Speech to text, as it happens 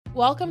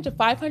Welcome to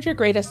 500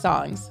 Greatest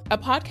Songs, a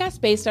podcast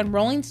based on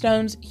Rolling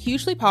Stone's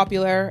hugely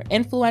popular,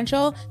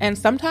 influential, and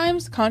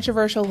sometimes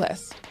controversial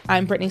list.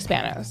 I'm Brittany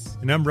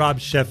Spanos. And I'm Rob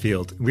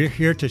Sheffield. We're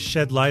here to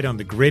shed light on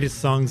the greatest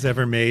songs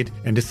ever made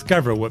and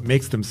discover what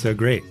makes them so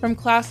great. From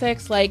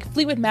classics like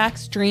Fleetwood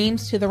Mac's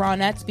Dreams to the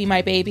Ronettes' Be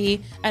My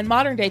Baby, and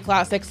modern-day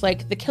classics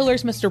like The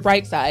Killer's Mr.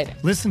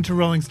 Brightside. Listen to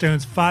Rolling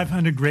Stone's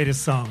 500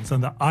 Greatest Songs on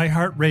the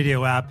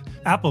iHeartRadio app,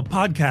 Apple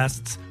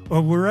Podcasts,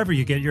 or wherever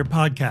you get your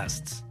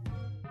podcasts.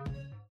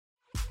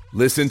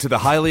 Listen to the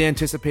highly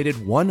anticipated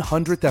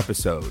 100th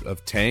episode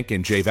of Tank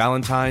and Jay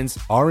Valentine's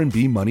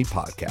R&B Money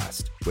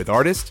Podcast with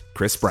artist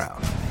Chris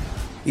Brown.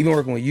 Even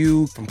working with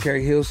you, from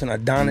Carrie Hilson,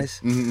 Adonis,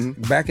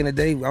 back in the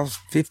day, I was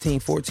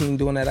 15, 14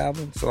 doing that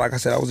album. So like I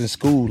said, I was in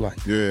school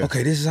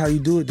okay, this is how you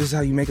do it. This is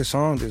how you make a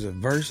song. There's a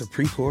verse, a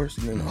pre-chorus,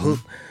 and then a hook.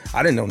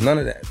 I didn't know none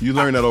of that. You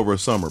learned that over a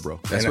summer, bro.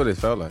 That's what it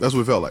felt like. That's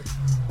what it felt like.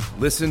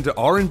 Listen to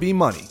R&B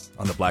Money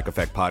on the Black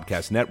Effect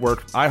Podcast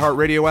Network,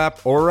 iHeartRadio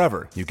app, or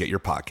wherever you get your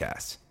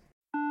podcasts.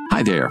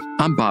 Hi there,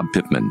 I'm Bob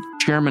Pittman,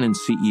 Chairman and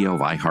CEO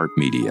of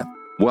iHeartMedia.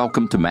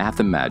 Welcome to Math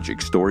and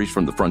Magic, Stories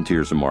from the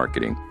Frontiers of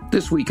Marketing.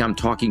 This week I'm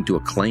talking to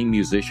acclaimed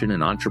musician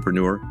and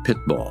entrepreneur,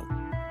 Pitbull.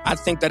 I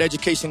think that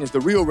education is the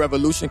real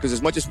revolution, because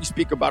as much as we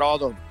speak about all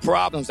the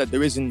problems that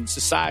there is in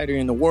society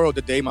and the world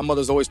today, my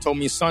mother's always told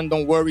me, son,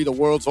 don't worry, the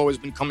world's always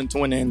been coming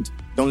to an end.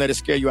 Don't let it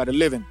scare you out of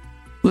living.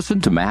 Listen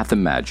to Math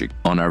and Magic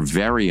on our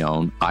very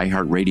own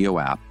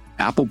iHeartRadio app,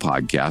 Apple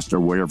Podcast, or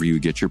wherever you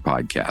get your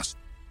podcasts.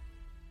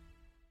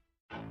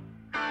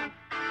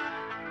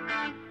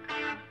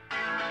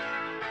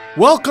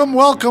 Welcome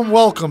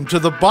to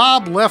the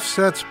Bob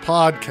Lefsetz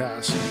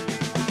podcast.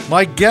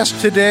 My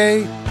guest today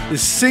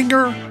is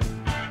singer,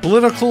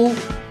 political,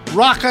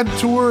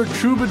 raconteur,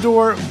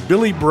 troubadour,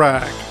 Billy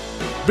Bragg.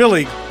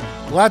 Billy,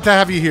 glad to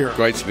have you here.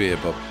 Great to be here,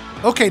 Bob.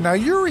 Okay, now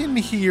you're in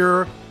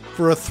here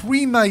for a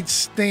 3-night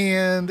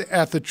stand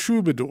at the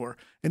Troubadour,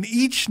 and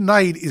each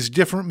night is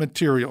different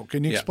material.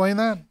 Can you explain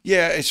that?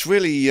 Yeah, it's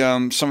really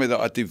something that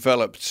I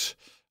developed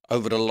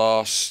over the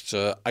last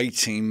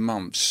 18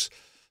 months.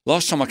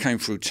 Last time I came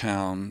through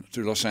town,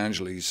 through Los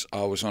Angeles,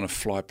 I was on a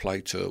fly-play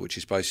tour, which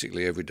is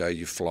basically every day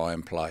you fly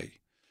and play.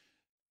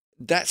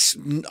 That's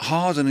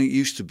harder than it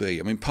used to be.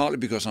 I mean, partly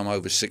because I'm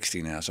over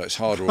 60 now, so it's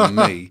harder on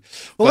me.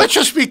 Well, let's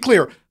just be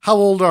clear. How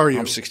old are you?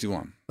 I'm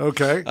 61.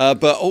 Okay.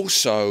 But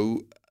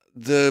also,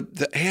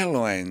 the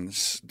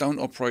airlines don't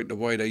operate the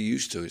way they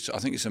used to. I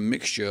think it's a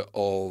mixture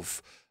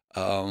of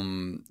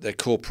their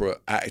corporate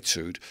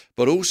attitude,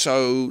 but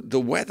also the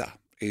weather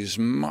is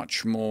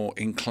much more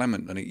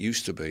inclement than it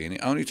used to be. And it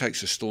only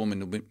takes a storm in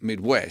the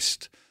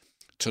Midwest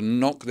to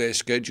knock their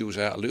schedules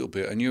out a little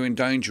bit, and you're in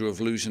danger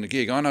of losing a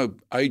gig. I know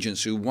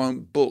agents who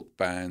won't book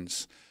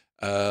bands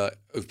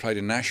who've played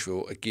in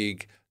Nashville a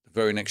gig the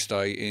very next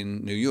day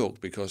in New York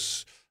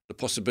because the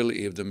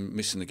possibility of them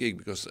missing the gig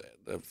because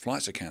the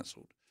flights are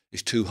cancelled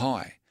is too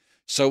high.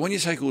 So when you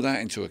take all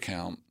that into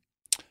account,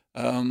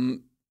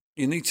 you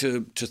need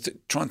to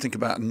try and think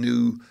about a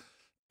new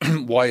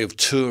way of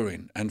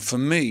touring. And for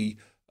me,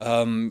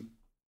 I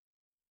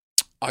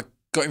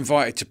got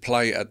invited to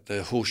play at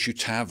the Horseshoe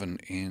Tavern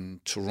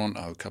in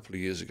Toronto a couple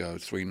of years ago,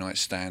 3-night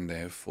stand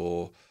there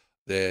for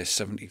their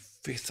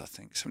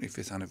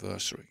 75th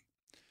anniversary.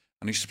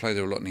 And I used to play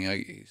there a lot in the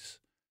 80s.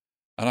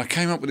 And I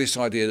came up with this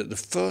idea that the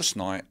first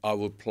night I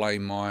would play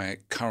my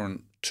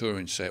current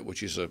touring set,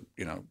 which is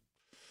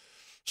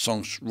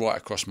songs right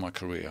across my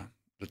career.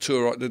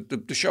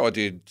 The show I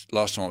did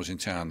last time I was in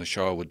town, the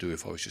show I would do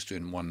if I was just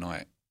doing one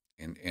night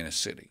in a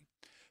city.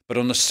 But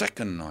on the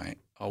second night,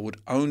 I would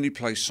only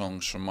play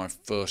songs from my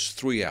first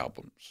 3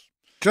 albums.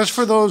 Just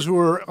for those who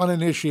are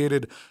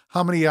uninitiated,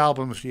 how many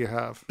albums do you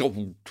have?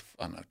 Oh,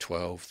 I don't know,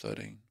 12,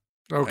 13.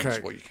 Okay.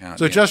 That's what you count.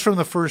 So just from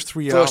the first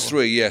 3 albums? First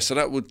 3, yeah. So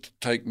that would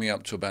take me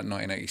up to about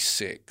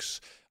 1986.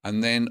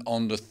 And then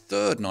on the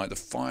third night, the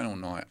final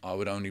night, I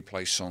would only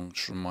play songs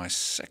from my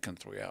second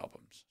 3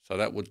 albums. So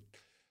that would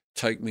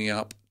take me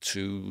up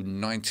to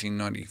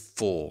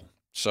 1994.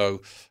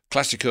 So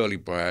classic early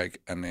Bragg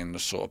and then the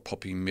sort of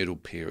poppy middle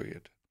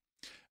period.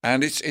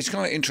 And it's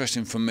kind of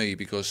interesting for me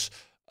because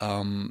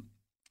I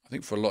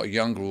think for a lot of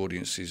younger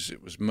audiences,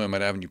 it was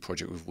Mermaid Avenue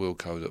Project with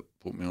Wilco that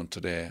put me onto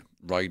their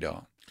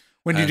radar.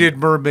 When you did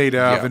Mermaid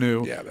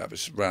Avenue. Yeah, that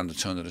was around the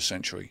turn of the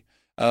century.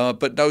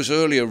 But those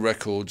earlier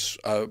records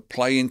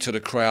play into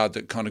the crowd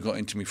that kind of got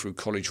into me through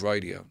college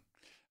radio.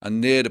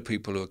 And they're the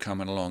people who are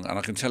coming along. And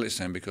I can tell it's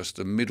them because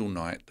the middle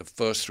night, the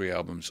first 3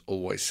 albums,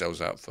 always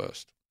sells out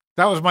first.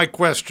 That was my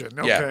question.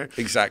 Okay. Yeah,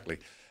 exactly.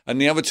 And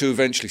the other 2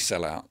 eventually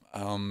sell out.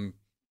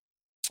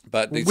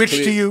 But which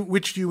do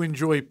you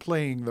enjoy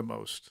playing the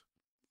most?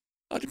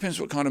 It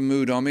depends what kind of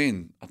mood I'm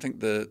in. I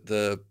think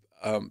the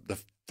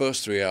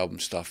first 3 album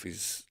stuff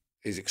is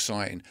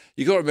exciting.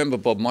 You got to remember,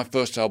 Bob, my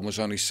first album was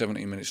only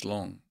 17 minutes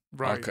long.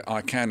 Right.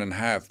 I can and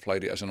have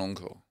played it as an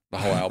encore. The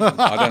whole album.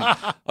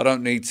 I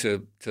don't need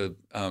to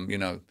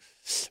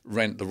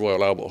rent the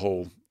Royal Albert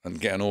Hall and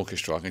get an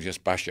orchestra. I can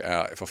just bash it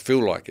out if I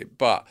feel like it.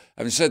 But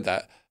having said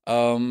that,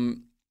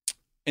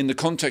 in the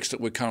context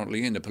that we're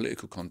currently in, the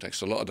political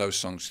context, a lot of those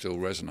songs still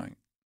resonate.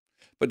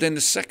 But then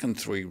the second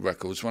 3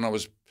 records, when I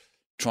was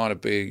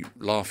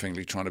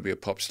laughingly trying to be a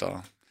pop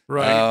star,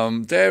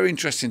 right? They're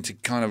interesting to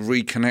kind of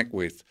reconnect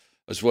with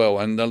as well.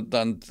 And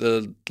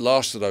the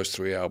last of those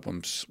 3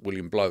 albums,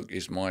 William Bloke,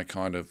 is my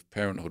kind of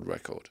parenthood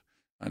record.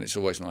 And it's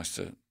always nice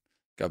to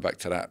go back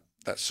to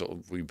that sort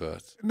of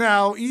rebirth.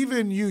 Now,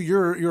 even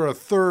you're a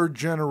third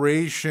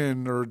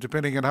generation, or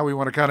depending on how we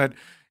want to count it,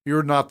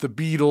 you're not the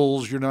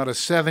Beatles, you're not a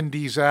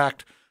 70s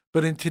act.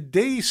 But in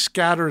today's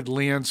scattered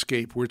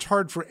landscape where it's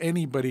hard for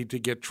anybody to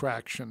get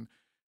traction,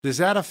 does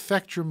that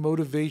affect your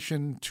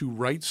motivation to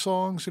write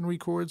songs and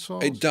record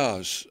songs? It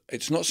does.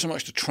 It's not so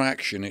much the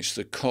traction, it's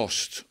the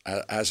cost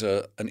as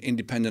an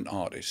independent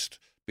artist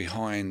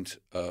behind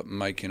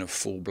making a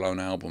full-blown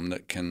album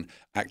that can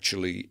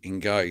actually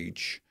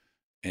engage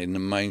in the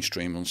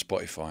mainstream on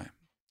Spotify.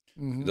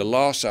 Mm-hmm. The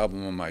last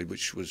album I made,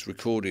 which was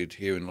recorded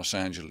here in Los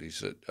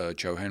Angeles at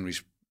Joe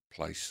Henry's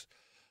place,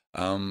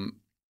 I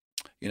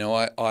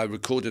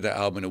recorded that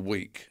album in a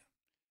week,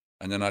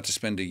 and then I had to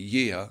spend a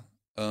year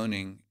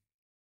earning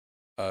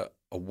a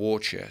war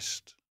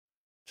chest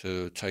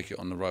to take it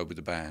on the road with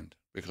the band,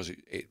 because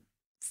it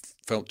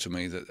felt to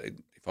me that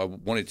if I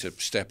wanted to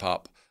step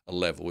up a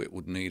level, it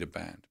would need a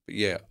band. But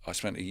yeah, I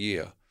spent a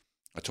year.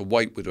 I had to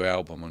wait with the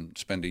album and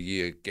spend a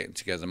year getting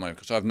together the money,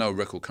 because I have no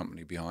record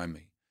company behind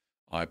me.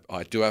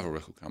 I do have a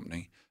record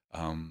company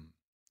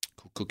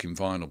called Cooking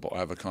Vinyl, but I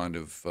have a kind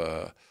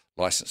of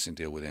licensing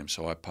deal with them,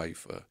 so I pay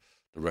for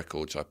the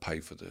records, I pay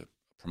for the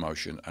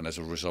promotion, and as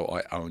a result,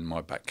 I own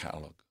my back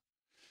catalogue.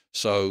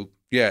 So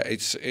yeah,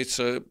 it's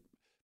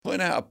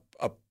putting out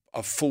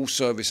a full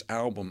service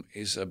album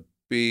is a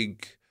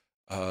big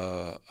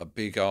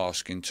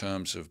ask in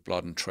terms of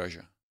blood and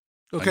treasure.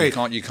 Okay,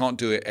 and you can't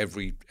do it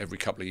every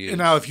couple of years. And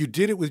now, if you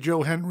did it with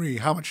Joe Henry,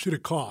 how much did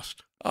it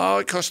cost? Oh,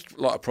 it cost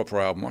like a proper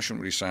album. I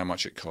shouldn't really say how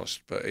much it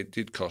cost, but it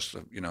did cost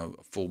a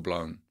full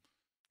blown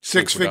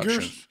 6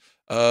 figures.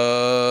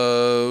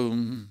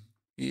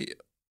 Yeah.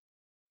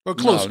 Well,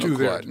 close no, to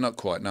there. Not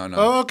quite. No.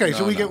 Oh, okay. No,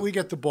 so we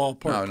get the ballpark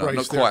price. No,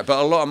 not there. quite. But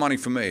a lot of money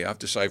for me, I have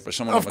to say, for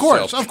someone of like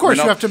course, myself. Of course,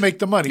 you have to make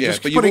the money. Yeah,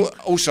 but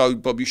also,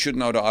 Bob, you should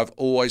know that I've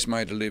always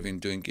made a living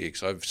doing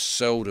gigs. I've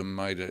seldom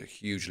made a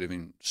huge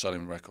living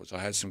selling records. I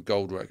had some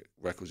gold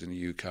records in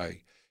the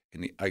UK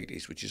in the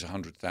 80s, which is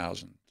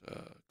 100,000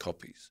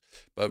 copies.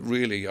 But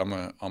really,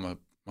 my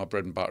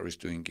bread and butter is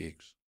doing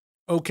gigs.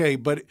 Okay,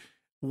 but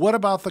what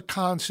about the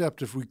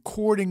concept of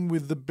recording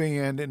with the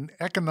band and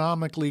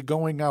economically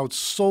going out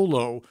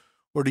solo?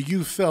 Or do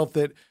you felt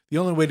that the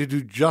only way to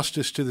do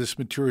justice to this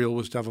material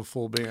was to have a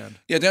full band?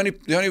 Yeah, the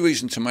only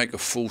reason to make a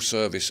full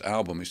service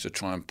album is to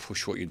try and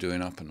push what you're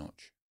doing up a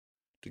notch,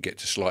 to get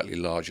to slightly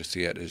larger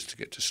theatres, to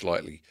get to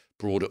slightly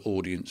broader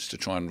audience, to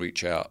try and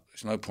reach out.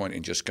 There's no point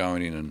in just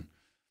going in and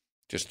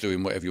just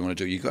doing whatever you want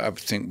to do. You've got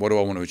to think, what do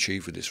I want to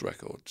achieve with this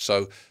record?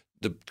 So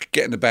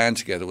getting the band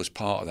together was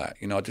part of that.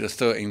 I did a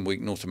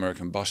 13-week North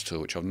American bus tour,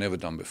 which I've never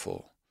done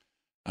before.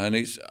 And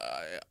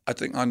I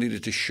think I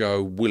needed to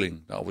show that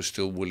I was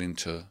still willing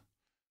to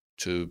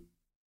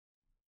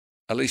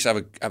at least have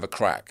a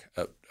crack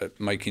at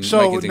making things a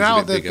bit bigger. So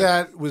now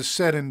that was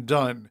said and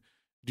done,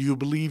 do you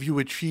believe you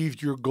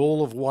achieved your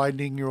goal of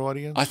widening your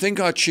audience? I think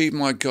I achieved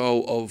my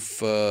goal of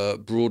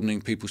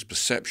broadening people's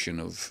perception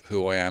of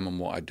who I am and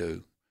what I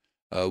do.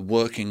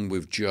 Working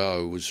with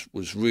Joe was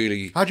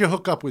really... How'd you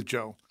hook up with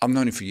Joe? I've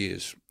known him for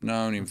years.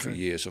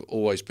 I've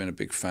always been a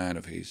big fan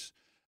of his.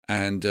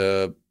 And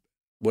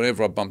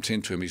whenever I bumped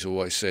into him, he's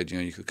always said,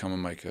 you could come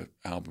and make an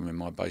album in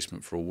my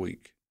basement for a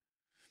week.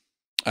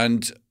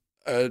 And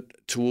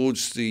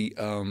towards the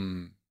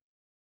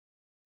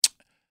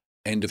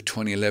end of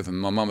 2011,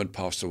 my mum had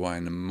passed away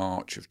in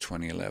March of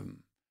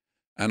 2011.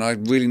 And I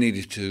really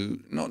needed to,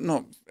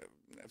 not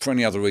for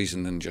any other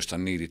reason than just I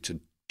needed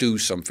to do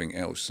something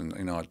else.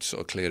 And, I'd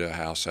sort of cleared her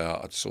house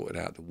out. I'd sorted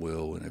out the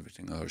will and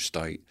everything, her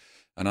estate.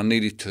 And I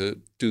needed to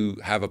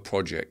have a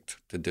project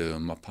to do.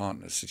 And my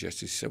partner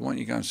suggested, he said, why don't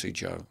you go and see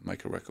Joe,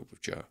 make a record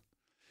with Joe?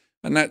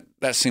 And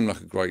that seemed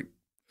like a great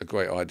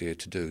idea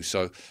to do.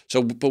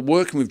 But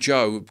working with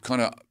Joe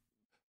kind of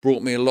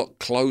brought me a lot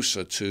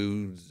closer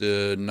to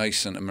the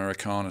nascent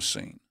Americana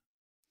scene,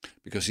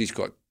 because he's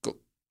got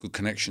good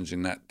connections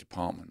in that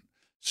department.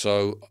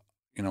 So,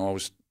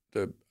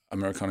 the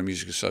Americana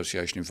Music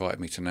Association invited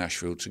me to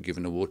Nashville to give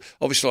an award.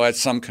 Obviously, I had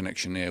some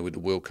connection there with the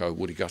Wilco,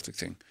 Woody Guthrie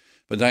thing.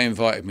 But they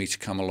invited me to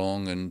come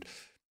along, and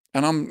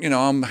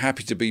I'm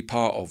happy to be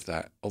part of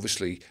that.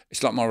 Obviously,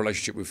 it's like my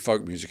relationship with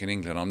folk music in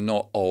England. I'm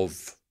not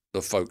of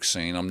the folk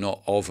scene. I'm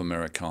not of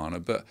Americana,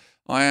 but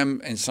I am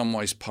in some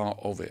ways part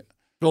of it.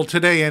 Well,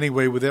 today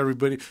anyway, with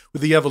everybody,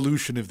 with the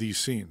evolution of these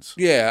scenes.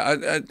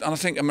 Yeah, I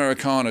think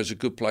Americana is a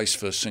good place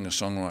for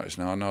singer-songwriters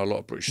now. I know a lot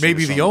of British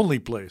maybe the only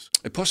place.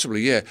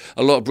 Possibly, yeah.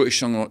 A lot of British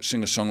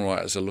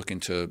singer-songwriters are looking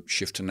to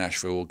shift to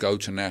Nashville or go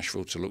to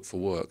Nashville to look for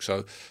work.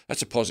 So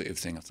that's a positive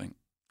thing, I think.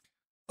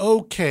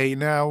 Okay,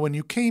 now when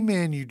you came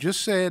in, you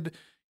just said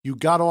you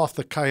got off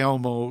the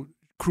Kyoma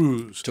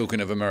cruise.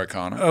 Talking of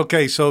Americana.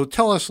 Okay, so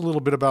tell us a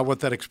little bit about what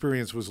that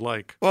experience was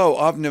like. Well,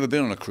 I've never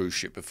been on a cruise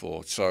ship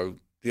before, so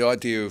the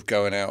idea of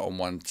going out on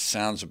one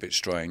sounds a bit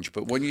strange.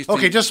 But when you think...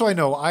 Okay, just so I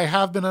know, I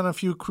have been on a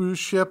few cruise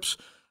ships.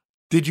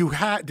 Did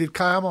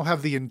Kayamo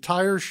have the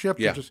entire ship?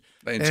 Yeah,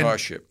 the entire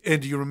ship.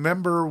 And do you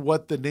remember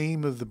what the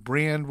name of the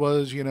brand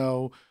was? You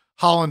know,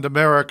 Holland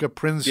America,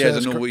 Princess. Yeah,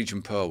 the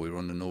Norwegian Pearl. We were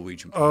on the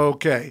Norwegian Pearl.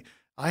 Okay.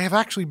 I have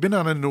actually been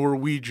on a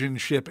Norwegian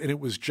ship, and it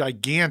was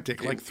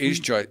gigantic. Like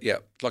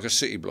a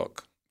city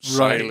block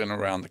sailing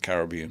around the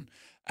Caribbean.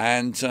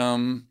 And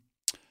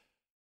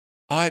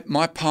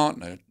my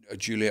partner,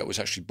 Juliet, was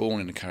actually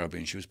born in the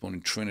Caribbean. She was born in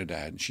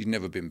Trinidad, and she'd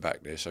never been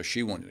back there, so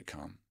she wanted to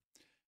come.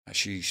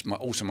 She's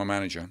also my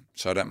manager,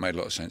 so that made a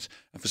lot of sense.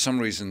 And for some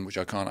reason, which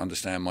I can't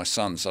understand, my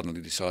son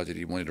suddenly decided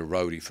he wanted a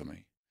roadie for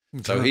me.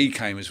 Okay. So he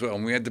came as well,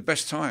 and we had the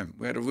best time.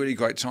 We had a really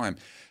great time.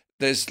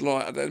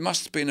 There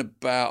must have been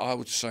about, I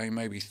would say,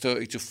 maybe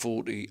 30 to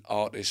 40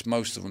 artists,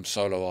 most of them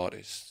solo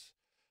artists.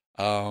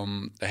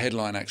 The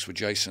headline acts were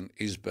Jason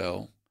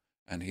Isbell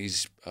and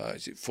his,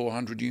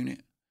 400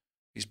 unit?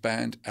 His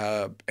band.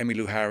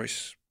 Emmylou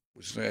Harris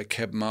was there,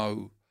 Keb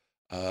Mo,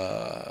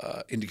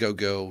 Indigo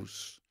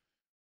Girls,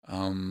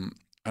 and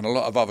a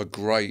lot of other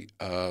great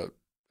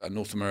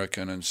North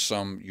American and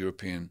some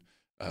European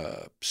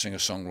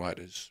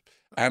singer-songwriters.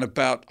 And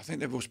I think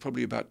there was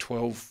probably about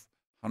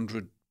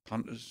 1,200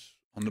 punters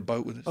on the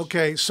boat with us.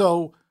 Okay,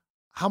 so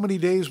how many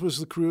days was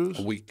the cruise?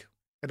 A week.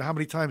 And how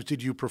many times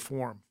did you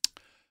perform?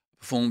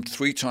 Performed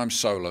 3 times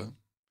solo.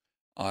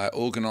 I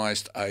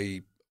organised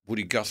a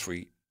Woody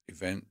Guthrie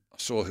event. I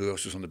saw who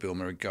else was on the bill: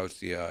 Mary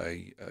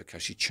Gauthier,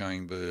 Cassie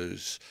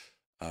Chambers,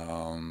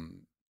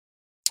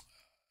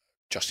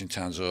 Justin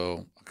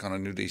Tanzel. I kind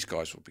of knew these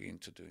guys would be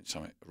into doing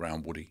something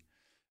around Woody.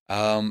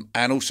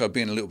 And also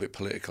being a little bit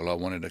political, I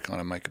wanted to kind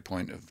of make a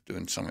point of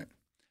doing something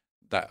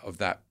of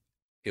that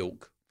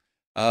ilk.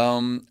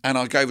 And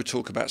I gave a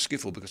talk about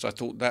skiffle because I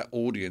thought that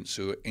audience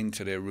who are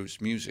into their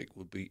roots music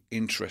would be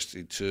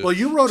interested to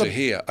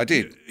hear. I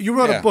did. You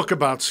wrote a book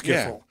about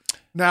skiffle. Yeah.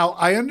 Now,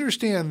 I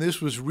understand this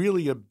was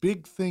really a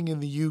big thing in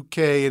the UK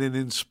and it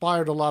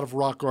inspired a lot of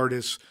rock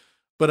artists,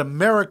 but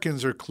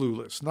Americans are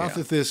clueless. Not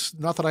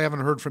that I haven't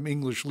heard from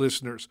English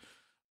listeners,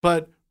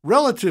 but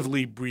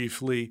relatively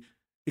briefly,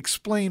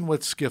 explain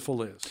what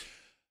skiffle is.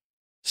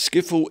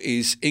 Skiffle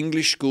is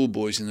English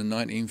schoolboys in the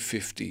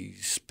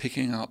 1950s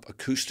picking up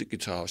acoustic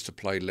guitars to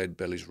play Lead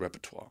Belly's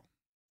repertoire.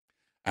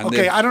 And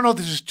okay, I don't know if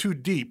this is too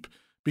deep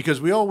because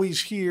we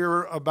always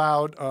hear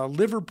about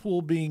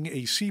Liverpool being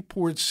a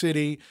seaport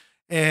city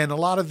and a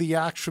lot of the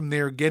acts from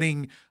there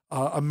getting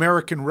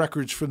American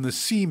records from the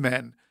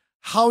Seamen.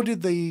 How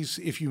did these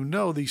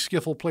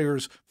skiffle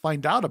players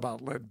find out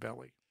about Lead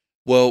Belly?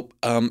 Well,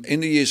 in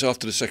the years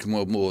after the Second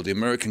World War, the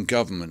American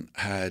government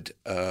had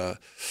a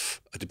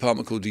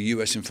department called the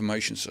U.S.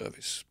 Information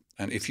Service.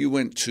 And if you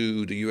went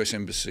to the U.S.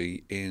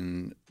 Embassy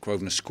in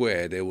Grosvenor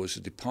Square, there was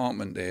a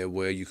department there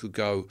where you could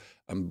go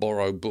and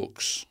borrow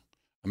books,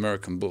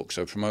 American books,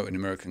 so promoting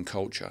American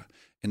culture.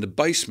 In the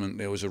basement,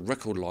 there was a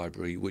record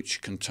library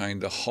which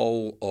contained the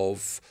whole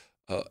of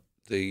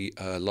the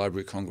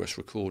Library of Congress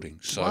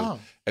recordings. So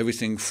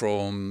everything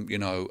from,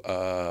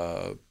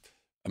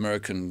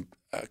 American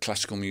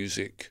classical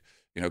music,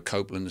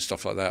 Copeland and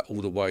stuff like that,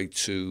 all the way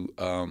to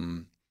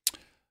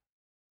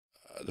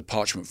the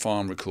Parchment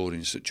Farm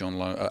recordings that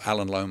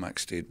Alan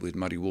Lomax did with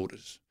Muddy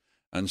Waters.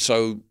 And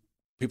so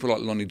people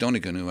like Lonnie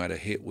Donegan, who had a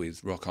hit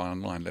with Rock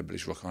Island Line, Lead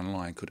Belly's Rock Island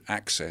Line, could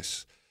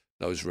access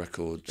those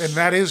records. And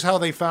that is how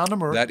they found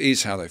them? Or? That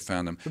is how they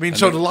found them. I mean,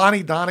 so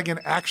Lonnie Donegan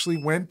actually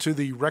went to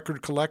the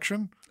record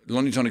collection?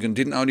 Lonnie Donegan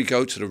didn't only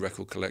go to the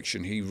record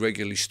collection, he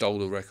regularly stole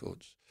the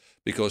records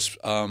because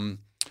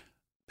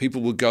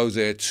people would go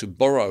there to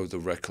borrow the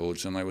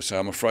records and they would say,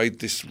 I'm afraid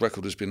this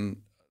record has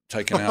been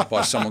taken out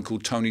by someone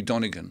called Tony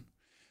Donegan.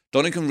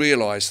 Donegan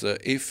realized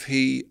that if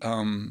he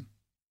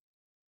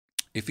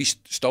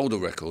stole the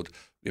record,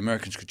 the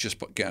Americans could just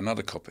get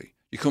another copy.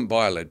 You couldn't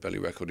buy a Lead Belly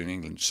record in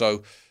England.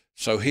 So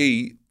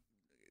he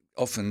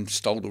often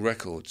stole the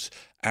records.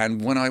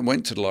 And when I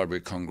went to the Library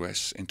of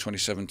Congress in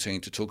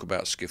 2017 to talk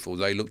about skiffle,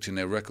 they looked in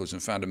their records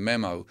and found a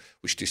memo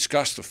which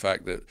discussed the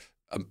fact that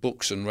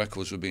books and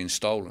records were being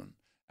stolen.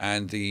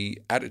 And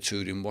the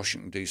attitude in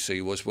Washington,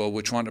 D.C. was, well,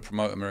 we're trying to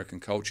promote American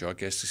culture. I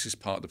guess this is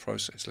part of the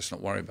process. Let's not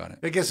worry about it.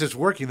 I guess it's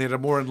working. They had a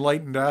more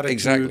enlightened attitude.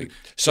 Exactly.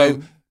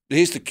 So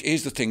here's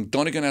the thing.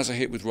 Donegan has a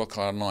hit with Rock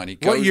Island Line.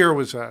 What year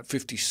was that?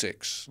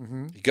 56.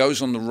 Mm-hmm. He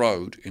goes on the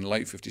road in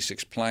late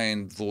 56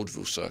 playing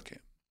vaudeville circuit.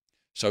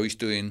 So he's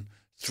doing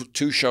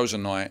 2 shows a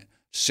night,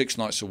 6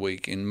 nights a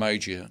week in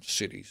major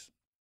cities.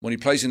 When he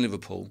plays in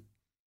Liverpool,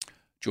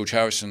 George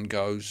Harrison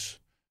goes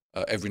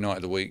every night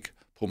of the week.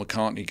 Paul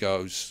McCartney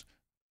goes.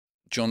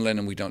 John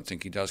Lennon, we don't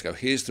think he does go.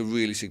 Here's the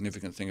really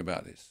significant thing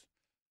about this.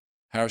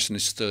 Harrison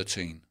is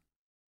 13.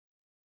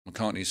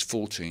 McCartney is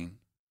 14.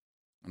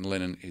 And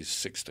Lennon is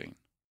 16.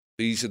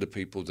 These are the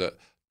people that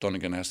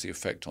Donegan has the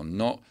effect on,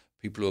 not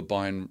people who are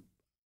buying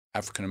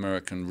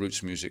African-American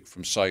roots music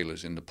from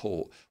sailors in the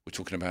port. We're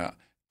talking about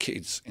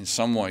kids. In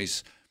some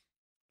ways,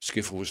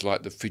 skiffle was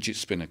like the fidget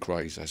spinner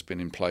craze that's been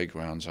in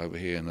playgrounds over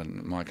here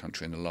in my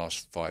country in the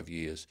last 5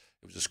 years.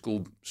 It was a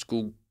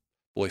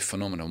schoolboy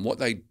phenomenon. What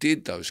they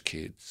did, those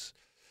kids,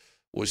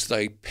 was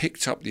they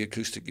picked up the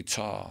acoustic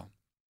guitar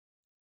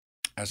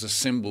as a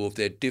symbol of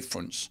their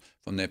difference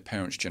from their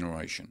parents'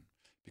 generation.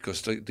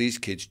 Because these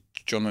kids,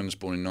 John Lennon's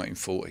born in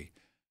 1940.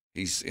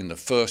 He's in the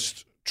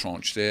first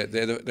tranche.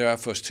 They're our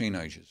first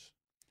teenagers.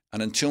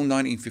 And until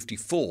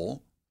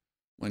 1954,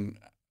 when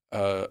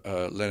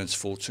Lennon's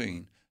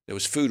 14, there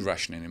was food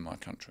rationing in my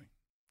country,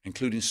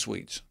 including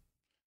sweets.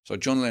 So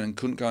John Lennon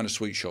couldn't go in a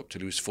sweet shop till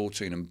he was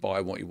 14 and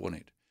buy what he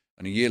wanted.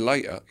 And a year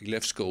later, he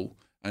left school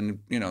and,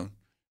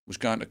 was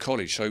going to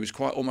college. So he was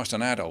quite almost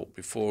an adult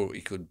before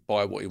he could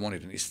buy what he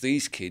wanted. And it's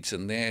these kids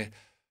and their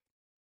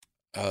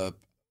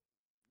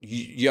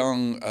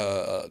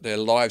their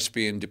lives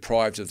being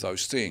deprived of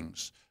those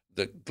things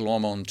that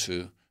glom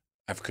onto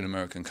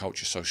African-American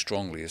culture so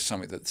strongly as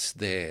something that's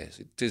theirs.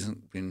 It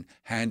hasn't been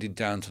handed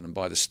down to them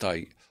by the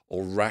state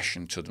or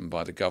rationed to them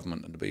by the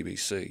government and the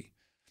BBC.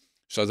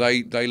 So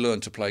they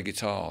learned to play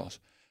guitars.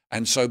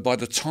 And so by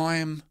the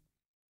time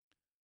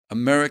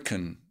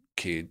American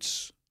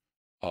kids,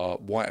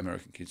 white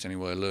American kids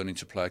anyway, are learning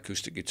to play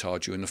acoustic guitar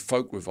during the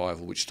folk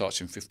revival, which starts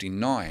in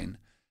 1959,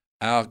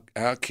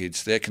 our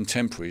kids, their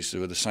contemporaries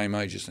who are the same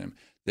age as them,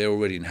 they're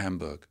already in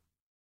Hamburg.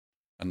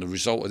 And the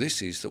result of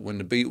this is that when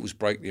the Beatles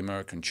break the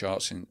American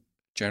charts in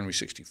January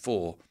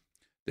 1964,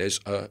 there's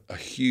a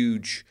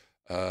huge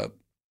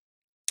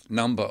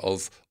number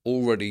of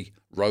already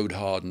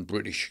road-hardened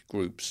British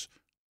groups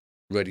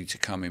ready to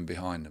come in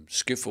behind them.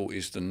 Skiffle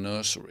is the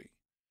nursery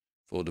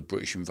for the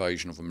British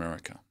invasion of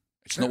America.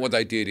 It's not what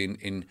they did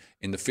in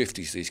the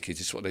 50s, these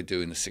kids. It's what they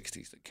do in the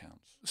 60s that counts.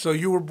 So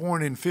you were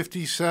born in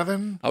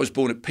 57? I was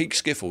born at peak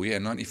Skiffle,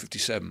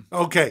 1957.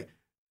 Okay.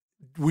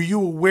 Were you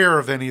aware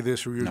of any of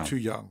this, or you were too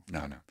young?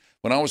 No.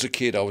 When I was a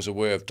kid, I was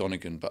aware of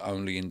Donegan, but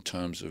only in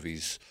terms of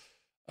his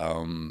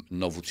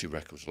novelty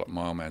records, like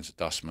My Old Man's a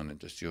Dustman and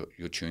just your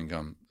chewing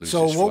gum.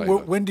 So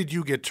when did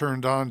you get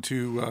turned on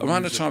to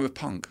around music? the time of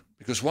punk.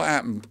 Because what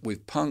happened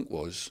with punk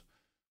was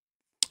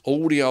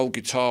all the old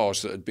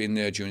guitars that had been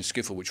there during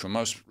Skiffle, which were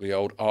mostly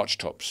old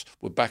archtops,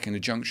 were back in the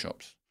junk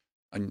shops.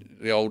 And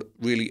the old,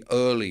 really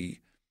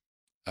early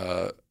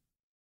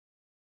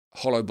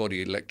hollow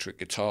body electric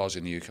guitars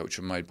in the UK, which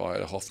were made by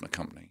the Hofner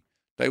company,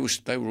 they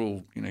were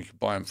all, you could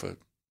buy them for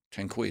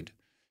 10 quid.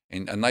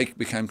 And they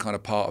became kind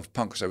of part of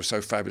punk because they were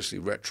so fabulously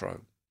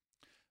retro.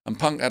 And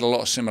punk had a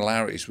lot of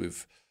similarities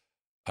with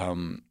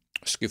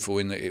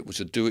Skiffle in that it was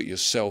a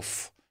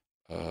do-it-yourself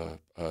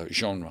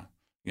genre.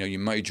 You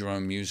made your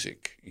own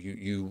music.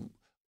 You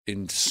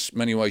in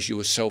many ways, you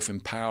were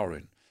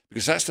self-empowering.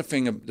 Because that's the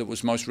thing that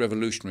was most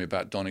revolutionary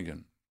about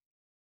Donegan.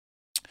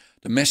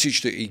 The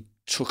message that he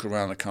took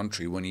around the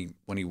country when he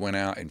went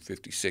out in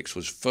 1956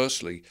 was,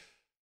 firstly,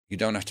 you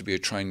don't have to be a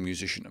trained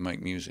musician to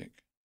make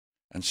music.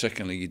 And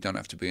secondly, you don't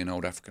have to be an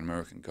old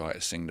African-American guy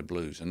to sing the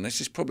blues. And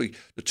this is probably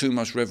the two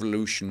most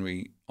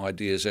revolutionary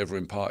ideas ever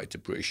imparted to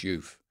British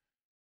youth.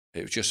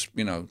 It was just,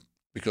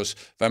 because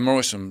Van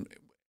Morrison,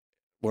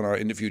 when I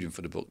interviewed him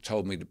for the book,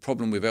 told me the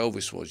problem with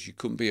Elvis was you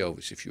couldn't be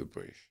Elvis if you were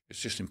British.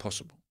 It's just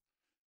impossible.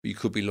 But you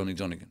could be Lonnie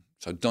Donegan.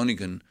 So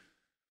Donegan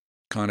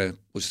kind of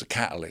was the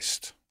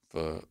catalyst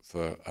for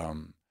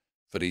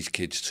these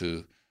kids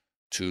to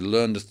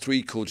learn the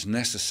three chords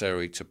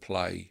necessary to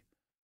play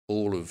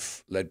all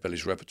of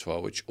Leadbelly's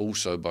repertoire, which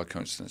also, by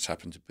coincidence,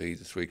 happened to be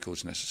the three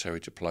chords necessary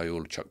to play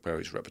all of Chuck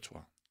Berry's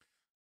repertoire.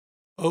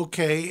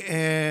 Okay,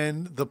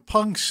 and the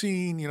punk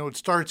scene, it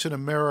starts in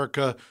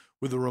America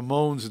with the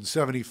Ramones in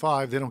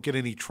 1975. They don't get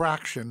any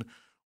traction.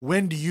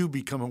 When do you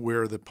become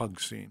aware of the punk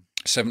scene?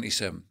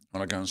 1977,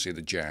 when I go and see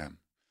the Jam.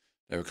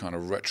 They were kind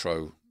of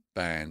retro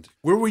band.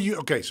 Where were you?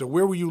 Okay, so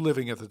where were you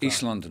living at the time?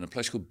 East London, a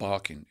place called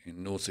Barking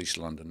in northeast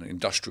London, an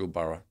industrial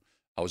borough.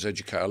 I was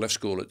educated. I left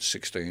school at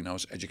 16. I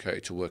was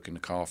educated to work in the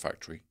car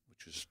factory,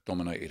 which has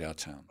dominated our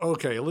town.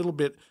 Okay, a little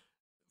bit.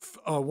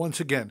 Once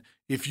again,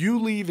 if you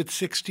leave at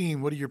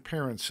 16, what do your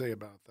parents say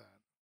about that?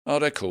 Oh,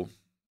 they're cool.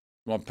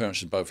 My parents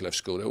had both left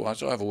school. I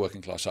have a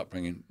working class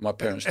upbringing. My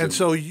parents didn't. And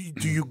so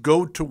do you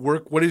go to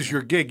work? What is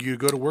your gig? You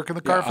go to work in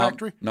the car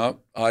factory? No,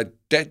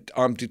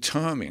 I'm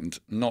determined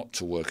not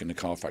to work in the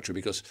car factory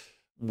because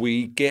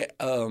we get,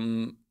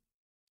 from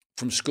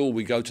school,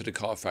 we go to the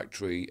car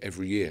factory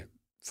every year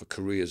for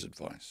careers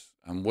advice.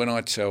 And when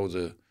I tell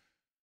the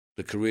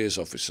careers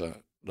officer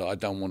that I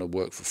don't want to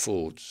work for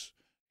Fords,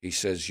 he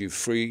says, you've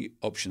three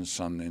options,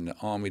 son, in the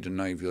Army, the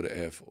Navy, or the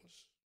Air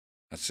Force.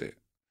 That's it.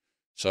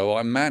 So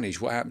I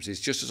manage. What happens is,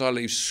 just as I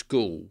leave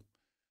school,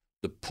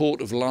 the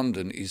Port of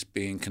London is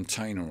being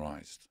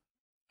containerized.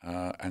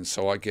 And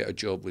so I get a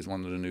job with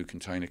one of the new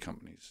container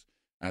companies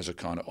as a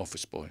kind of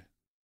office boy,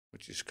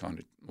 which is kind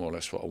of more or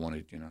less what I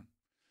wanted,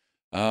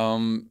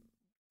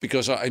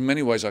 Because in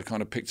many ways I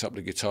kind of picked up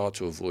the guitar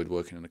to avoid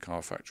working in the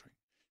car factory,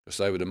 because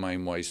they were the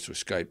main ways to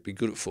escape. Be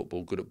good at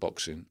football, good at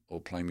boxing, or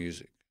play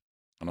music.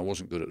 And I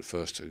wasn't good at the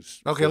first two.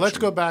 Okay, let's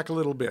go back a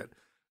little bit.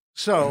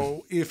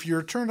 So if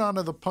you're turned on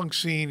to the punk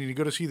scene and you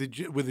go to see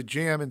with the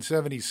Jam in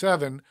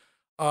 1977,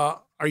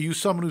 Are you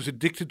someone who's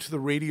addicted to the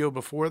radio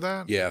before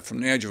that? Yeah,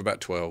 from the age of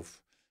about 12,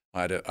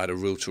 I had a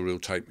reel-to-reel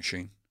tape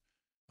machine.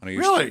 And I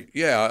used Really?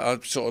 I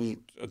sort of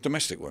a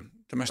domestic one,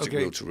 Okay.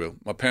 reel-to-reel.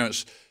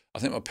 I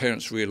think my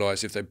parents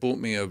realised if they bought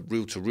me a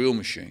reel-to-reel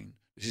machine,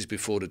 this is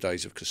before the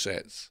days of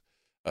cassettes,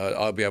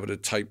 I'd be able to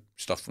tape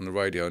stuff from the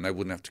radio and they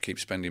wouldn't have to keep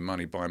spending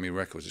money buying me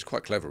records. It's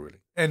quite clever, really.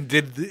 And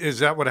is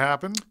that what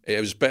happened? It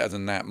was better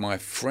than that. My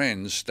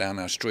friends down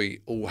our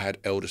street all had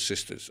elder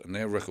sisters and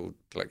their record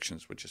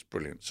collections were just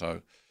brilliant.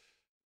 So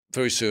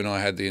very soon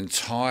I had the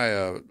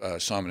entire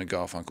Simon &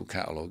 Garfunkel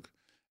catalogue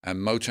and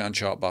Motown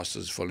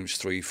Chartbusters volumes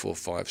 3, 4,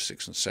 5,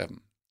 6 and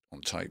 7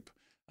 on tape.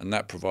 And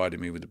that provided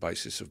me with the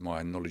basis of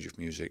my knowledge of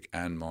music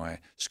and my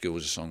skill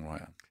as a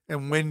songwriter.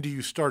 And when do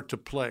you start to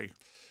play?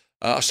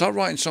 I started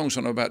writing songs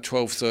when I was about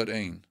 12,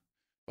 13,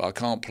 but I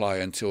can't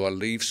play until I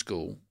leave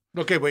school.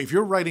 Okay, but if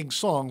you're writing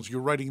songs,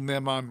 you're writing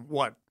them on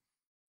what?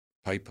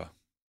 Paper.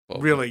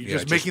 Really? You're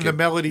just making the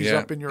melodies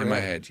up in your head? In my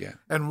head, yeah.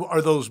 And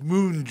are those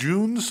Moon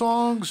June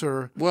songs?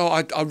 Or? Well,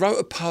 I wrote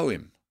a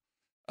poem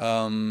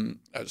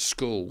at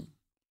school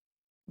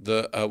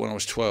that when I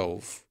was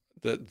 12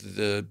 that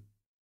the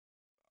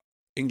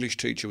English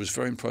teacher was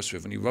very impressed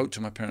with, and he wrote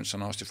to my parents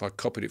and asked if I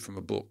copied it from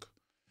a book,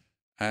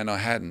 and I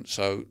hadn't,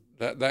 so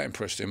that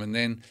impressed him. And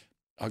then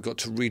I got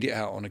to read it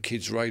out on a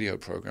kids' radio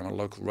program, a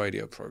local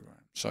radio program.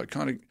 So it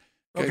kind of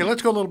okay.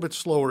 Let's go a little bit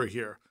slower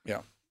here.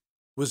 Yeah.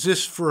 Was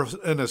this for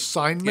an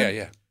assignment?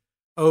 Yeah.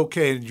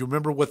 Okay, and you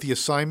remember what the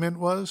assignment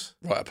was?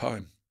 Write a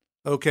poem.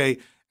 Okay,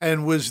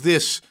 and was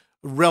this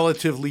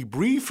relatively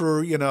brief,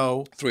 or 3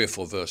 or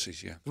 4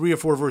 verses? Yeah. 3 or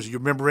 4 verses. You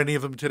remember any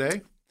of them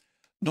today?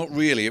 Not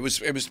really. It was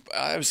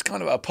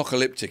kind of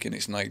apocalyptic in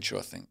its nature,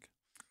 I think.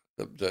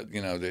 That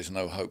there's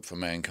no hope for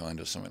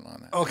mankind or something like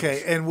that.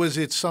 Okay, and was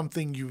it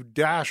something you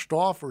dashed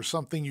off or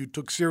something you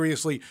took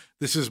seriously?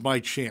 This is my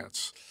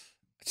chance.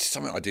 It's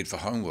something I did for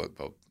homework,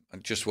 Bob.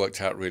 It just worked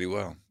out really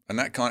well. And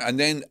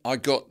then I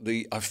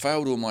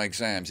failed all my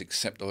exams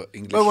except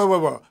English.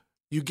 Wait.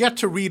 You get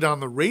to read on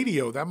the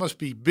radio. That must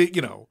be big,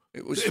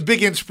 it was a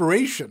big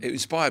inspiration. It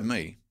inspired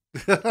me.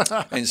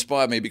 It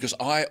inspired me because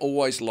I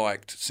always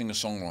liked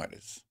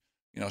singer-songwriters.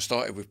 I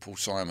started with Paul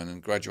Simon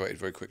and graduated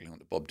very quickly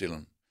onto Bob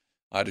Dylan.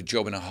 I had a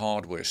job in a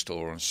hardware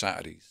store on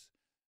Saturdays,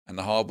 and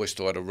the hardware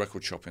store had a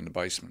record shop in the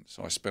basement,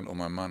 so I spent all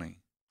my money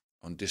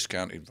on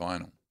discounted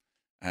vinyl.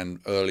 And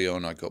early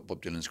on, I got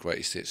Bob Dylan's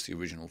Greatest Hits, the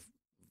original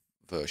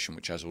version,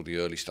 which has all the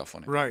early stuff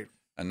on it. Right.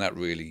 And that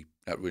really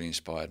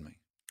inspired me.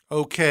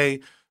 Okay.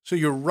 So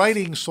you're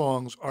writing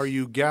songs. Are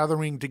you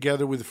gathering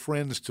together with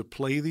friends to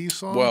play these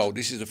songs? Well,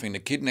 this is the thing. The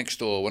kid next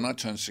door, when I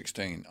turned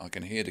 16, I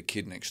can hear the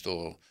kid next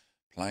door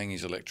playing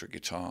his electric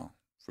guitar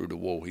through the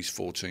wall. He's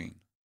 14,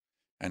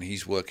 and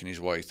he's working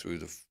his way through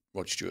the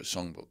Rod Stewart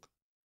songbook.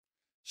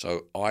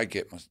 So I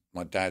get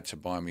my dad to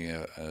buy me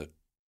a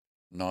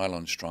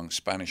nylon-strung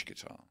Spanish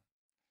guitar,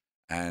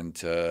 and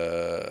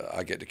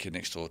I get the kid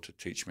next door to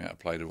teach me how to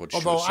play the Rod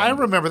Stewart songbook. Although I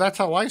remember that's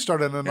how I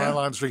started on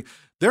nylon string.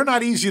 They're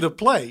not easy to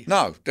play.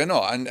 No, they're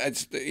not. And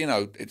it's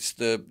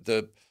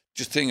the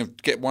just thing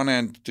of get one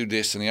hand to do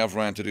this and the other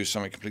hand to do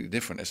something completely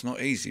different. It's not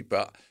easy,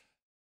 but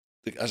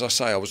as I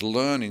say, I was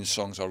learning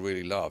songs I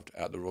really loved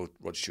out the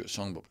Rod Stewart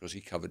songbook because he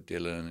covered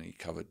Dylan and he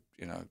covered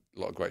a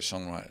lot of great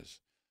songwriters.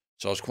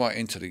 So I was quite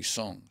into these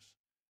songs.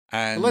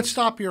 And let's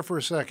stop here for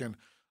a second.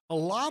 A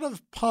lot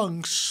of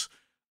punks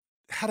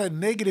had a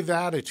negative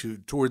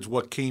attitude towards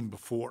what came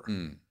before.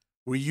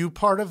 Were you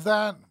part of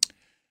that?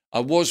 I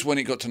was when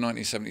it got to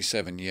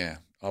 1977. Yeah,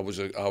 I was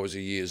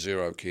a year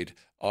zero kid.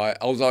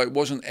 Although it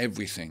wasn't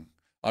everything.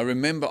 I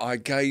remember I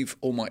gave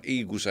all my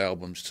Eagles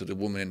albums to the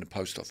woman in the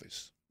post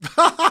office,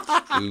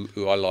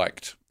 who I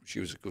liked. She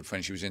was a good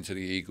friend. She was into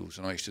the Eagles,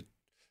 and I used to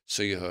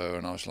see her,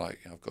 and I was like,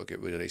 I've got to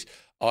get rid of these.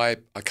 I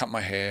cut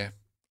my hair.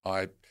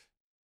 I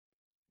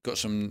got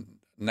some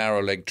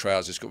narrow leg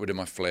trousers. Got rid of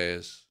my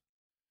flares.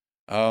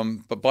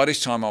 But by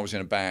this time I was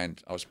in a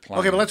band. I was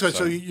playing. Okay, but let's go.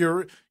 So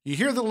you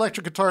hear the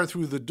electric guitar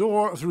through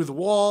the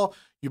wall.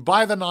 You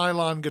buy the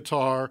nylon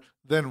guitar.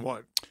 Then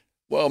what?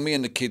 Well, me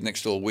and the kid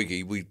next door,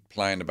 Wiggy, we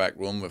play in the back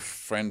room with a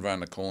friend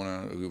round the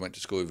corner who went to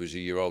school with, was a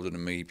year older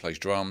than me. He plays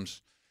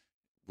drums.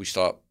 We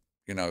start,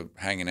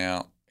 hanging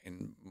out,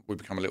 and we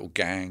become a little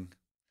gang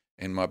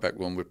in my back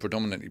room. We're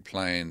predominantly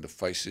playing the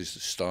Faces,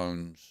 the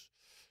Stones,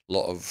 a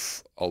lot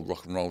of old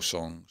rock and roll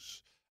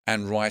songs,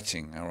 and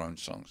writing our own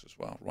songs as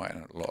well.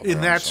 Writing a lot of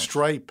in that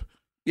stripe.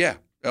 Yeah,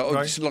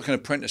 right. It's like an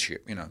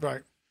apprenticeship,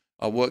 Right.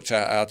 I worked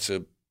out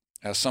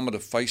how some of the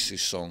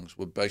Faces songs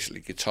were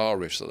basically guitar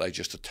riffs that they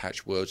just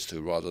attached words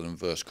to rather than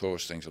verse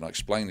chorus things. And I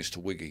explained this to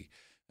Wiggy,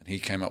 and he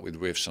came up with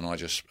riffs, and I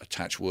just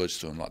attached words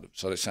to them,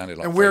 so they sounded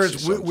like. And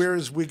where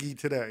is Wiggy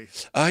today?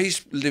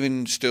 He's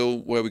living still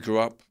where we grew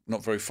up,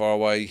 not very far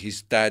away.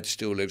 His dad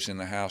still lives in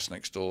the house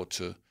next door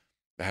to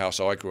the house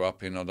I grew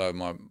up in.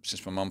 Although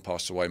since my mum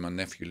passed away, my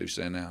nephew lives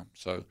there now,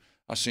 so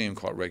I see him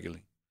quite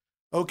regularly.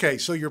 Okay,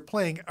 so you're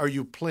playing. Are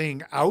you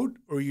playing out,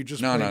 or are you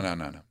just No, playing?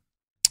 no,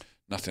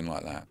 nothing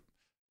like that.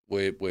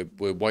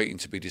 we're waiting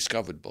to be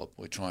discovered, Bob.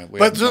 We're trying.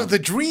 But so the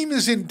dream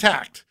is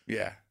intact.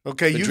 Yeah.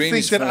 Okay, you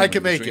think that I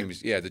can make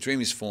it? The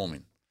dream is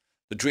forming.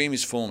 The dream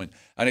is forming,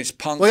 and it's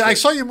punk. Well, I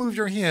saw you move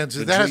your hands.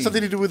 Does that have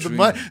something to do with the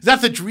money? Is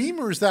that the dream,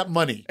 or is that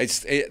money?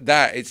 It's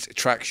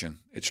traction.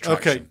 It's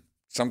traction. Okay.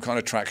 Some kind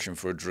of traction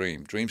for a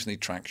dream. Dreams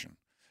need traction.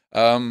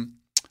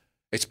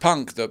 It's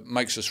punk that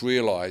makes us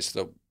realise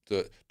that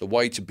the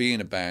way to be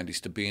in a band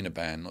is to be in a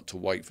band, not to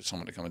wait for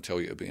someone to come and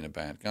tell you to be in a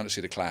band. Going to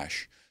see the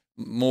Clash,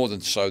 more than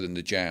so than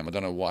the Jam. I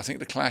don't know why. I think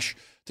the Clash.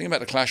 The thing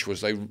about the Clash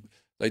was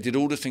they did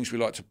all the things we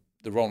liked to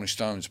the Rolling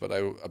Stones, but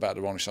they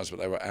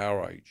were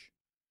our age.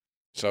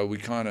 So we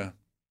kind of,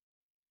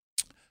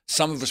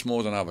 some of us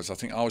more than others. I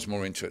think I was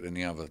more into it than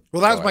the other.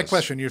 Well, that was my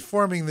question. You're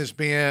forming this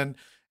band,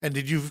 and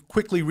did you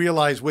quickly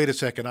realize, wait a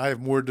second, I have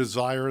more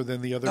desire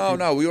than the other people?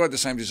 No, we all had the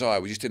same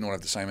desire. We just didn't all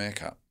have the same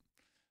haircut.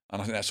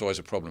 And I think that's always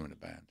a problem in a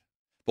band.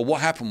 But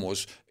what happened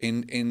was,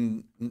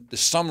 in the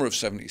summer of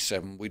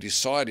 77, we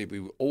decided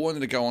we all wanted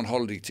to go on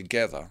holiday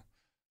together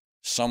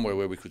somewhere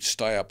where we could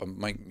stay up and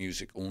make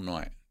music all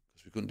night.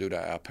 Because we couldn't do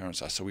that at our parents'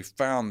 house. So we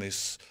found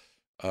this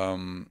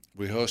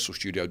rehearsal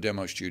studio,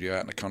 demo studio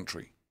out in the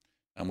country.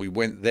 And we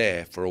went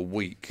there for a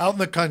week. Out in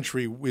the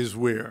country is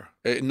where?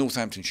 In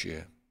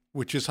Northamptonshire.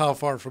 Which is how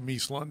far from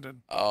East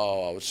London?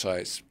 Oh, I would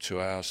say it's 2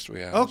 hours,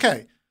 3 hours.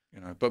 Okay.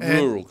 But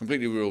rural,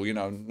 completely rural,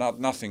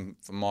 nothing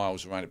for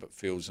miles around it but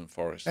fields and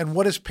forests. And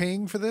what is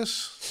paying for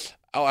this?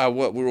 We're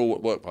all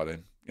at work by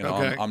then.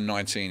 Okay. I'm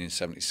 19 in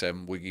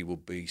 77. Wiggy will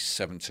be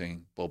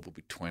 17. Bob will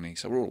be 20.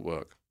 So we're all at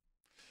work.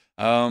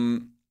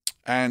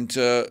 And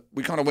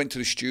we kind of went to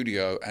the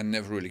studio and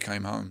never really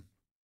came home.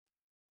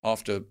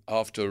 After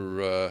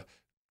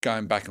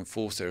going back and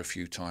forth there a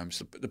few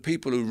times, the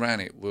people who ran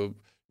it were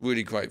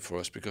really great for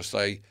us because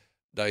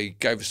they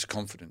gave us the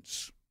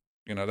confidence.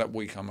 That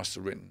week I must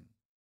have written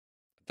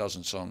a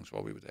dozen songs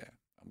while we were there.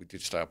 And we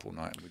did stay up all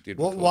night. And we did.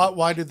 Well,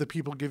 why did the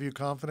people give you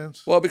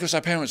confidence? Well, because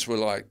our parents were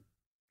like,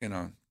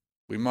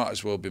 we might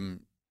as well have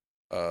been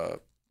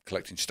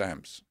collecting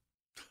stamps.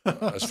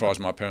 As far as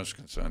my parents were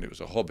concerned, it was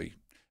a hobby.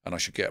 And I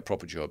should get a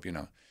proper job,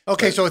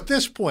 Okay, so at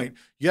this point,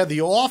 you had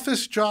the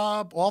office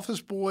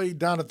boy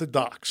down at the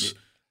docks. Yeah.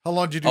 How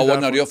long did you do that? Oh,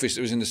 well, no, the office,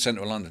 it was in the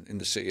centre of London, in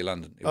the city of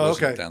London. It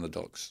wasn't down the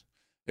docks.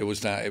 It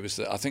was that.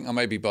 I think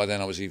maybe by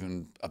then I was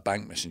even a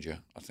bank messenger.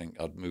 I think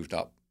I'd moved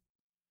up.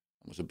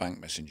 I was a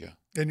bank messenger.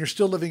 And you're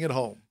still living at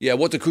home? Yeah,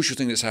 what the crucial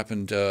thing that's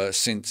happened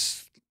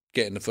since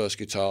getting the first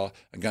guitar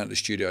and going to the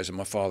studios, and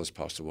my father's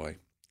passed away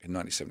in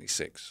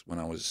 1976 when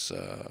I was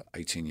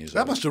 18 years old.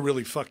 That must have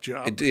really fucked you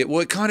up. It did.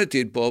 Well, it kind of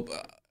did, Bob.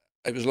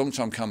 It was a long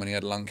time coming. He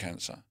had lung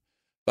cancer.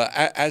 But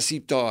as he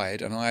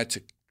died and I had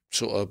to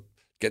sort of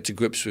get to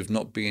grips with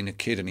not being a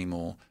kid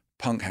anymore,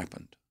 punk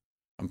happened.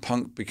 And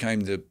punk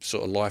became the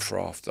sort of life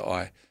raft that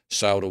I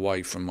sailed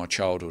away from my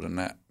childhood and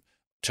that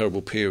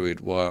terrible period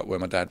where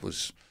my dad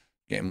was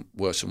getting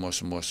worse and worse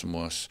and worse and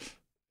worse.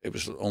 It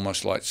was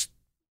almost like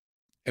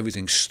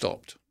everything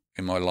stopped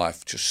in my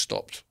life, just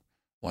stopped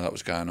while that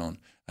was going on.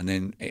 And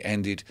then it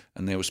ended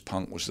and there was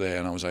punk was there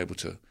and I was able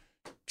to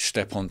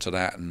step onto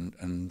that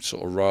and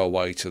sort of row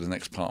away to the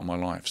next part of my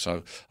life.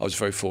 So I was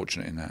very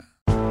fortunate in that.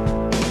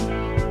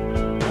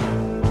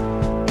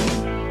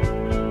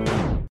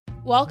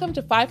 Welcome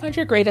to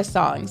 500 Greatest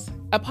Songs,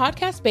 a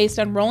podcast based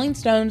on Rolling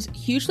Stone's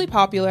hugely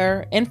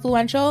popular,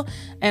 influential,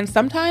 and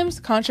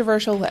sometimes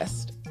controversial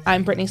list.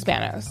 I'm Brittany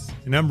Spanos.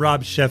 And I'm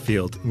Rob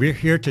Sheffield. We're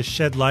here to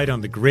shed light on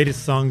the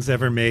greatest songs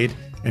ever made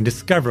and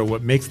discover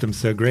what makes them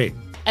so great.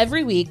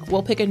 Every week,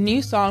 we'll pick a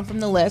new song from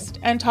the list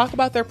and talk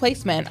about their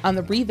placement on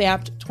the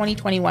revamped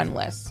 2021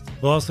 list.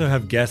 We'll also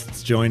have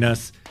guests join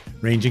us,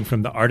 ranging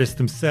from the artists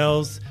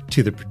themselves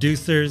to the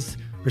producers,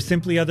 or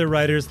simply other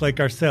writers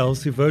like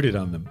ourselves who voted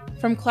on them.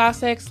 From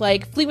classics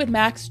like Fleetwood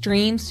Mac's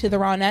Dreams to the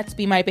Ronettes'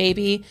 Be My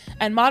Baby,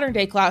 and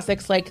modern-day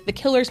classics like The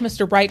Killer's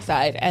Mr.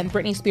 Brightside and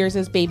Britney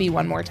Spears' Baby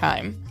One More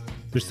Time.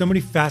 There's so many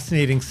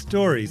fascinating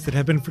stories that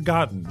have been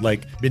forgotten,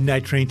 like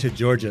Midnight Train to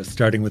Georgia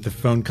starting with a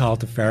phone call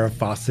to Farrah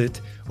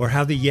Fawcett, or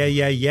how the Yeah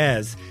Yeah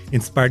Yeahs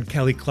inspired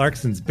Kelly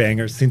Clarkson's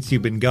banger Since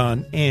You've Been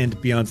Gone and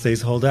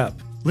Beyoncé's Hold Up.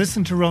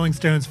 Listen to Rolling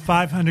Stone's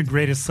 500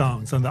 Greatest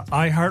Songs on the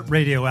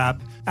iHeartRadio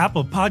app,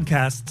 Apple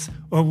Podcasts,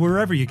 or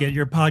wherever you get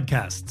your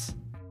podcasts.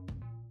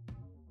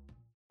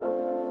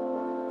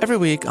 Every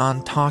week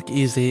on Talk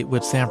Easy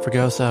with Sam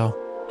Fragoso,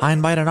 I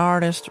invite an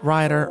artist,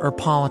 writer, or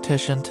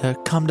politician to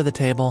come to the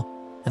table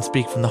and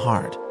speak from the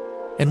heart,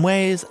 in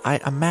ways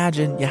I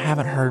imagine you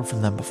haven't heard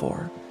from them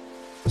before.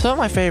 Some of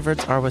my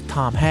favorites are with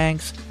Tom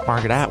Hanks,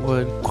 Margaret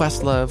Atwood,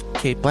 Questlove,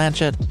 Cate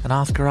Blanchett, and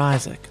Oscar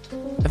Isaac.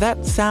 If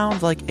that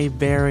sounds like a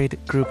varied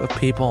group of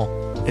people,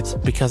 it's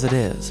because it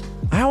is.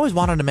 I always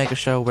wanted to make a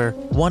show where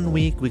one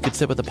week we could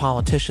sit with a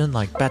politician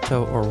like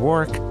Beto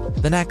O'Rourke,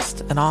 the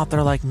next an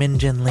author like Min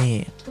Jin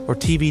Lee, or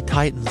TV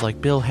titans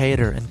like Bill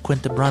Hader and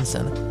Quinta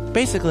Brunson.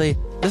 Basically,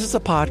 this is a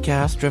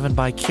podcast driven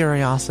by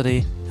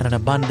curiosity and an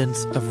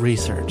abundance of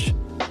research.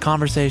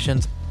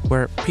 Conversations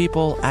where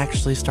people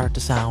actually start to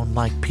sound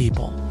like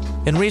people.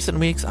 In recent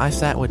weeks, I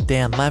sat with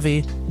Dan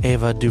Levy,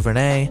 Ava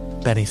DuVernay,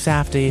 Benny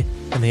Safdie,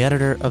 and the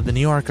editor of The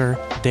New Yorker,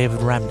 David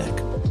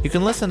Remnick. You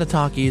can listen to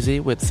Talk Easy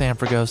with Sam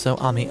Fragoso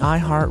on the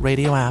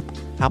iHeartRadio app,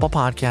 Apple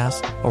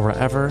Podcasts, or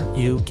wherever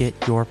you get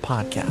your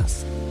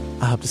podcasts.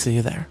 I hope to see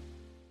you there.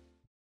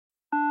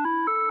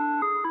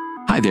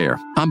 Hi there,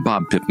 I'm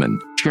Bob Pittman,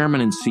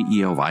 Chairman and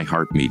CEO of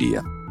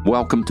iHeartMedia.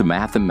 Welcome to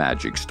Math and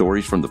Magic,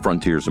 Stories from the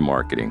Frontiers of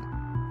Marketing.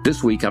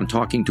 This week, I'm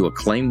talking to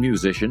acclaimed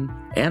musician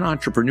and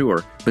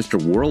entrepreneur,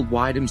 Mr.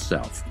 Worldwide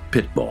himself,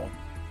 Pitbull.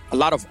 A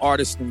lot of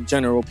artists in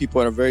general,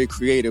 people that are very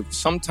creative,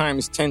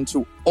 sometimes tend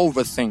to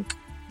overthink.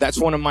 That's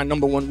one of my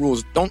number one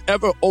rules. Don't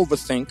ever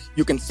overthink.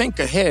 You can think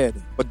ahead,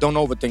 but don't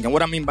overthink. And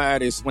what I mean by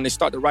that is when they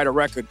start to write a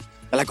record,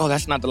 they're like, oh,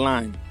 that's not the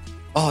line.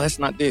 Oh, that's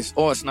not this.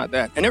 Oh, it's not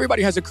that. And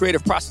everybody has a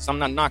creative process. I'm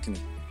not knocking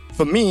it.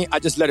 For me, I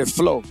just let it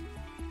flow.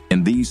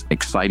 In these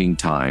exciting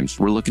times,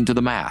 we're looking to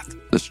the math,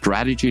 the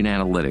strategy and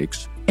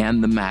analytics,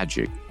 and the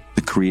magic,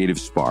 the creative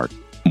spark,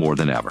 more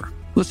than ever.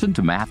 Listen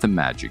to Math and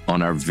Magic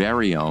on our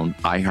very own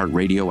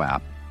iHeartRadio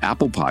app,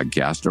 Apple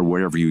Podcast, or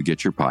wherever you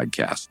get your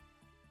podcasts.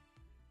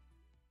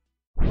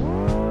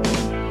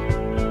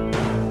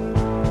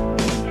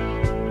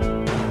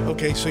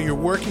 Okay, so you're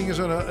working as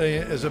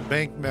a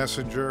bank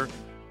messenger,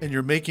 and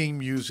you're making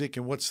music,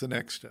 and what's the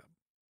next step?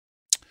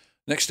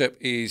 Next step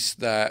is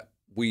that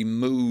we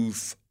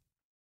move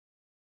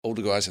all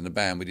the guys in the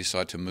band. We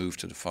decide to move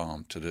to the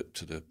farm, to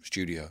the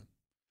studio,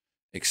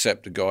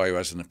 except the guy who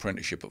has an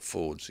apprenticeship at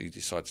Ford's. He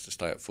decides to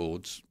stay at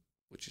Ford's,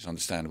 which is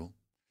understandable.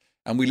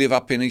 And we live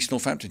up in East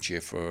Northamptonshire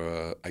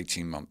for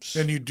 18 months.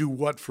 And you do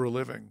what for a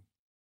living?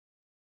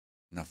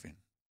 Nothing.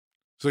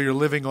 So you're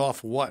living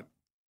off what?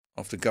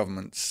 Off the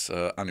government's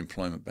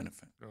unemployment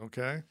benefit.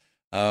 Okay.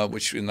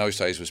 Which in those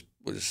days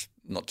was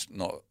not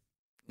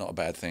a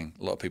bad thing.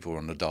 A lot of people were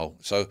on the dole.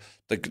 So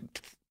the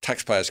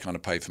taxpayers kind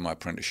of paid for my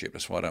apprenticeship.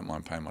 That's why I don't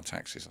mind paying my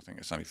taxes. I think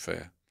it's only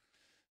fair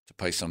to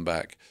pay some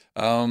back.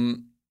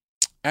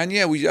 And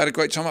yeah, we had a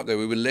great time up there.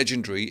 We were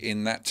legendary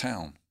in that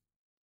town.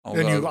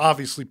 And you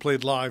obviously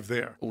played live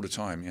there. All the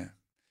time, yeah.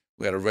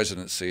 We had a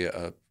residency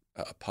at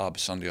a pub,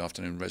 Sunday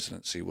afternoon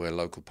residency, where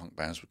local punk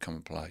bands would come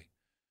and play.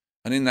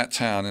 And in that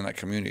town, in that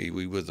community,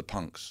 we were the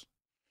punks.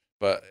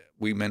 But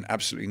we meant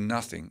absolutely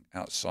nothing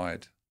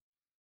outside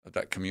of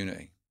that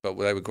community. But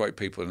they were great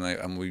people,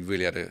 and we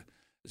really had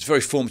it's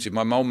very formative.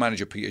 My old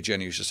manager, Peter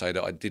Jenny, used to say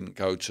that I didn't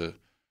go to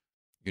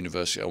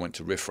university. I went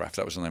to Riff Raff.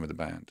 That was the name of the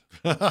band.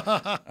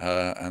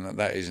 And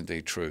that is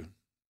indeed true.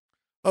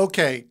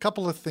 Okay,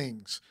 couple of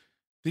things.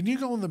 Didn't you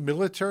go in the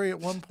military at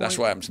one point? That's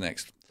what happens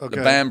next. Okay.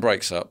 The band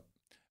breaks up.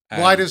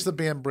 Why does the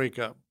band break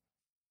up?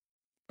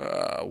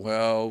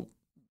 Well,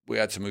 we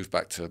had to move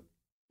back to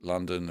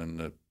London, and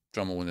the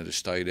drummer wanted to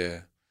stay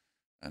there,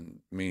 and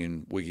me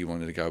and Wiggy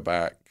wanted to go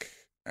back,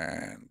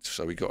 and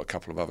so we got a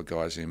couple of other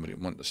guys in, but it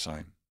wasn't the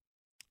same.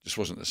 It just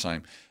wasn't the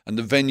same. And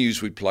the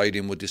venues we played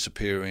in were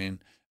disappearing,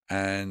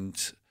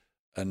 and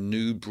a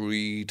new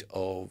breed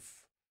of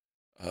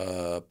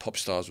pop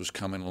stars was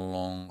coming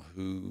along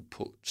who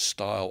put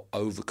style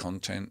over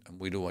content, and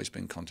we'd always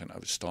been content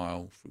over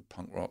style through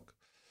punk rock.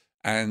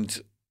 And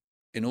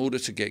in order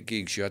to get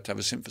gigs, you had to have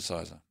a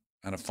synthesizer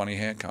and a funny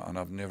haircut, and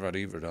I've never had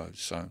either of those.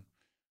 So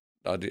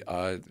our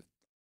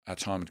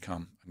time had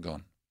come and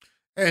gone.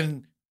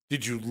 And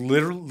did you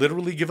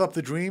literally give up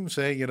the dream,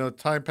 say,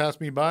 time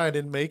passed me by, I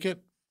didn't make it?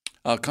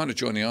 I kind of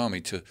joined the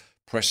army to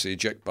press the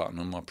eject button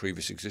on my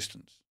previous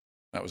existence.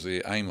 That was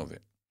the aim of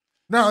it.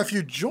 Now, if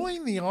you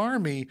join the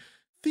army,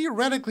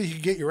 theoretically, you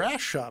could get your ass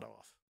shot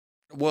off.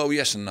 Well,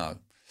 yes and no.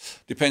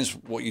 Depends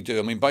what you do.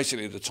 I mean,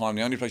 basically at the time,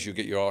 the only place you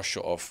get your ass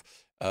shot off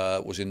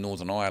was in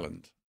Northern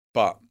Ireland.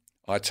 But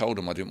I told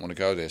them I didn't want to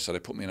go there, so they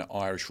put me in an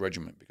Irish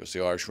regiment, because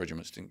the Irish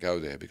regiments didn't go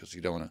there, because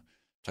you don't want to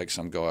take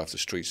some guy off the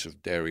streets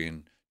of Derry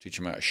and teach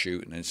him how to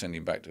shoot and then send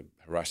him back to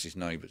harass his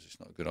neighbours.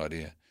 It's not a good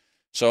idea.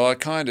 So I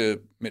kind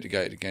of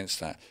mitigated against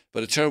that.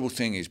 But the terrible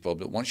thing is, Bob,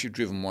 that once you've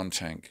driven one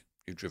tank,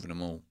 you've driven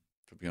them all,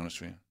 to be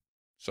honest with you.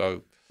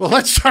 So, well,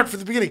 let's start from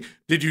the beginning.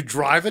 Did you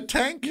drive a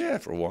tank? Yeah,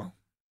 for a while.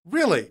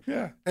 Really?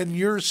 Yeah. And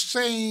you're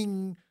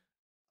saying,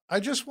 I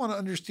just want to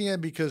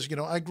understand, because,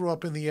 I grew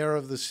up in the era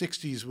of the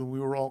 60s when we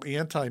were all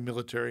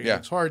anti-military. Yeah.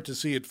 It's hard to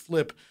see it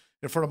flip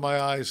in front of my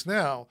eyes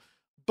now.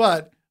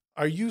 But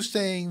are you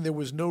saying there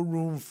was no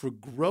room for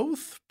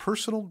growth,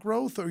 personal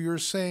growth, or you're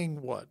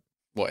saying what?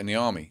 What, in the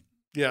army?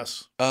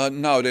 Yes.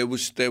 No, there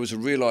was a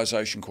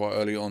realization quite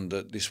early on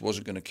that this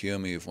wasn't going to cure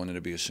me of wanting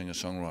to be a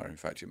singer-songwriter. In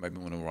fact, it made me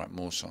want to write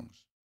more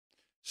songs.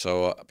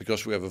 So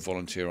because we have a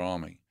volunteer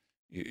army,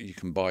 you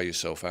can buy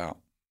yourself out.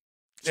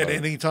 So, at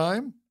any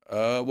time?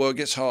 Well, it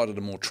gets harder the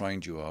more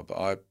trained you are, but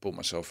I bought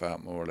myself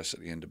out more or less at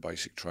the end of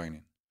basic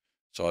training.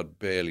 So I'd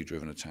barely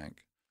driven a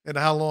tank. And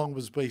how long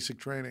was basic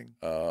training?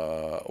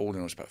 All in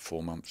all, it's about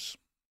 4 months.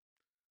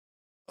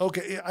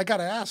 Okay, I got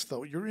to ask,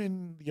 though, you're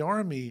in the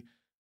army.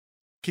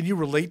 Can you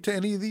relate to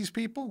any of these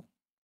people?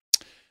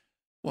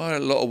 Well, a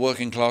lot of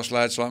working class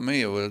lads like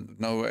me who had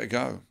nowhere to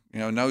go.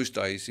 In those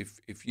days,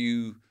 if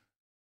you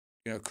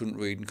couldn't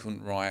read and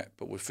couldn't write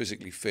but were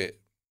physically fit,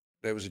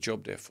 there was a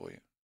job there for you.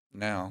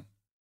 Now,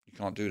 you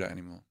can't do that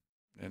anymore.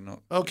 They're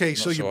not. Okay, not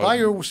so you so buy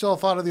open.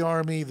 yourself out of the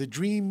Army, the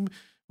dream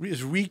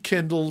is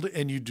rekindled,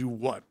 and you do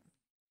what?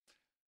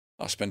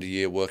 I spend a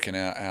year working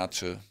out how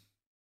to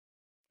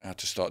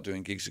start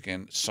doing gigs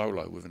again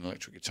solo with an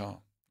electric guitar.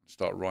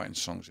 Start writing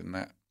songs in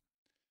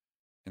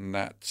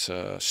that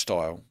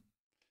style,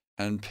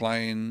 and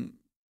playing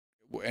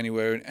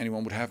anywhere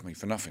anyone would have me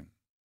for nothing.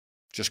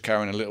 Just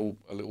carrying a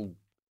little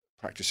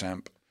practice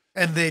amp.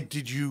 And then,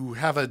 did you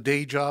have a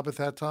day job at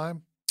that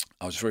time?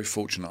 I was very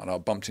fortunate, and I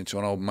bumped into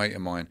an old mate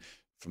of mine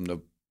from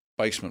the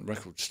basement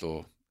record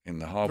store in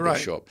the hardware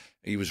shop.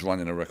 He was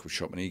running a record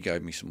shop, and he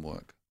gave me some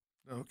work.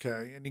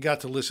 Okay, and you got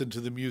to listen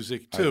to the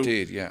music too. I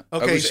did, yeah.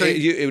 Okay,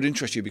 it would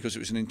interest you because it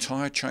was an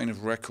entire chain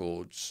of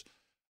record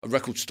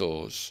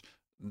stores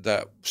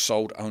that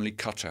sold only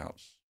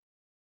cutouts.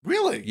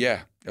 Really?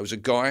 Yeah. There was a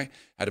guy,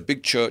 had a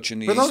big church in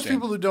the For East those End.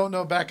 people who don't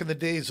know, back in the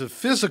days of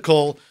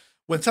physical,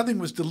 when something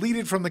was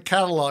deleted from the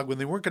catalog, when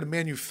they weren't going to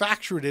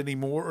manufacture it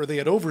anymore or they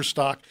had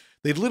overstock,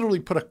 they'd literally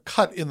put a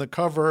cut in the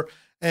cover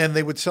and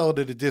they would sell it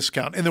at a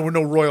discount. And there were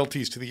no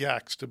royalties to the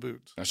acts to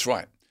boot. That's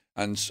right.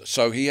 And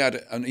so he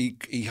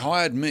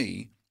hired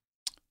me,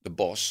 the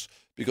boss,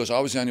 because I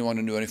was the only one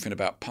who knew anything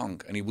about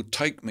punk. And he would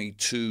take me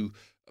to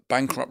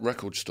bankrupt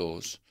record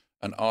stores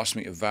and ask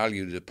me to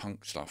value the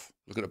punk stuff.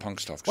 Look at the punk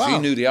stuff. Because he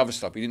knew the other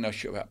stuff. He didn't know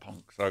shit about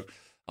punk. So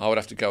I would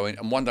have to go in.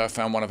 And one day I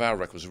found one of our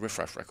records, a Riff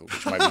Raff record,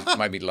 which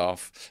made me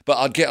laugh. But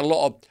I'd get a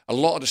lot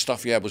of the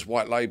stuff he had was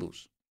white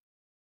labels.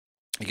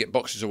 You get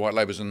boxes of white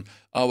labels, and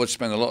I would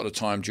spend a lot of the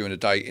time during the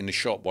day in the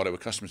shop while there were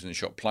customers in the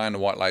shop playing the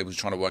white labels,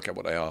 trying to work out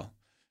what they are,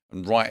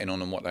 and writing on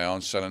them what they are,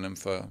 and selling them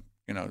for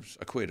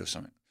 £1 or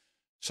something.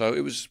 So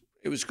it was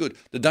good.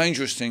 The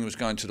dangerous thing was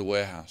going to the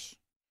warehouse.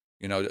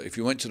 If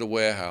you went to the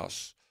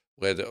warehouse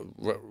where the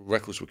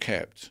records were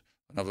kept,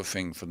 another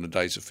thing from the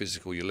days of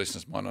physical, your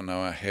listeners might not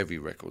know how heavy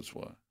records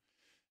were.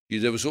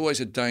 There was always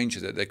a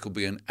danger that there could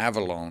be an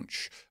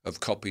avalanche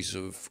of copies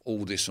of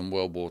All This and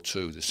World War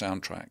II, the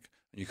soundtrack,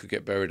 and you could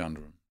get buried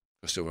under them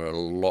because there were a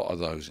lot of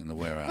those in the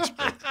warehouse.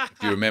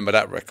 If you remember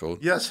that record.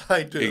 Yes,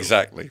 I do.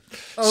 Exactly.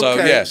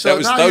 Okay, So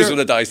those were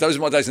the days. Those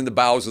were my days in the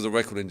bowels of the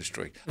record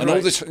industry. And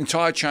all this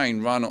entire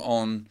chain run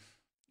on,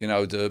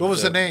 what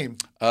was the name?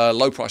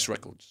 Low Price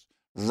Records.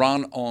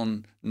 Run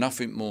on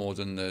nothing more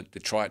than the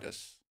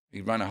detritus.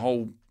 He ran a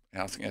whole,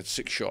 I think he had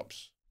 6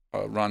 shops.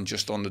 Run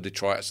just on the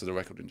detritus of the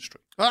record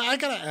industry. I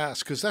got to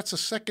ask, because that's a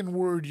second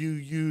word you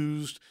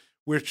used,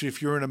 which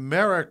if you're an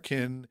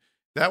American,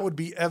 that would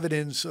be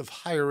evidence of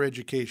higher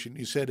education.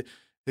 You said,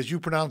 as you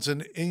pronounce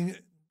an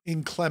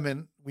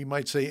inclement, we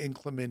might say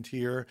inclement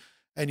here,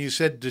 and you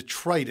said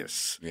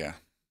detritus. Yeah.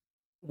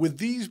 Would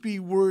these be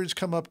words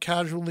come up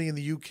casually in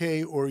the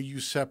UK, or are you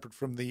separate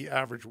from the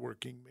average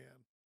working man?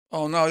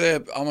 Oh, no,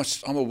 I'm a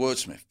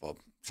wordsmith, Bob.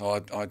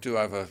 So I do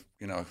have a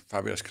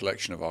fabulous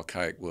collection of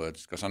archaic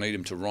words because I need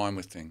them to rhyme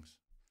with things.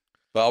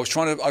 But I was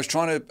trying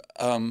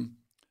to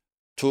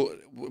talk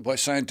by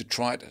saying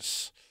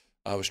detritus.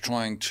 I was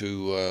trying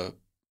to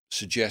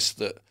suggest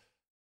that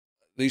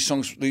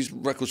these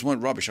records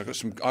weren't rubbish. I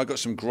got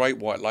some great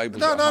white labels.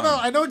 No.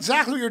 I know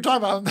exactly what you're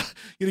talking about.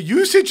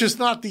 Usage is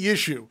not the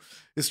issue.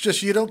 It's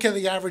just you don't get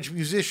the average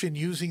musician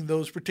using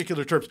those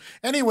particular terms.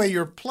 Anyway,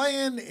 you're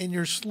playing and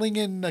you're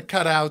slinging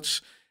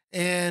cutouts.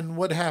 And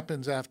what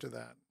happens after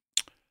that?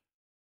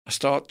 I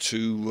start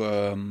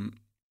to,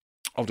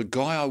 the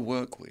guy I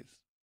work with,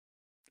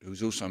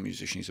 who's also a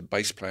musician, he's a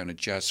bass player in a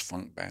jazz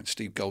funk band,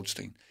 Steve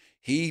Goldstein.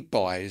 He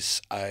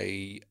buys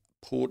a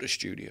Porter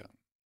studio,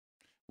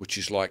 which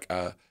is like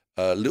a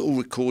little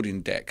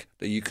recording deck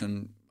that you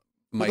can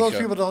make. For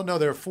those people don't know,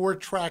 there are 4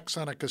 tracks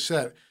on a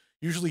cassette,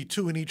 usually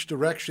 2 in each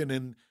direction.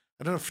 And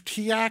I don't know if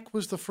TIAC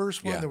was the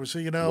first one. Yeah, there was,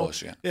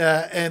 yeah.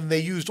 Yeah, and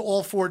they used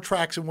all 4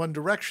 tracks in one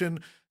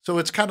direction. So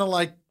it's kind of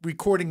like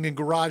recording in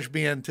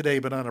GarageBand today,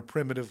 but on a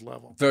primitive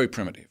level. Very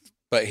primitive.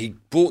 But he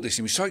bought this,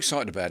 he was so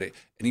excited about it,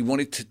 and he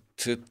wanted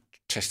to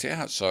test it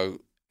out. So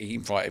he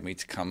invited me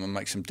to come and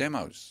make some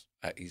demos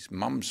at his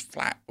mum's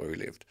flat where he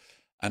lived.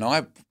 And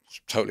I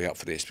was totally up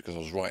for this because I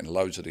was writing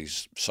loads of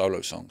these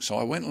solo songs. So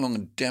I went along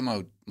and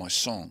demoed my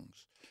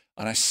songs,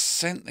 and I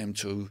sent them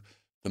to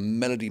the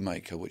Melody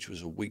Maker, which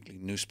was a weekly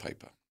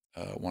newspaper.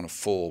 One of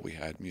 4 we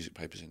had music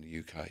papers in the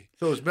UK.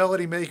 So it was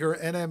Melody Maker,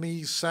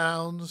 NME,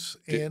 Sounds,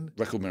 and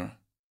Record Mirror.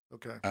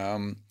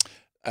 Okay.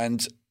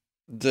 And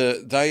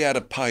they had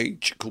a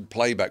page called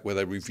Playback where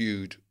they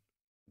reviewed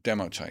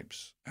demo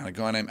tapes, and a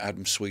guy named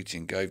Adam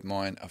Sweeting gave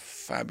mine a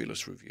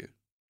fabulous review.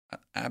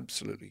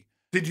 Absolutely.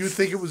 Did you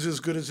think it was as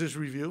good as his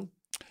review?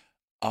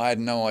 I had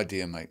no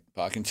idea, mate.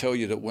 But I can tell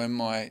you that when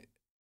my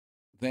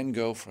then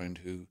girlfriend,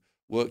 who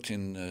worked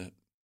in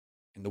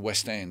the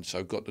West End,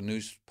 so got the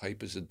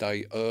newspapers a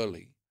day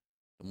early,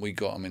 and we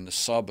got them in the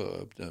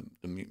suburb, the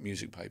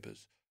music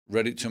papers,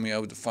 read it to me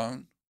over the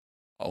phone,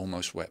 I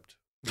almost wept.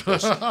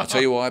 I'll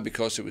tell you why,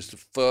 because it was the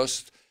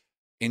first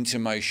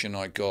intimation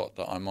I got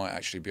that I might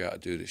actually be able to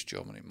do this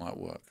job and it might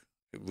work.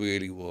 It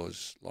really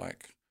was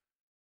like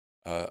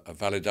a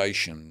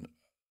validation,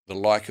 the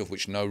like of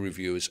which no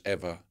reviewers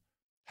ever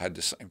had.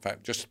 In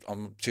fact,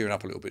 I'm tearing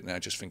up a little bit now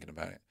just thinking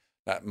about it.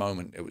 That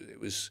moment, it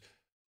was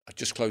I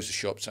just closed the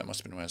shop, so it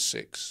must have been around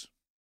 6.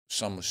 The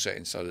sun was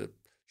setting, so the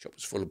shop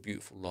was full of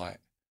beautiful light.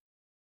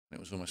 And it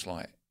was almost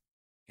like,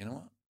 you know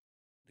what?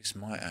 This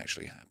might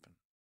actually happen.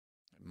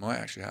 It might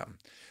actually happen.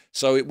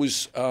 So it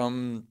was,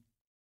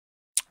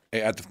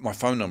 it had my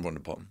phone number on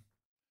the bottom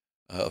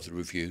of the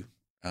review,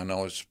 and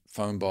I was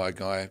phoned by a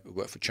guy who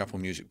worked for Chapel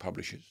Music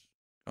Publishers,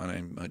 a guy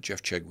named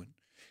Jeff Chegwin.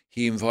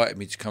 He invited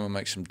me to come and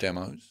make some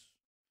demos.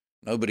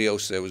 Nobody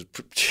else there was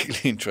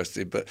particularly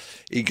interested, but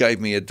he gave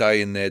me a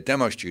day in their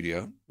demo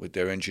studio with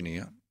their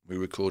engineer. We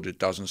recorded a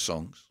dozen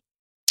songs.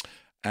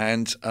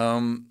 And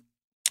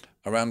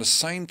around the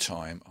same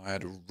time, I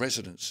had a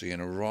residency in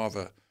a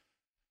rather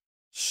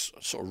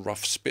sort of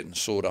rough spit and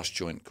sawdust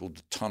joint called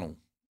The Tunnel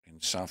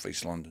in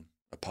southeast London,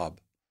 a pub.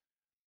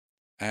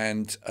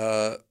 And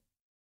I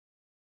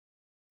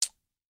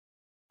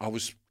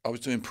was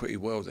doing pretty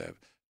well there.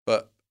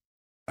 But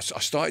I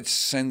started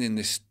sending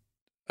this,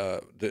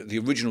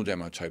 the original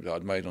demo tape that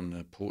I'd made on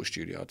the Porter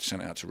studio. I'd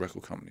sent it out to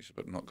record companies,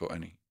 but not got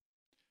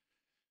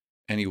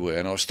anywhere.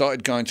 And I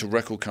started going to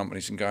record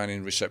companies and going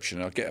in reception,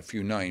 and I'd get a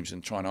few names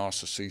and try and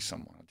ask to see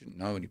someone. I didn't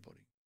know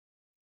anybody.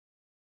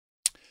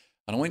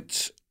 And I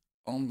went,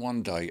 on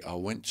one day, I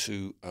went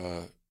to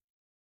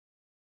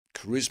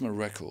Charisma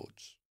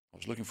Records. I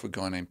was looking for a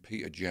guy named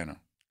Peter Jenner.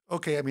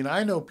 Okay, I mean,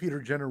 I know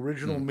Peter Jenner,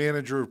 original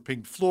manager of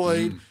Pink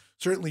Floyd.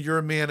 Certainly you're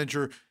a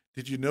manager.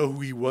 Did you know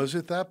who he was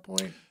at that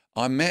point?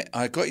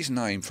 I got his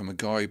name from a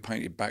guy who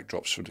painted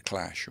backdrops for The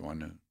Clash, who I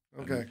knew.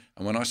 Okay.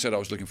 And when I said I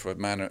was looking for a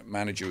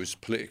manager who was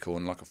political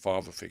and like a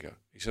father figure,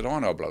 he said, I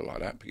know a bloke like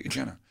that, Peter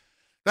Jenner.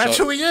 That's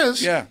who he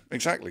is. Yeah,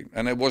 exactly.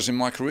 And it was in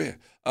my career.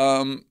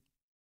 But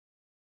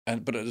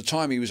at the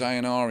time, he was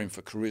A&Ring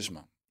for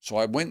Charisma. So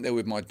I went there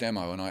with my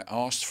demo and I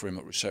asked for him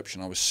at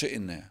reception. I was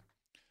sitting there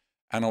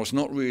and I was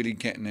not really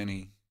getting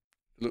any,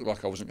 it looked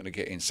like I wasn't going to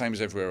get in, same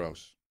as everywhere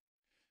else.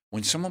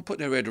 When someone put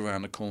their head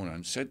around the corner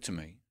and said to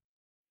me,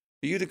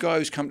 are you the guy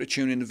who's come to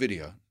tune in the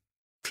video?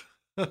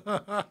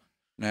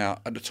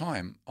 Now, at the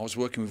time, I was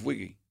working with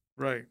Wiggy.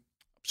 Right.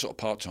 Sort of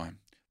part-time.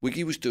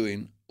 Wiggy was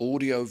doing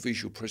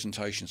audio-visual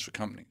presentations for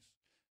companies.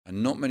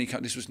 And not many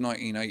companies, this was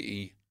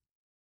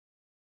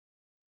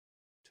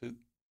 1982,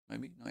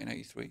 maybe,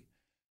 1983.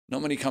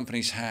 Not many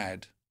companies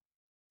had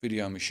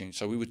video machines.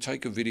 So we would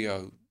take a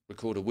video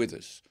recorder with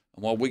us.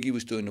 And while Wiggy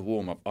was doing the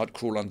warm-up, I'd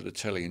crawl under the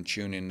telly and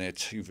tune in their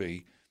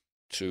TV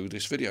to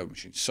this video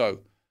machine.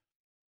 So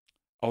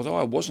although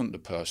I wasn't the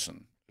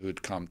person who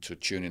had come to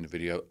tune in the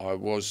video, I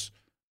was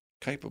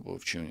capable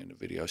of tuning in the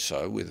video.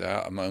 So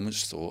without a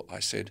moment's thought, I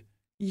said,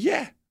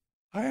 yeah,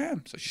 I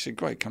am. So she said,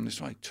 great, come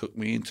this way. Took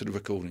me into the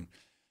record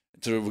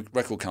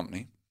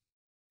company,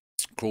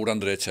 crawled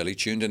under their telly,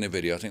 tuned in their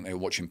video. I think they were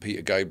watching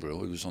Peter Gabriel,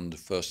 who was on the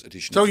first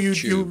edition of the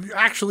Tube. You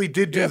actually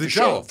did do the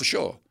job. For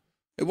sure.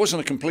 It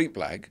wasn't a complete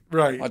blag.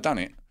 Right. I'd done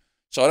it.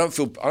 So I don't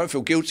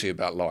feel guilty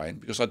about lying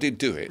because I did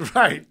do it.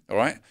 Right. All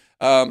right.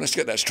 Let's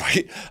get that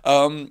straight.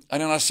 And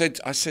then I said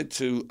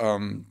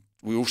to,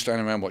 we were all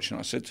standing around watching.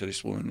 I said to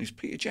this woman, "Is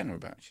Peter Jenner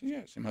about?" She said,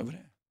 "Yeah, it's him over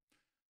there."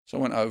 So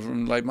I went over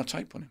and laid my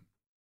tape on him.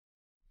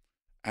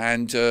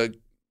 And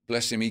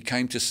bless him, he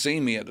came to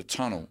see me at the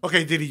Tunnel.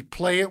 Okay, did he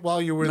play it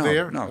while you were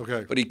there? No.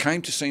 Okay. But he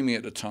came to see me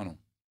at the Tunnel.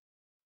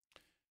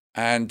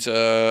 And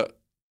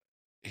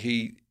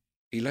he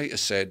later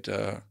said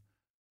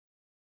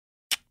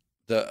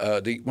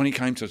that when he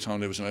came to the Tunnel,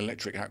 there was an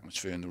electric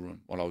atmosphere in the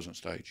room while I was on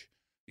stage.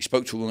 He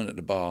spoke to a woman at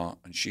the bar,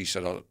 and she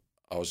said I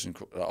was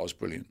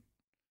brilliant.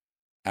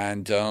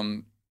 And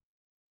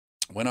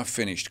when I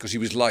finished, because he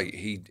was late,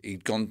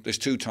 he'd gone. There's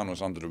 2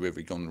 tunnels under the river.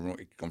 He'd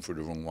gone through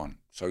the wrong one.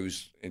 So he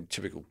was, in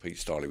typical Pete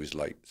style, he was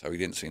late. So he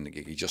didn't see the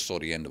gig. He just saw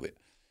the end of it.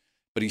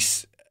 But he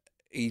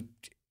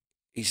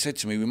said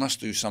to me, "We must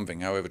do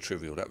something, however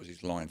trivial." That was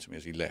his line to me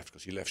as he left,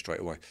 because he left straight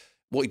away.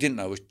 What he didn't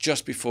know was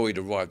just before he'd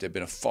arrived, there'd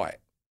been a fight,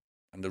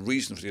 and the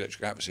reason for the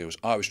electric atmosphere was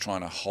I was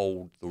trying to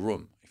hold the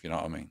room, if you know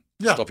what I mean.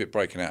 Yeah. Stop it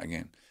breaking out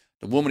again.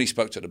 The woman he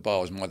spoke to at the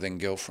bar was my then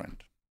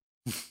girlfriend.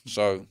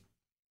 So,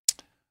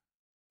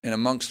 in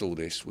amongst all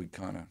this, we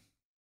kind of,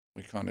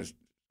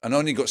 and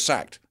only got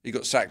sacked. He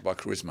got sacked by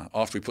Charisma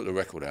after he put the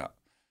record out.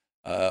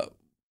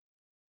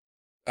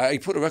 He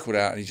put the record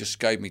out and he just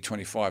gave me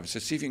 25 and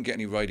said, "See if you can get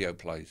any radio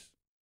plays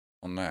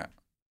on that."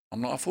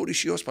 I'm like, "I thought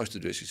you're supposed to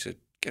do this." He said,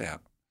 "Get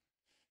out.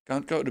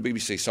 Go to the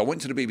BBC." So I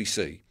went to the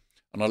BBC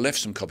and I left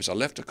some copies. I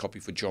left a copy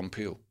for John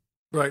Peel.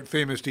 Right,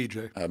 famous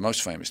DJ.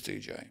 Most famous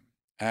DJ.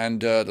 And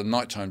the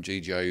nighttime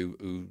DJ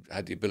who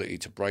had the ability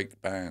to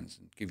break bands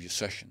and give you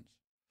sessions.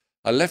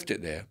 I left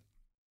it there.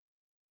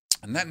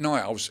 And that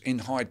night I was in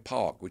Hyde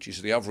Park, which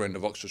is the other end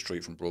of Oxford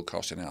Street from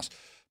Broadcasting House,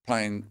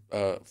 playing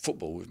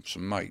football with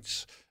some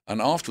mates. And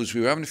afterwards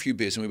we were having a few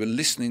beers and we were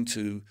listening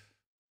to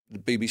the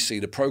BBC,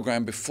 the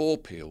programme before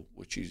Peel,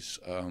 which is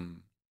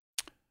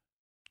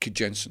Kid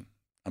Jensen.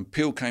 And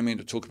Peel came in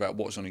to talk about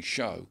what was on his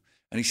show.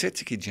 And he said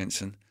to Kid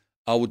Jensen,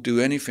 "I would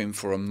do anything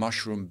for a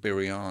mushroom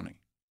biryani,"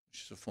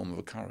 which is a form of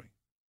a curry.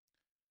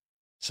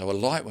 So a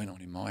light went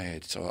on in my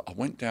head. So I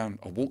walked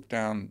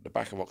down the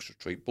back of Oxford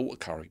Street, bought a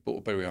curry, bought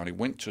a biryani,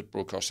 went to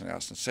Broadcasting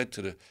House and said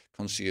to the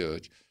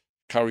concierge,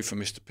 "Curry for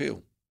Mr.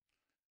 Peel."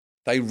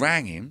 they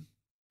rang him.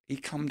 He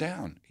come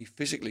down. He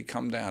physically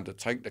come down to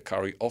take the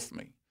curry off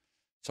me.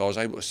 So I was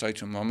able to say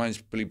to him, my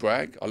name's Billy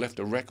Bragg. I left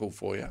a record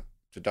for you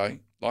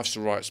today. Life's the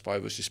Right, Spy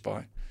vs. Spy.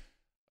 It'd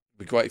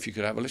be great if you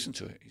could have a listen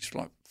to it. He's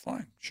like,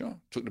 fine, sure.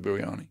 Took the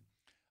biryani.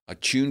 I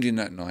tuned in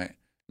that night.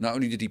 Not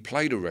only did he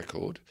play the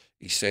record,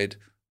 he said,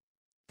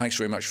 thanks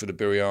very much for the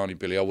biryani,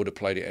 Billy. I would have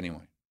played it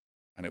anyway.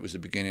 And it was the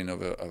beginning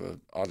of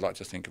I'd like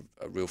to think of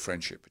a real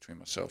friendship between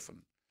myself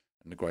and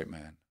the great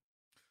man.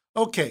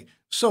 Okay,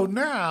 so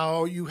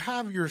now you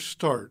have your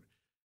start.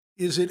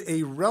 Is it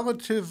a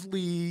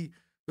relatively,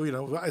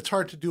 it's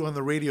hard to do on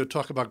the radio,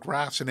 talk about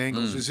graphs and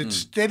angles. Is it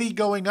steady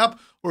going up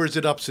or is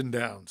it ups and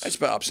downs? It's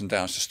about ups and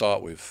downs to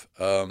start with.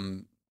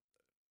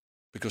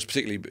 Because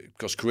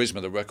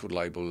Charisma, the record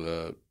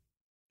label,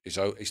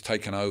 is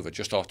taken over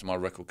just after my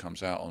record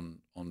comes out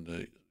on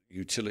the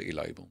utility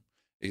label.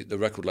 The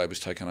record label is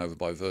taken over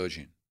by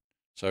Virgin.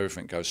 So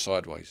everything goes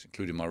sideways,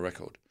 including my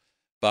record.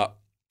 But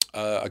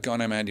a guy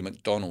named Andy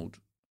McDonald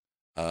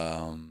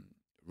ran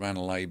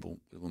a label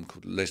with a woman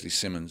called Leslie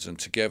Simmons, and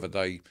together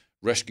they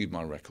rescued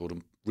my record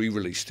and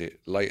re-released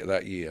it later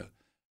that year.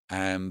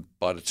 And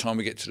by the time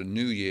we get to the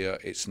new year,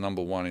 it's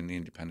number one in the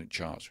independent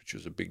charts, which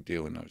was a big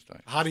deal in those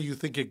days. How do you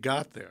think it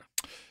got there?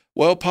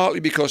 Well, partly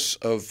because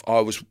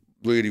I was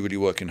really, really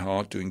working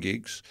hard doing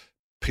gigs.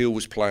 Peel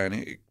was playing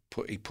it.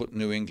 He put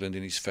New England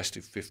in his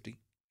Festive 50,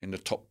 in the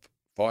top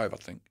 5, I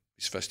think,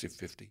 his Festive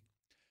 50.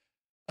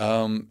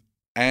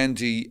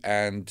 Andy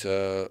and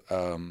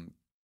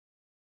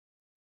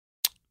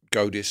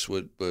Godis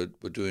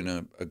were doing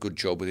a good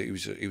job with it. He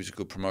was a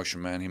good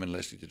promotion man. Him and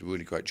Leslie did a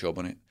really great job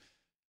on it.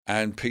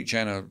 And Pete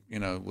Jenner,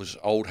 was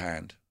old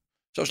hand.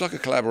 So it's like a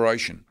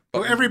collaboration.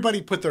 Well,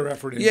 everybody put their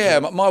effort into Yeah,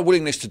 it. my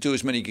willingness to do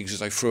as many gigs as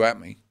they threw at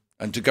me.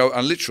 And to go,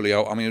 and literally,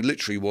 it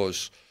literally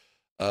was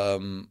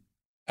out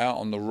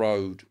on the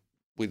road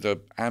with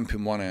an amp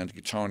in one hand, a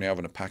guitar in the other,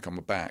 and a pack on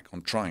my back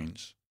on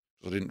trains,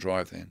 because I didn't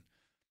drive then.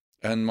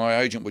 And my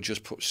agent would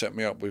just set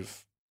me up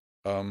with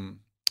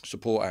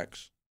support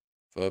acts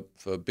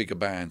for bigger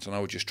bands, and I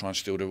would just try and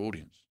steal their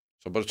audience.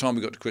 So by the time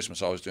we got to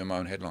Christmas, I was doing my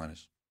own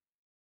headliners.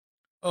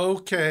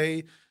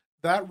 Okay,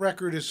 that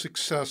record is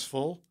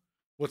successful.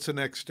 What's the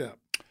next step?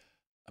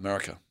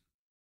 America.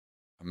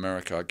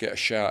 I get a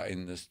shout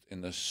in this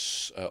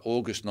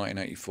August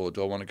 1984.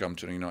 Do I want to come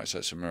to the United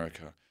States of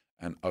America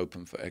and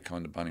open for Echo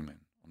and the Bunnymen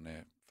on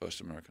their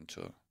first American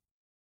tour?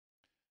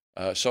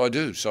 So I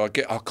do. So I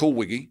call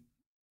Wiggy,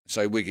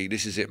 say, Wiggy,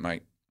 this is it,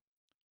 mate.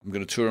 I'm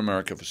going to tour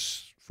America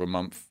for a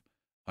month.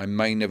 I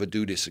may never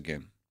do this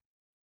again.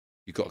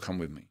 You've got to come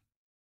with me.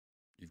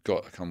 You've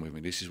got to come with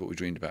me. This is what we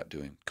dreamed about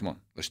doing. Come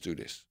on, let's do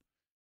this.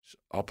 So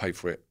I'll pay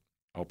for it.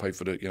 I'll pay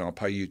for I'll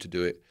pay you to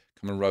do it.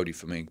 Come and roadie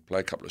for me. Play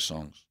a couple of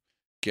songs.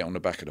 Get on the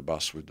back of the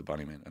bus with the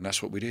Bunnymen. And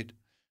that's what we did.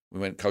 We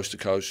went coast to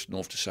coast,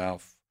 north to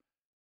south.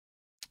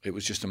 It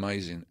was just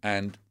amazing.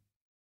 And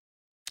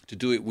to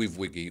do it with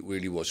Wiggy, it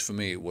really was, for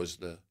me, it was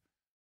the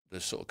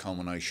sort of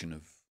culmination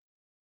of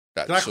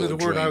that exactly sort of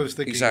the word dream. I was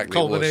thinking. Exactly,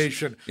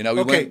 culmination.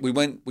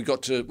 We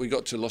got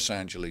to Los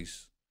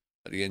Angeles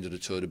at the end of the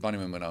tour. The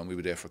Bunnymen went home. We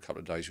were there for a couple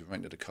of days. We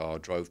rented a car,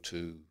 drove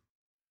to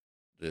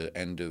the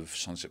end of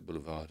Sunset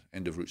Boulevard,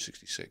 end of Route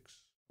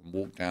 66, and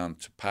walked down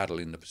to paddle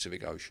in the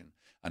Pacific Ocean,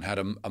 and had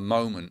a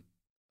moment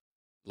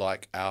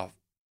like our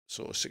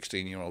sort of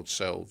 16-year-old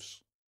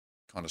selves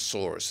kind of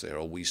saw us there,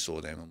 or we saw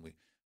them, and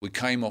we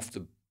came off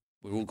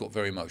we all got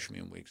very emotional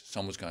in weeks. The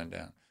sun was going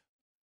down.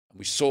 And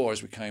we saw,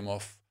 as we came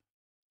off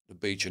the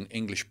beach, an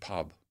English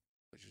pub,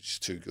 which was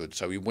just too good.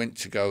 So we went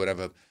to go and have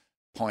a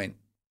pint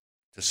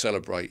to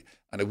celebrate,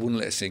 and they wouldn't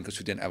let us in because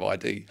we didn't have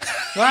ID.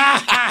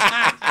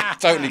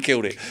 Totally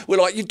killed it. We're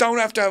like, you don't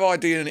have to have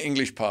ID in an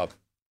English pub.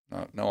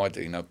 No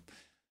ID, no.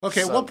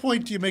 Okay, at what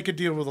point do you make a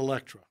deal with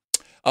Elektra?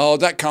 Oh,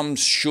 that comes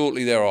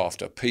shortly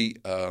thereafter.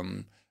 Pete,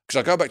 because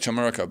I go back to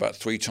America about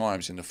 3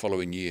 times in the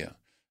following year,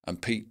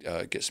 and Pete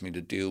gets me to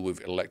deal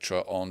with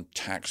Elektra on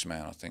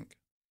Taxman, I think.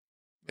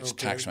 It's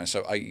okay. Taxman,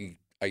 so 80,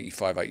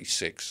 85,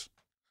 86.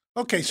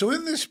 Okay, so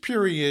in this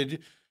period,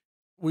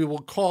 we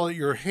will call it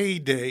your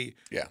heyday.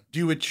 Yeah. Do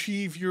you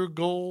achieve your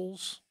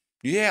goals?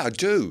 Yeah, I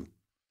do.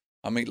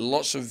 I meet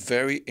lots of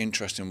very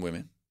interesting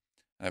women.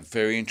 I have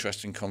very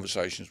interesting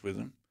conversations with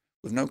them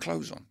with no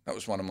clothes on. That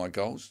was one of my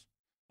goals.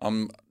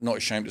 I'm not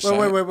ashamed to say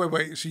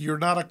Wait. So you're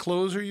not a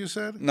closer, you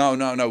said? No.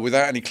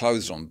 Without any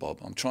clothes on, Bob.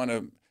 I'm trying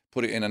to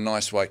put it in a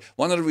nice way.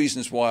 One of the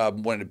reasons why I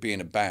wanted to be in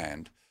a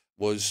band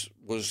was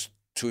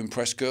to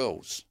impress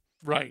girls.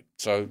 Right.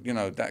 So,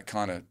 that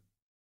kind of...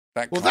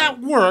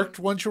 That worked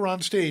once you're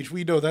on stage.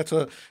 We know that's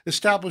a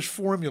established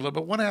formula,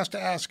 but one has to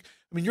ask,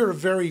 you're a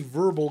very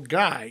verbal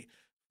guy.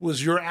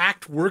 Was your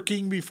act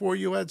working before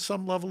you had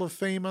some level of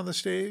fame on the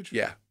stage?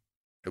 Yeah,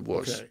 it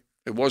was. Okay.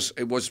 It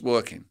was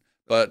working.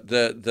 But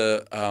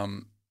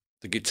the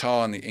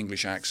guitar and the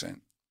English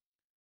accent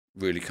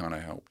really kind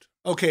of helped.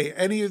 Okay,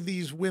 any of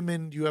these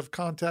women you have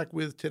contact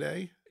with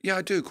today? Yeah,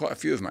 I do. Quite a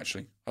few of them,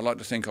 actually. I like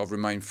to think I've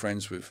remained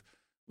friends with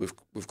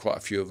quite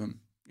a few of them.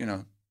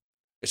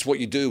 It's what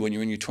you do when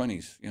you're in your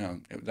 20s.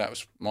 That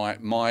was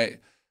my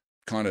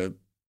kind of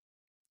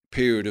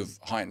period of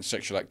heightened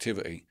sexual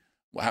activity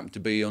happened to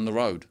be on the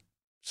road.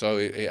 So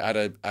it had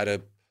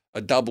a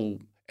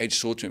double-edged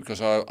sword to it,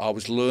 because I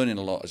was learning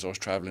a lot as I was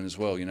traveling as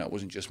well. You know, it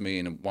wasn't just me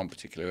in one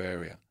particular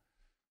area.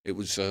 It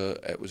was a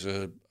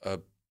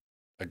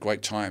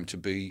great time to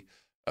be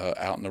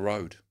out on the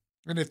road.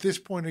 And at this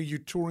point, are you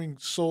touring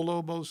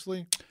solo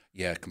mostly?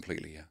 Yeah,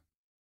 completely, yeah.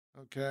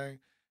 Okay.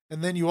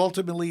 And then you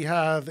ultimately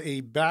have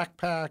a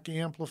backpack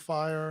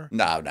amplifier?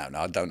 No,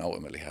 I don't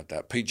ultimately have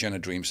that. Pete Jenner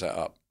dreams that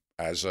up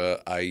as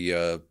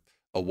a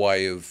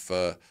way of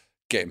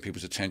getting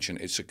people's attention.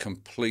 It's a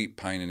complete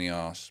pain in the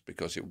ass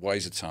because it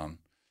weighs a ton.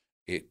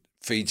 It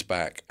feeds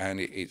back, and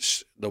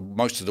it's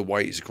most of the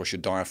weight is across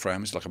your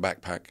diaphragm. It's like a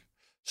backpack,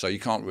 so you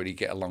can't really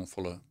get a lung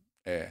full of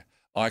air.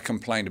 I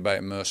complained about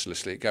it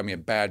mercilessly. It gave me a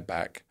bad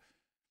back.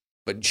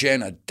 But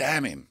Jenner,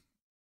 damn him,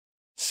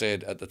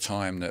 said at the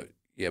time that,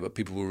 yeah, but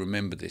people will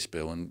remember this,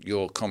 Bill, and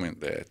your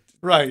comment there,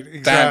 right,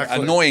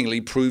 exactly,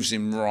 annoyingly proves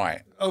him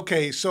right.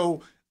 Okay,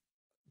 so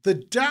the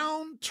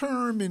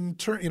downturn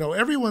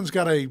everyone's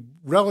got a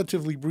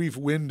relatively brief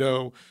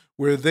window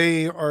where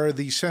they are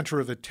the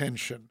center of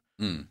attention.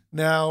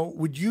 Now,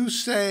 would you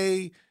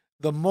say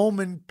the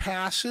moment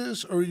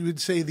passes, or you would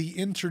say the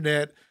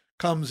internet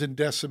comes and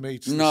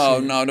decimates the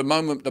scene? No, the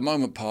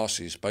moment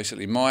passes.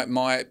 Basically, my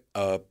height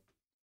of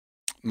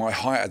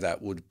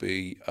that would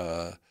be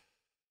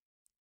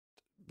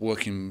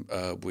working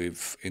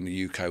in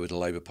the UK with the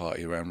Labour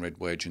Party around Red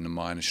Wedge and the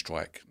miners'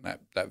 strike. That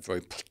very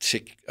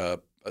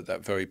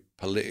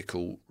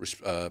political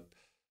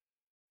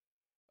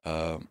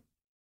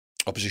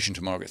opposition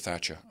to Margaret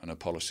Thatcher and her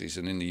policies,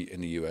 and in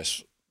the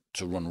US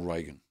to Ronald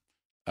Reagan.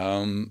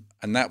 And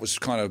that was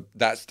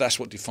that's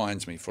what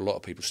defines me for a lot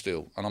of people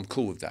still, and I'm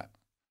cool with that.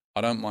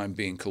 I don't mind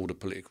being called a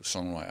political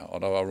songwriter,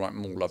 although I write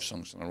more love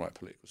songs than I write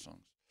political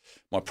songs.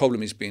 My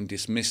problem is being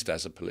dismissed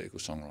as a political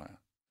songwriter.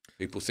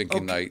 People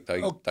thinking they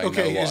know what I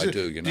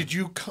do. You know? Did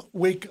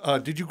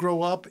you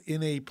grow up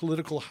in a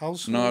political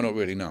household? No, not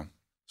really. No.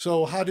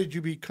 So how did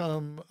you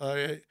become,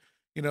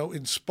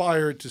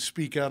 inspired to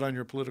speak out on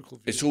your political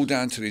views? It's all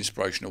down to the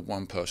inspiration of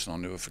one person. I'll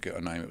never forget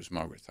her name. It was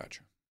Margaret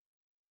Thatcher.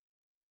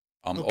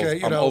 I'm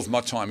of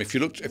my time. If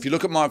you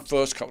look at my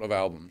first couple of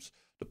albums,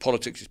 the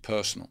politics is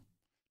personal.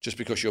 Just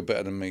because you're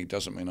better than me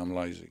doesn't mean I'm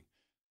lazy.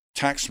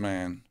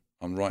 Taxman,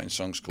 I'm writing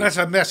songs called... That's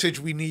a message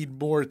we need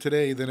more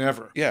today than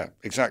ever. Yeah,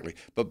 exactly.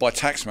 But by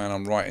Taxman,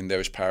 I'm writing There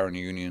Is Power in the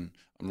Union.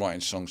 I'm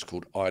writing songs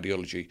called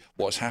Ideology.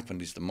 What's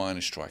happened is the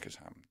miners' strike has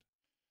happened.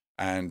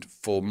 And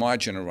for my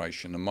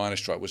generation, the miners'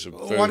 strike was a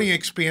very... Why don't you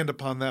expand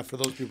upon that for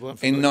those people?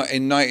 In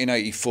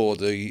 1984,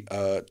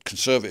 the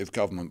Conservative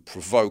government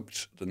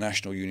provoked the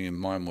National Union of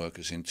Mine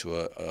Workers into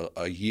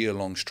a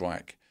year-long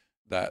strike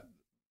that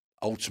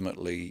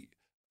ultimately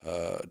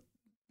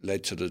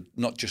led to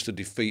not just the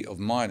defeat of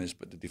miners,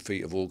 but the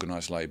defeat of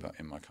organised labour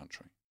in my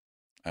country.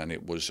 And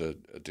it was a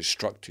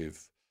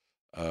destructive,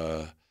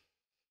 both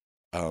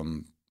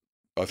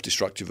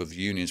destructive of the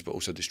unions, but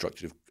also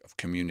destructive of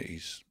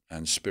communities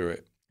and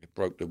spirit. It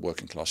broke the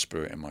working class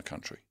spirit in my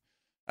country.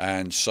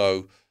 And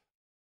so,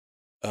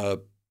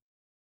 having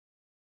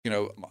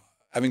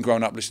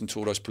grown up listening to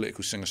all those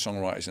political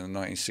singer-songwriters in the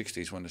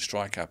 1960s when the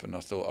strike happened,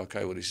 I thought,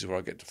 okay, well, this is where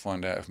I get to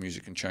find out if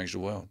music can change the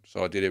world.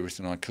 So I did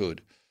everything I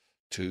could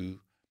to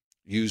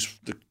use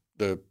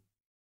the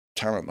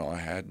talent that I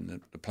had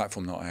and the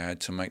platform that I had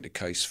to make the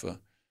case for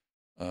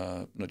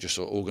not just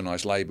sort of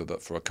organised labour,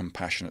 but for a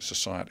compassionate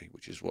society,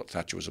 which is what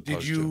Thatcher was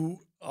opposed to. Did you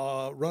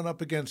run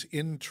up against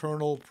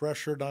internal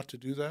pressure not to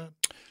do that?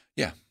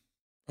 Yeah,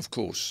 of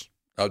course.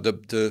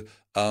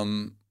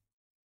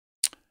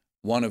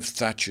 One of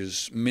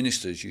Thatcher's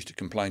ministers used to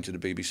complain to the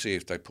BBC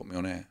if they put me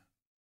on air.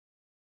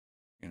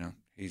 You know,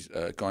 he's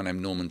a guy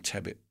named Norman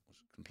Tebbit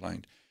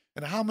complained.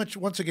 And how much,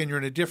 once again, you're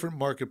in a different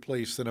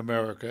marketplace than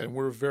America, and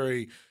we're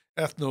very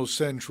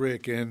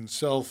ethnocentric and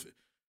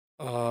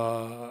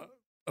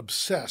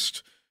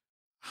self-obsessed.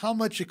 How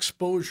much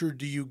exposure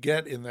do you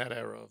get in that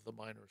era of the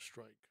miners'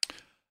 strike?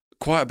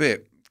 Quite a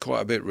bit,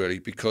 really,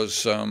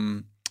 because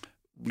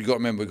we got to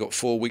remember we've got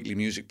 4 weekly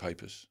music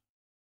papers,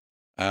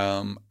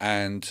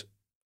 and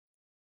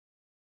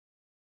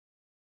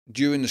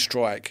during the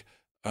strike,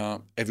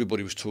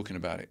 everybody was talking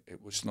about it.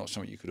 It was not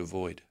something you could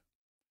avoid.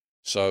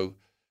 So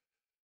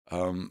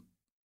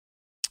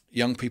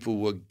young people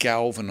were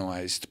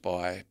galvanized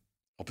by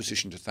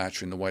opposition to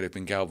Thatcher in the way they've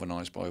been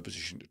galvanized by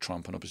opposition to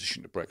Trump and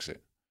opposition to Brexit.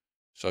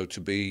 So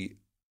to be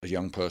a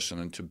young person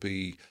and to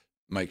be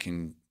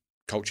making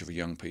culture for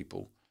young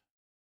people,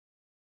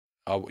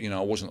 I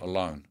wasn't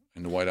alone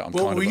in the way that I'm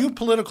kind of... Were you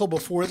political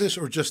before this,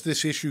 or just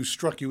this issue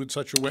struck you in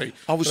such a way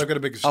that I've got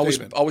to make a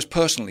statement? I was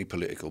personally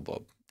political,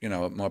 Bob. You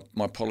know,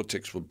 my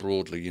politics were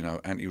broadly,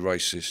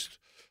 anti-racist.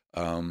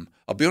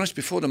 I'll be honest,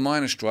 before the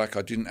miners' strike,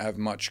 I didn't have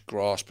much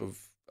grasp of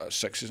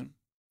sexism.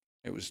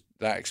 It was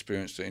that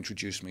experience that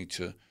introduced me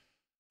to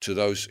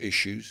those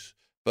issues.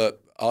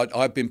 But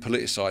I've been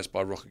politicised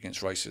by Rock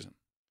Against Racism.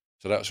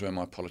 So that's where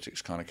my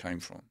politics kind of came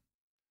from.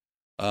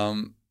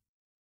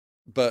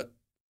 But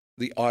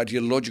the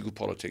ideological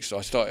politics. So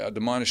I started,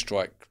 the miners'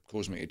 strike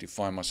caused me to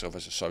define myself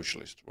as a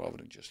socialist rather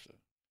than just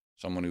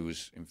someone who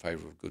was in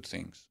favour of good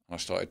things. And I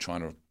started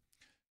trying to,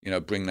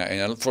 bring that in.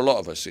 And for a lot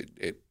of us,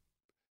 it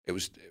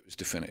was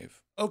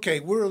definitive. Okay,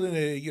 we're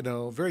in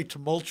a very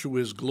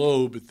tumultuous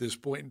globe at this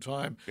point in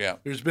time. Yeah.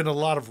 There's been a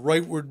lot of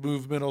rightward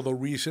movement, although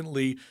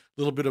recently a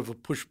little bit of a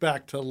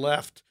pushback to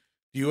left.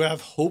 Do you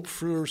have hope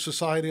for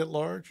society at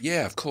large?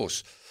 Yeah, of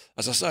course.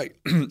 As I say,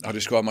 I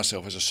describe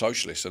myself as a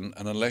socialist, and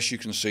unless you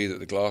can see that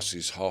the glass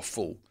is half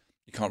full,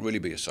 you can't really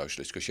be a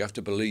socialist, because you have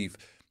to believe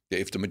that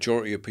if the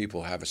majority of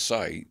people have a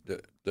say,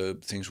 that the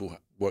things will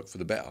work for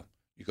the better.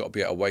 You've got to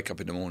be able to wake up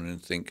in the morning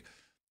and think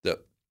that,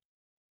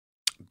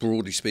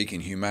 broadly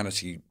speaking,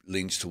 humanity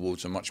leans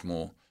towards a much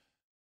more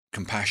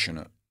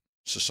compassionate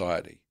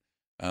society.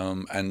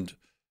 And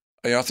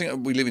I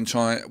think we live in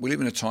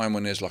a time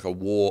when there's like a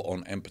war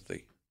on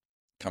empathy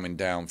coming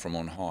down from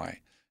on high.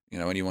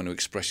 Anyone who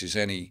expresses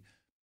any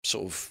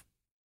sort of,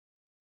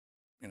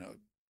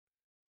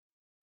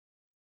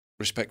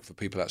 respect for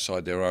people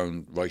outside their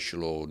own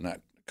racial or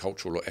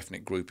cultural or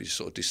ethnic group is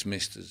sort of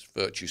dismissed as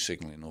virtue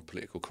signaling or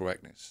political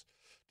correctness.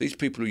 These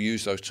people who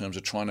use those terms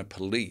are trying to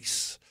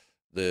police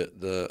the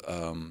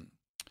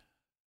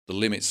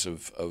limits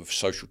of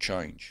social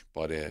change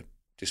by their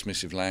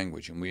dismissive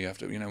language, and we have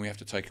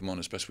to take them on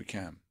as best we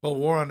can. Well,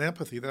 war on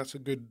empathy, that's a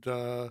good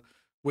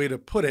way to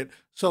put it.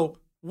 So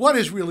what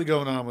is really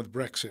going on with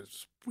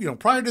Brexit?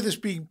 Prior to this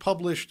being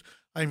published,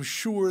 I'm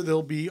sure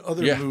there'll be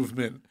other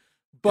movement,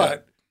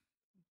 but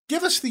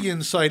give us the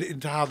insight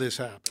into how this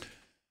happened.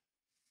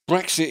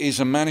 Brexit is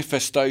a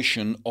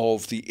manifestation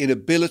of the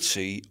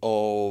inability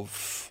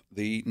of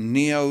the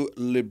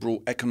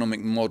neoliberal economic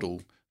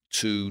model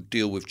to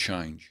deal with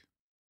change.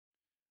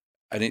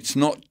 And it's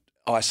not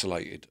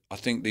isolated. I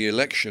think the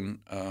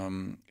election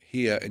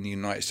here in the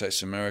United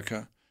States of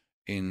America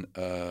in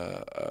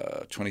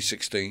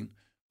 2016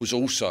 was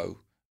also,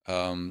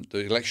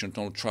 the election of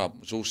Donald Trump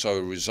was also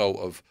a result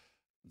of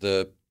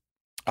the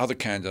other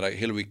candidate,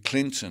 Hillary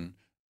Clinton,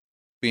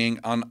 being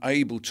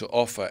unable to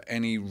offer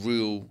any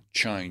real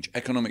change,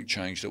 economic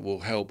change that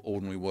will help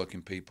ordinary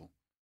working people.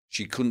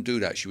 She couldn't do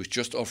that. She was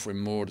just offering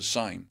more of the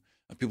same.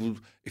 And people,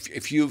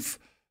 if you've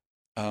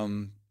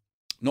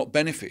not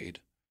benefited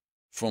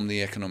from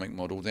the economic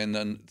model, then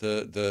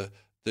the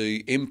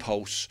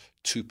impulse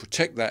to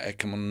protect that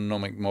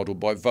economic model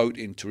by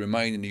voting to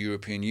remain in the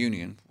European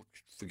Union,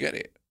 forget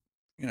it.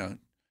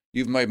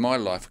 You've made my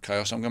life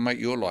chaos. I'm going to make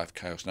your life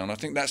chaos now. And I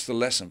think that's the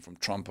lesson from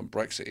Trump and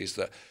Brexit, is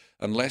that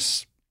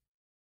unless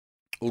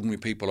ordinary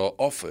people are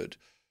offered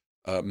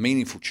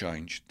meaningful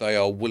change, they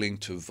are willing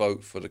to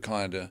vote for the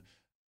kind of,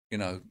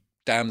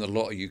 damn the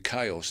lot of you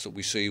chaos that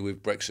we see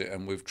with Brexit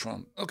and with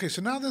Trump. Okay,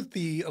 so now that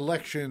the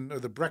election, or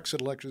the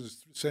Brexit election,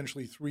 is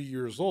essentially 3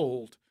 years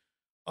old,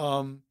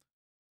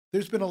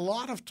 there's been a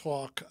lot of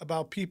talk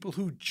about people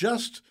who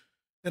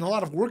and a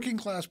lot of working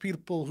class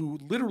people who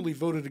literally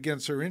voted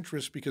against their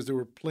interests because there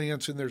were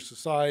plants in their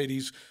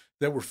societies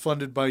that were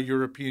funded by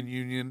European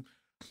Union.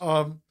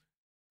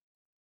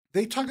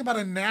 They talk about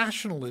a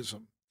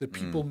nationalism that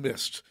people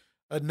missed,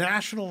 a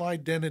national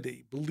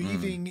identity,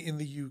 believing in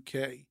the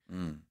UK.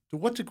 To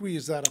what degree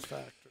is that a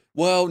factor?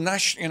 Well,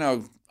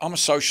 I'm a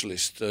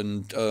socialist,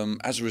 and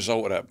as a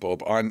result of that,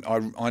 Bob,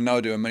 I know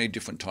there are many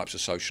different types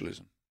of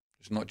socialism.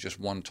 It's not just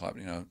one type.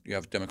 You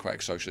have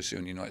democratic socialism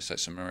in the United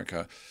States of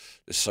America.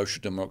 There's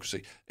social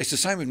democracy. It's the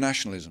same with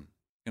nationalism.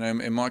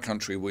 In my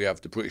country, we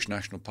have the British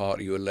National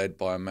Party, who are led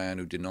by a man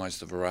who denies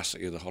the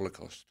veracity of the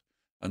Holocaust,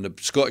 and the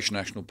Scottish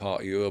National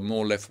Party, who are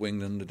more left-wing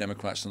than the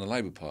Democrats and the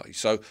Labour Party.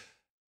 So,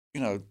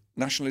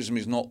 nationalism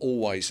is not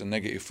always a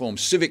negative form.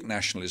 Civic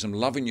nationalism,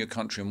 loving your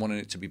country and wanting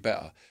it to be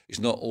better, is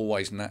not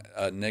always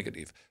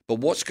negative. But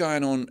what's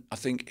going on, I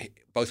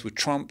think, both with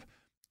Trump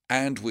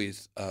and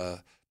with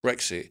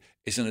Brexit,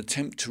 is an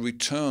attempt to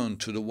return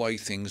to the way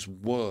things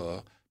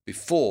were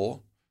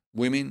before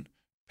women,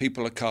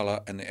 people of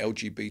colour, and the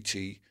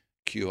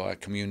LGBTQI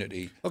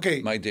community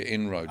made their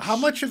inroads. How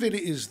much of it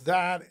is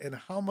that, and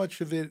how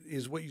much of it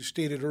is what you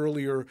stated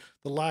earlier,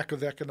 the lack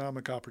of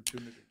economic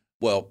opportunity?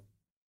 Well,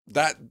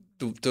 that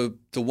the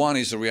one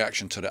is a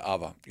reaction to the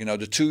other.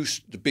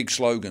 The big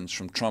slogans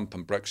from Trump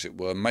and Brexit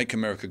were "Make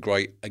America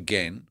Great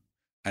Again"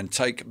 and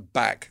 "Take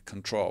Back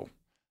Control."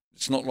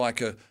 It's not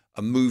like a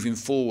moving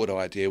forward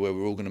idea where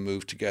we're all going to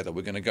move together.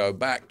 We're going to go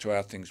back to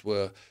how things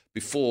were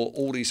before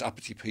all these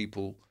uppity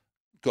people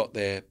got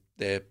their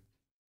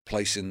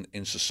place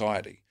in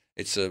society.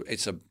 It's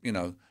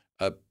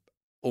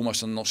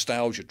almost a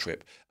nostalgia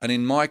trip. And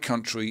in my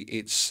country,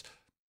 it's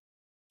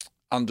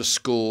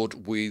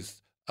underscored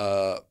with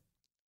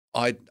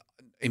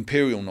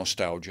imperial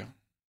nostalgia,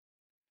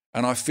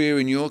 and I fear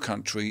in your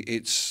country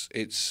it's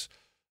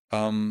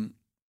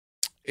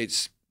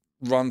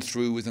run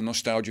through with a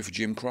nostalgia for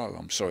Jim Crow.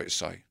 I'm sorry to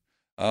say.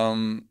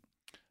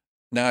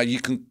 Now you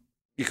can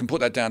put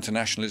that down to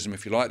nationalism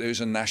if you like. There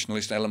is a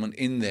nationalist element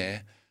in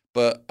there,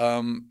 but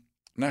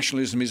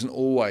nationalism isn't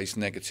always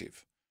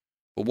negative.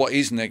 But what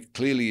is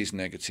clearly is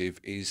negative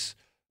is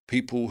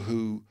people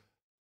who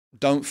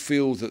don't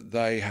feel that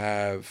they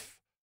have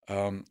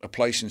a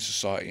place in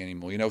society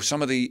anymore. You know,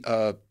 some of the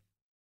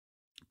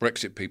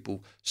Brexit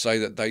people say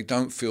that they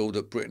don't feel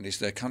that Britain is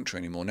their country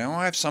anymore. Now,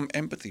 I have some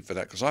empathy for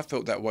that because I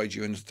felt that way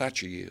during the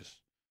Thatcher years.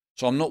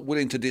 So I'm not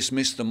willing to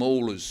dismiss them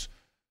all as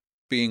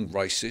being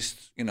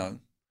racist. You know,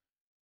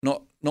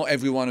 not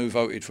everyone who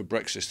voted for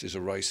Brexit is a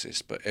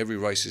racist, but every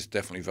racist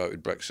definitely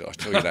voted Brexit. I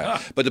tell you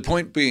that. But the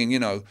point being, you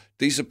know,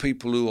 these are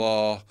people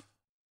who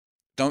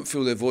don't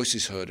feel their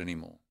voices heard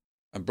anymore,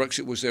 and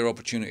Brexit was their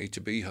opportunity to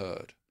be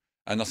heard.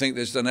 And I think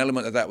there's an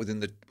element of that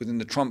within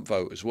the Trump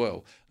vote as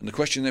well. And the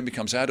question then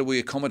becomes, how do we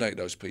accommodate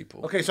those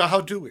people? Okay, so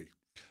how do we?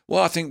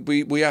 Well, I think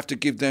we have to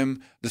give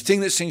them the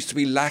thing that seems to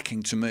be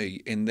lacking to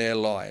me in their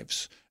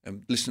lives,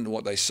 and listening to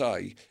what they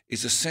say,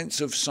 is a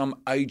sense of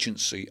some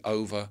agency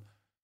over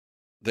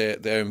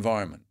their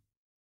environment.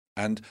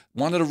 And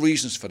one of the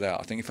reasons for that,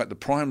 I think, in fact, the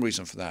prime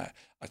reason for that,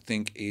 I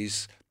think,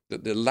 is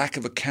that the lack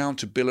of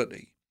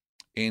accountability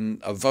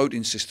in a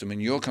voting system in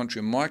your country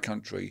and my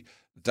country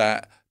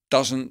that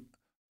doesn't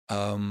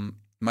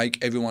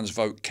make everyone's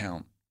vote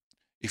count.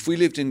 If we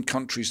lived in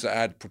countries that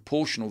had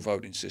proportional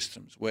voting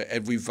systems where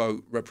every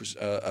vote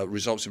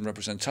results in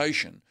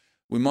representation,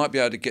 we might be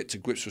able to get to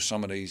grips with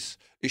some of these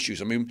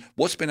issues. I mean,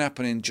 what's been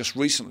happening just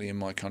recently in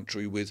my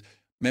country with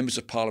members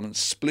of parliament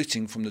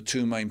splitting from the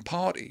two main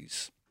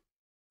parties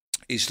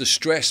is the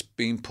stress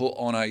being put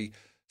on a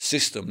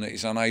system that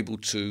is unable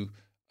to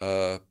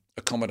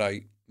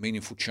accommodate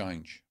meaningful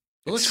change.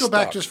 Well, let's go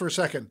back just for a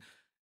second.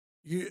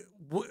 You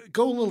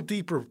go a little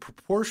deeper.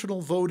 Proportional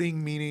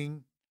voting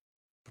meaning?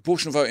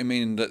 Proportional voting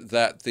meaning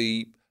that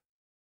the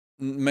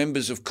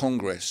members of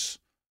Congress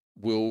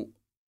will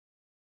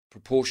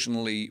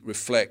proportionally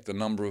reflect the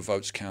number of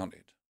votes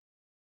counted.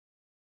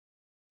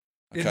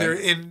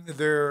 Okay? In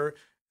their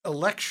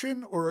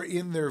election or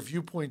in their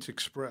viewpoints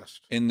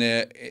expressed? In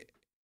their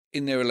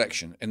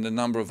election, in the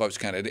number of votes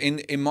counted.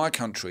 In my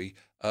country,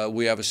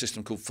 we have a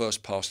system called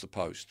first past the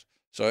post.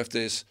 So if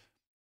there's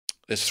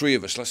three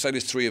of us, let's say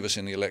there's three of us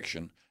in the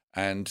election,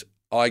 and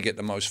I get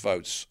the most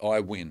votes, I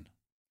win,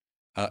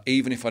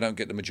 even if I don't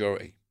get the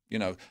majority. You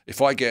know,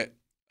 if I get,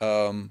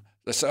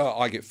 let's say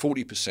I get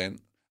 40%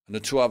 and the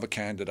two other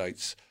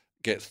candidates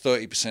get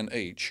 30%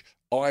 each,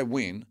 I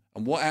win.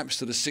 And what happens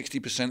to the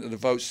 60% of the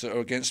votes that are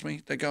against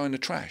me? They go in the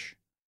trash.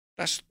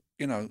 That's,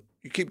 you know,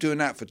 you keep doing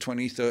that for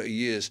 20, 30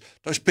 years.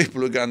 Those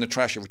people who go in the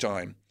trash every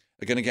time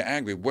are going to get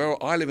angry. Well,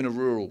 I live in a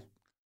rural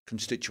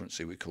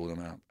constituency, we call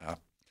them our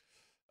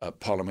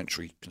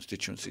parliamentary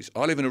constituencies.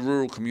 I live in a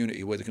rural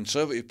community where the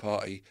Conservative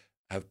Party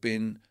have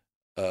been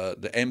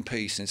the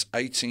MP since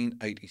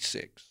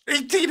 1886.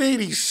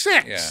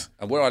 1886? Yeah.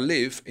 And where I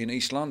live in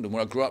East London,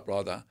 where I grew up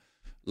rather,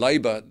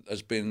 Labour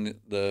has been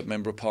the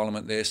Member of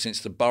Parliament there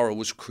since the borough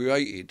was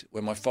created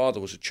when my father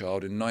was a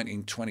child in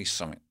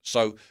 1920-something.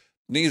 So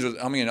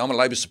I'm a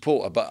Labour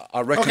supporter, but I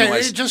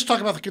recognise... Okay, just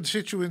talk about the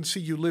constituency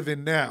you live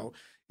in now.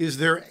 Is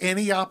there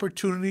any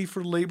opportunity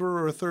for Labour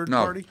or a third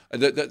party?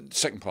 No, the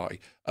second party,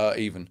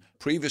 even.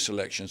 Previous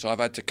elections, I've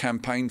had to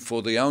campaign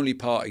for the only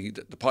party,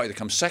 the party that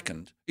comes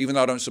second, even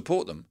though I don't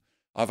support them.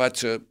 I've had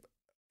to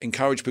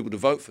encourage people to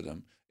vote for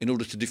them in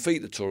order to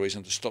defeat the Tories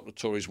and to stop the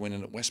Tories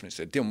winning at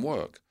Westminster. It didn't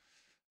work.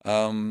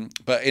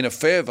 But in a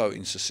fair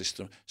voting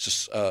system,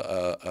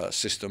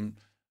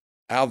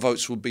 our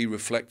votes will be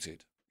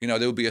reflected. You know,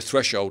 there will be a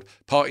threshold.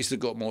 Parties that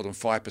got more than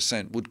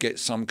 5% would get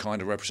some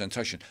kind of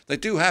representation. They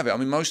do have it. I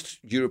mean, most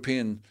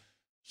European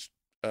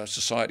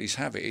societies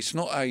have it. It's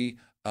not a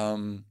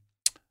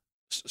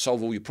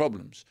solve all your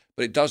problems,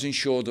 but it does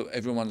ensure that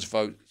everyone's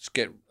votes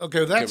get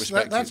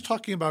respected. That's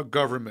talking about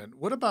government.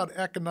 What about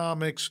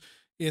economics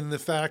in the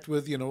fact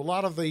with, you know, a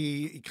lot of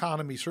the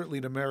economy, certainly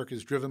in America,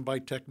 is driven by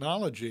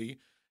technology,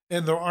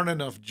 and there aren't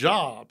enough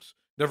jobs,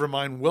 never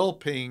mind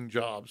well-paying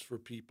jobs for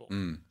people.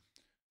 Mm.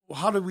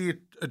 How do we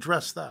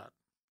address that?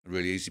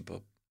 Really easy,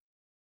 Bob.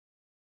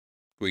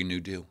 Green New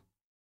Deal.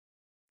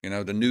 You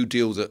know, the New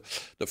Deal that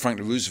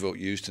Franklin Roosevelt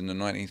used in the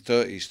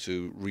 1930s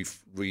to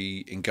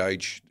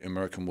re-engage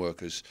American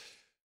workers,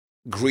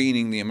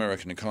 greening the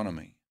American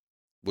economy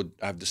would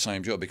have the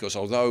same job. Because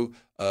although,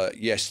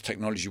 yes,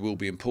 technology will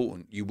be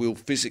important, you will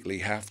physically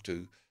have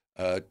to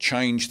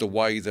change the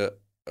way that,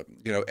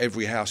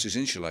 every house is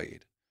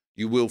insulated.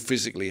 You will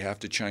physically have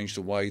to change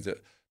the way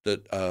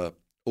that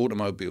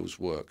automobiles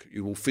work.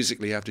 You will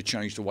physically have to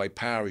change the way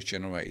power is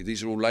generated.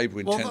 These are all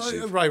labor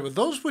intensive. Right. Well,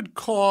 those would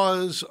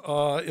cause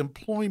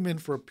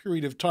employment for a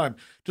period of time,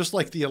 just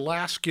like the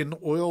Alaskan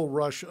oil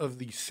rush of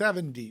the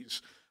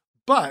 70s.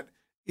 But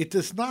it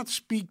does not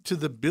speak to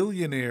the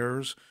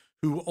billionaires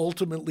who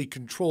ultimately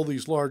control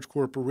these large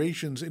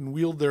corporations and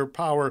wield their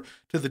power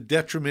to the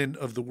detriment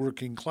of the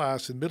working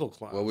class and middle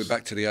class. Well, we're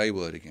back to the A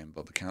word again,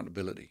 Bob,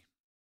 accountability.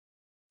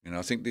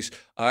 I think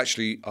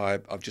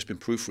I've just been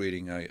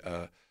proofreading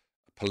a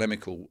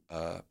polemical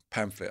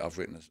pamphlet I've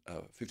written,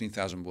 a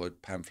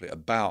 15,000-word pamphlet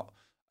about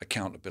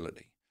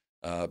accountability,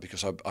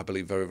 because I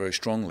believe very, very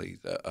strongly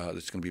that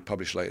it's going to be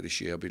published later this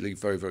year. I believe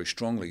very, very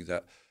strongly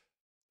that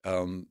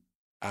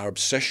our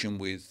obsession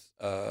with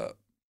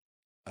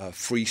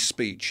free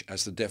speech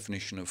as the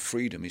definition of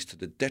freedom is to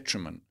the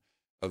detriment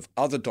of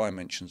other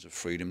dimensions of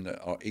freedom that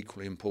are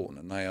equally important,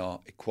 and they are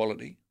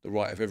equality, the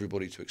right of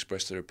everybody to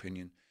express their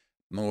opinion.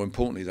 More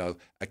importantly, though,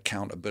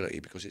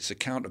 accountability, because it's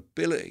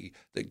accountability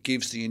that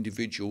gives the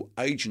individual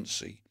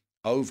agency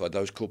over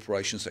those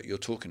corporations that you're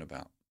talking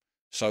about.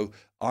 So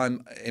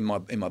I'm in my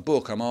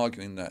book, I'm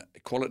arguing that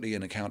equality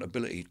and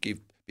accountability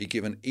be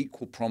given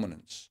equal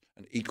prominence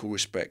and equal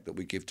respect that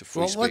we give to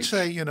free speech. Well, let's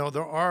say,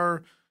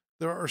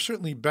 there are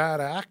certainly bad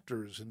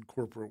actors in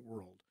corporate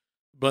world,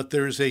 but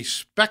there's a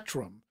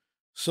spectrum.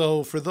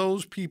 So for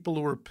those people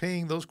who are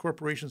paying, those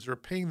corporations that are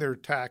paying their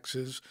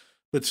taxes,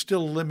 but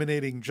still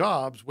eliminating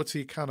jobs, what's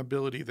the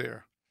accountability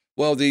there?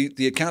 Well,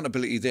 the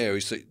accountability there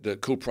is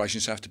that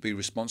corporations have to be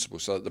responsible.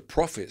 So that the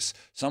profits,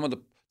 some of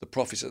the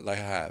profits that they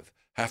have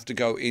to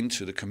go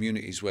into the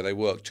communities where they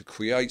work to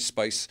create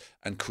space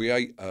and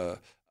create a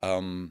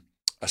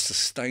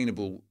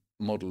sustainable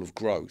model of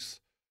growth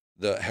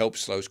that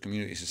helps those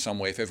communities in some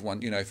way. If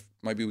everyone, if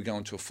maybe we go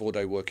into a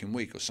 4-day working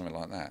week or something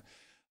like that.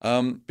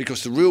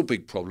 Because the real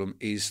big problem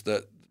is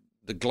that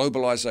the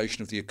globalization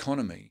of the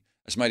economy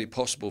has made it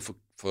possible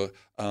for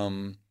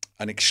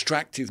an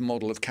extractive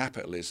model of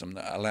capitalism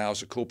that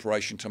allows a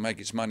corporation to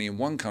make its money in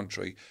one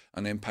country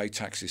and then pay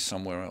taxes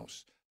somewhere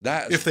else.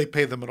 If they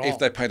pay them at all. If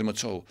they pay them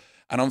at all.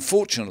 And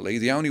unfortunately,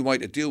 the only way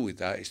to deal with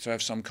that is to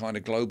have some kind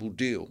of global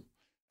deal.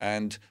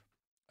 And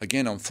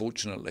again,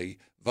 unfortunately,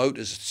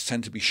 voters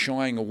tend to be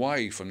shying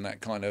away from that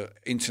kind of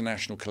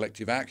international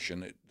collective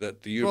action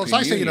that the European Union...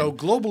 Well, as I say,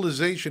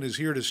 globalization is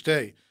here to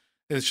stay.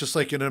 And it's just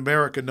like in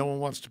America, no one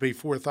wants to pay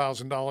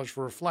 $4,000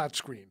 for a flat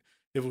screen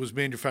if it was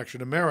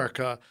manufactured in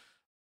America.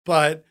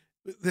 But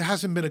there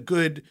hasn't been a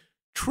good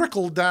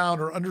trickle down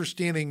or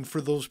understanding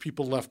for those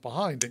people left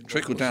behind.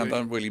 Trickle down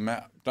don't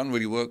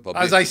really work, Bob.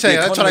 As I say,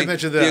 that's what I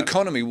mentioned there. The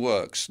economy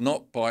works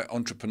not by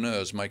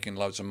entrepreneurs making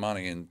loads of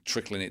money and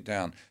trickling it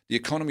down. The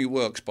economy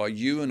works by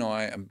you and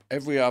I and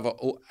every other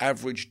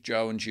average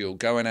Joe and Jill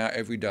going out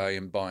every day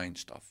and buying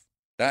stuff.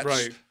 That's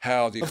right.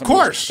 How the economy... Of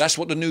course. That's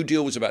what the New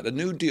Deal was about. The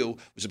New Deal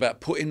was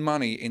about putting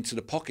money into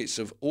the pockets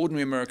of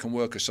ordinary American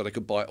workers so they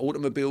could buy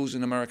automobiles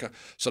in America,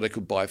 so they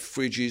could buy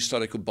fridges, so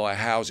they could buy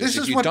houses.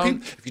 If you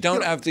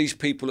don't have these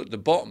people at the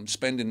bottom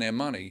spending their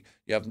money,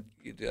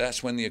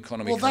 that's when the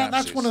economy collapses.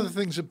 That's one of the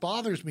things that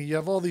bothers me. You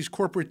have all these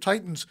corporate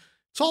titans.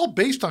 It's all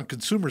based on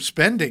consumer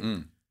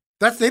spending.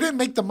 They didn't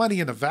make the money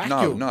in a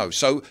vacuum. No.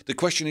 So the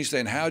question is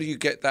then, how do you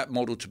get that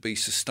model to be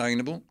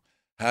sustainable?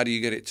 How do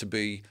you get it to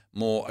be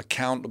more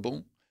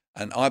accountable?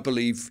 And I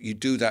believe you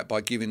do that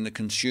by giving the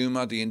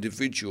consumer, the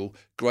individual,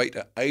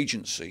 greater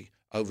agency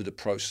over the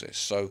process.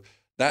 So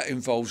that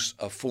involves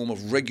a form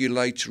of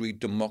regulatory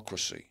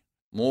democracy.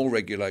 More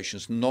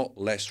regulations, not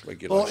less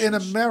regulations. Well, in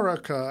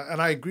America,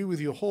 and I agree with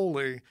you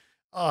wholly,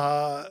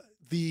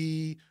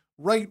 the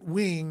right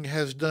wing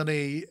has done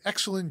an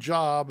excellent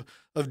job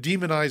of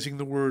demonizing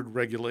the word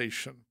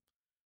regulation,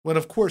 when,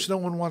 of course, no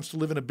one wants to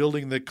live in a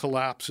building that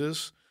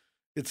collapses,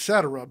 et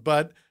cetera.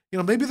 But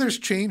maybe there's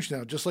change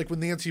now, just like when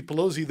Nancy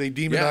Pelosi, they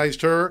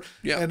demonized her,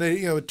 and they,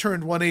 it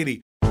turned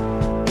 180.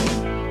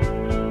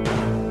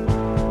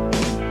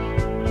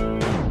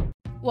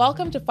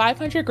 Welcome to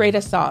 500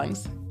 Greatest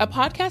Songs, a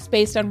podcast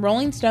based on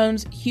Rolling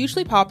Stone's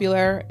hugely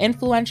popular,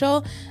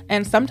 influential,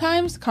 and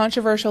sometimes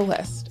controversial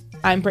list.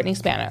 I'm Brittany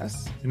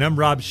Spanos. And I'm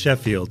Rob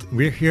Sheffield.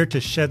 We're here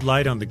to shed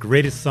light on the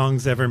greatest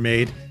songs ever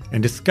made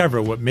and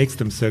discover what makes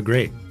them so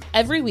great.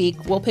 Every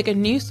week, we'll pick a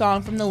new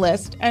song from the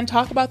list and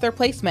talk about their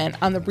placement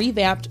on the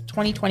revamped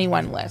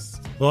 2021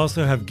 list. We'll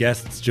also have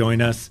guests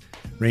join us,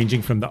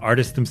 ranging from the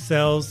artists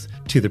themselves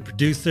to the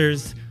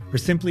producers, or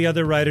simply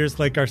other writers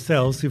like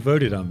ourselves who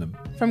voted on them.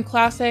 From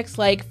classics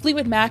like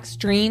Fleetwood Mac's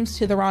Dreams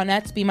to the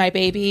Ronettes' Be My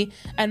Baby,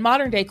 and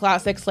modern-day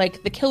classics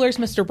like The Killer's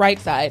Mr.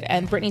 Brightside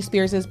and Britney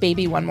Spears'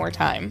 Baby One More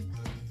Time.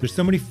 There's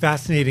so many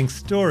fascinating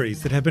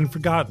stories that have been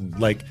forgotten,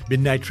 like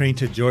Midnight Train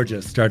to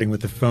Georgia starting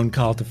with a phone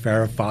call to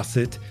Farrah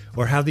Fawcett,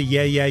 or how the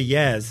Yeah Yeah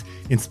Yeahs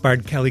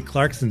inspired Kelly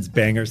Clarkson's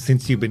banger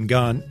Since You've Been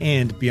Gone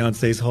and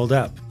Beyoncé's Hold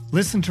Up.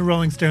 Listen to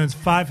Rolling Stone's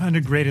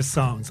 500 Greatest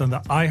Songs on the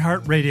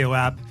iHeartRadio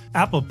app,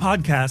 Apple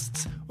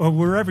Podcasts, or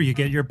wherever you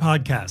get your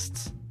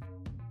podcasts.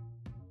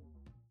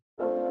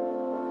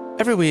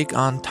 Every week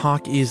on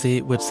Talk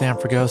Easy with Sam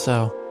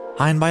Fragoso,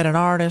 I invite an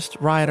artist,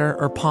 writer,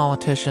 or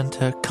politician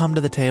to come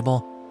to the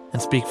table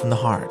and speak from the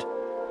heart,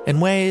 in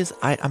ways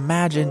I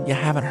imagine you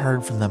haven't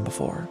heard from them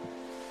before.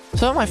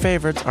 Some of my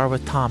favorites are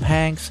with Tom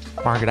Hanks,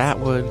 Margaret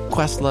Atwood,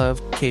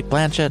 Questlove, Cate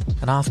Blanchett,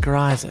 and Oscar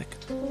Isaac.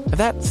 If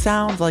that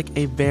sounds like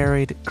a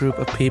varied group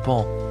of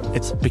people,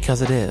 it's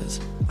because it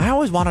is. I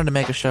always wanted to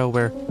make a show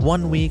where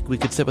one week we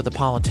could sit with a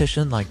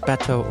politician like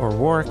Beto or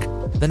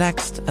Rourke, the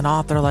next an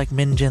author like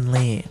Min Jin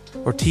Lee,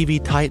 or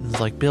TV titans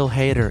like Bill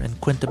Hader and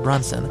Quinta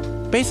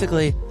Brunson.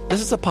 Basically, this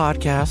is a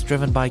podcast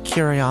driven by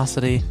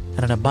curiosity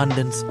and an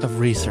abundance of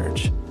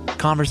research.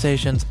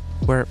 Conversations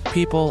where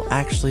people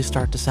actually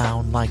start to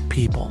sound like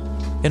people.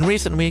 In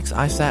recent weeks,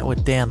 I sat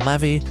with Dan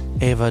Levy,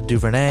 Ava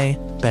DuVernay,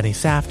 Benny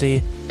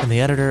Safdie, and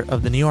the editor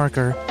of The New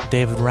Yorker,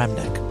 David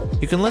Remnick.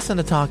 You can listen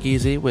to Talk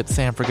Easy with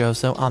Sam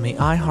Fragoso on the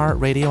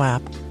iHeartRadio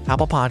app,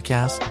 Apple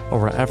Podcasts, or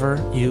wherever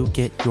you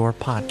get your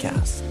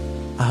podcasts.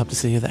 I hope to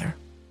see you there.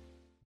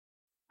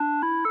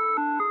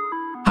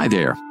 Hi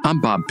there,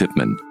 I'm Bob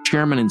Pittman,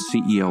 Chairman and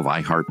CEO of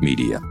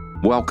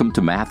iHeartMedia. Welcome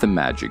to Math and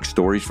Magic,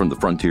 Stories from the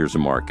Frontiers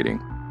of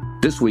Marketing.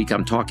 This week,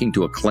 I'm talking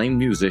to acclaimed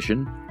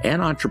musician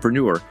and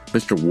entrepreneur,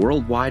 Mr.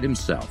 Worldwide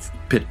himself,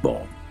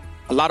 Pitbull.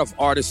 A lot of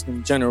artists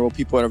in general,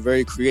 people that are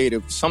very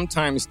creative,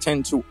 sometimes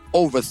tend to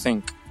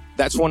overthink.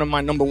 That's one of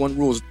my number one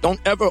rules. Don't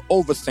ever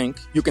overthink.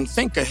 You can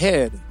think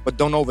ahead, but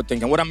don't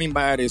overthink. And what I mean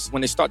by that is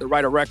when they start to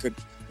write a record,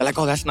 they're like,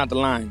 oh, that's not the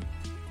line.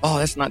 Oh,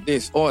 that's not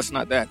this. Oh, it's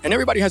not that. And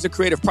everybody has a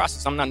creative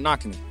process. I'm not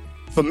knocking it.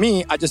 For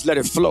me, I just let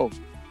it flow.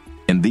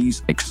 In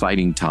these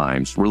exciting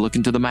times, we're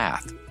looking to the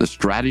math, the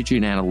strategy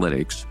and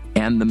analytics,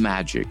 and the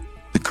magic,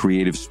 the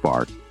creative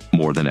spark,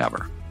 more than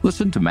ever.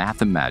 Listen to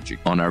Math and Magic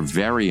on our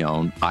very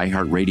own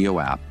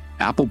iHeartRadio app,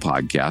 Apple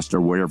Podcast, or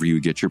wherever you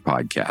get your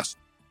podcasts.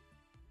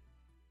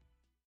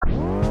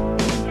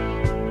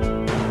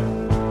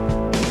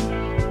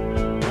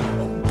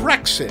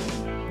 Brexit.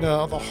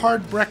 Now, the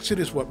hard Brexit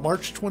is what,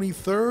 March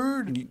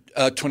 23rd?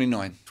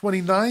 29.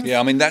 29th? Yeah,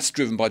 I mean, that's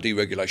driven by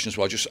deregulation as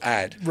well. I'll just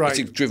add. Right. I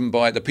think driven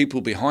by the people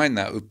behind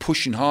that who are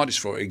pushing hardest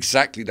for it,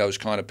 exactly those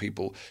kind of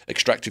people,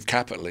 extractive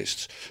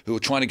capitalists, who are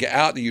trying to get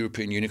out of the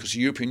European Union because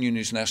the European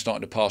Union is now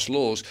starting to pass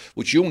laws,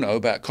 which you'll know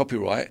about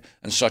copyright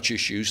and such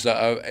issues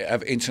that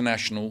have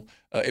international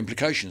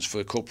implications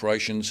for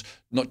corporations,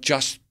 not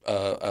just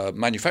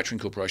manufacturing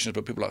corporations,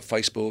 but people like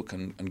Facebook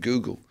and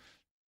Google.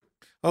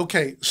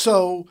 Okay,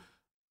 so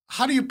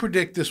how do you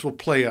predict this will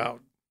play out,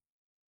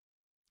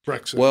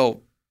 Brexit?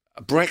 Well,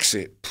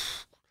 Brexit,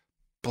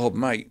 Bob,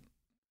 mate,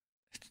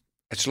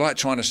 it's like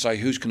trying to say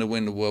who's going to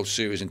win the World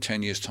Series in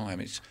 10 years'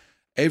 time. It's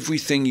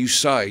everything you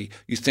say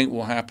you think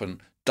will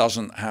happen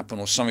doesn't happen,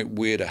 or something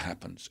weirder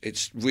happens.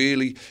 It's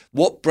really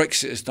what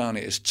Brexit has done.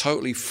 It has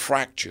totally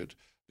fractured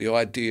the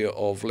idea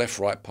of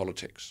left-right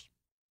politics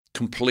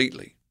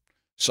completely.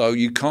 So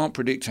you can't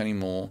predict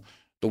anymore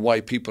the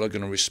way people are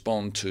going to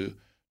respond to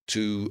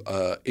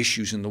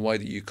issues in the way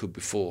that you could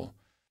before.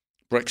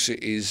 Brexit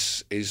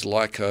is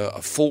like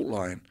a fault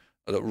line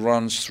that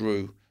runs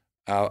through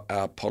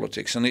our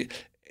politics, and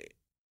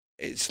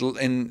it's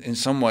in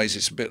some ways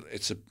it's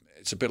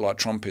a bit like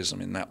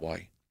Trumpism in that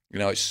way. You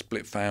know, it's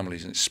split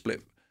families and it's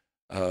split.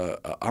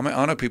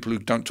 I know people who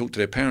don't talk to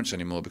their parents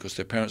anymore because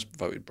their parents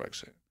voted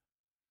Brexit.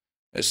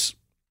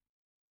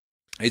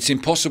 It's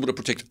impossible to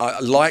predict.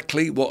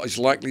 What is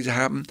likely to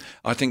happen?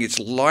 I think it's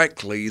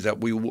likely that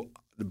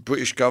the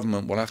British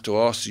government will have to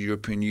ask the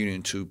European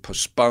Union to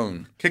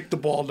postpone, kick the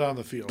ball down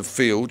the field. The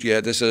field, yeah.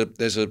 There's a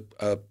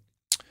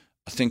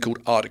thing called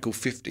Article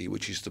 50,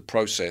 which is the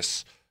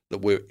process that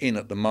we're in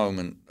at the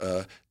moment.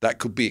 That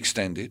could be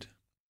extended.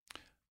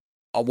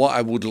 What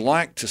I would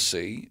like to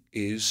see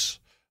is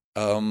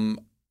an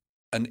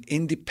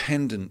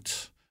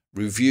independent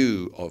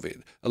review of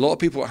it. A lot of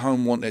people at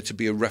home want there to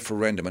be a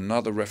referendum,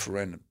 another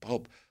referendum.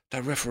 Bob,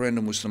 that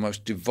referendum was the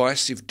most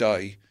divisive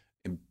day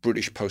in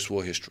British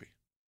post-war history.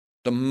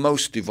 The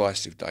most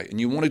divisive day.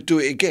 And you want to do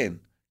it again?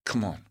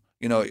 Come on.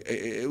 You know,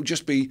 it'll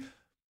just be,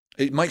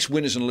 it makes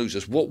winners and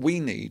losers. What we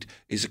need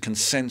is a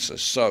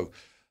consensus. So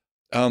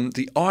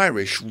the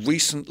Irish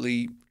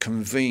recently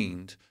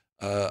convened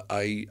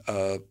a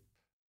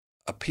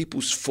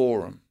people's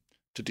forum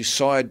to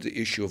decide the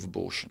issue of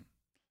abortion.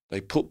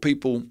 They put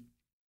people,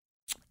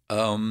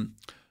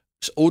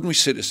 ordinary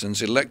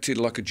citizens elected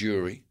like a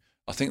jury.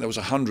 I think there was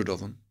 100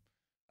 of them.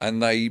 And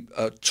they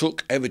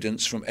took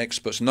evidence from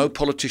experts. No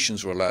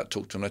politicians were allowed to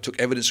talk to them. They took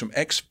evidence from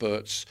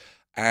experts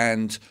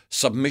and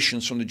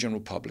submissions from the general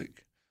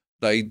public.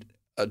 They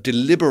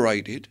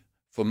deliberated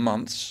for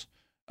months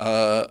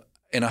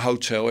in a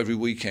hotel every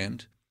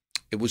weekend.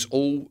 It was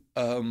all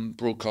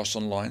broadcast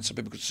online so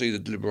people could see the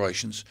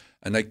deliberations.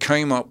 And they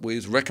came up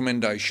with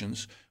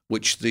recommendations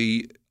which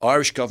the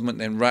Irish government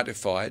then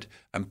ratified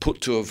and put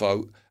to a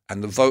vote.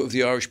 And the vote of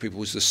the Irish people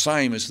was the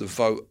same as the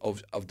vote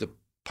of the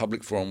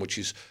public forum, which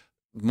is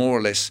more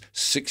or less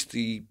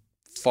 65%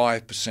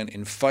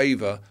 in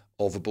favour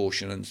of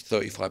abortion and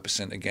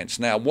 35%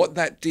 against. Now, what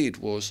that did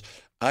was,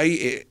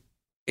 it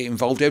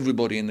involved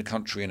everybody in the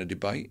country in a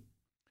debate.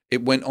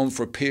 It went on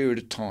for a period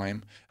of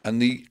time, and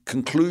the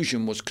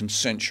conclusion was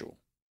consensual.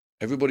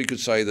 Everybody could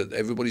say that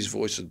everybody's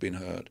voice had been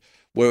heard.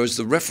 Whereas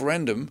the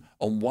referendum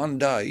on one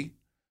day,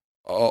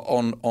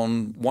 on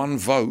one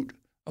vote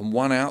and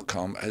one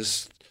outcome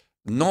has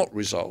not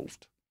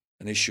resolved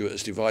an issue that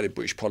has divided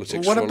British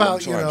politics for a long time.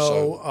 What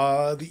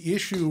about, the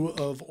issue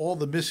of all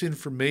the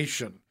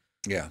misinformation?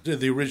 Yeah,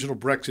 the original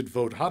Brexit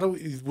vote.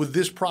 Would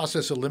this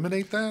process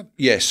eliminate that?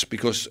 Yes,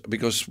 because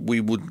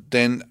we would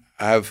then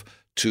have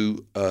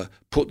to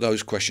put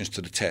those questions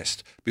to the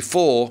test.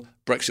 Before,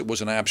 Brexit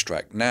was an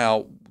abstract.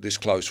 Now, this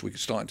close, we're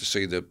starting to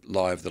see the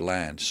lie of the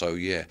land. So,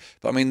 yeah.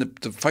 But, I mean,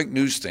 the fake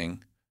news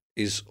thing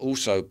is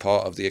also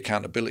part of the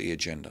accountability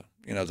agenda,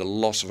 you know, the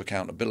loss of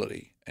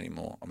accountability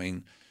anymore. I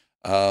mean,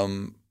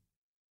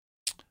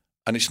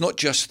 and it's not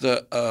just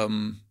that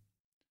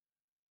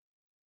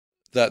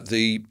that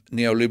the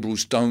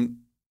neoliberals don't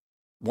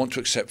want to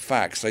accept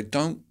facts. They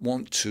don't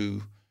want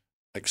to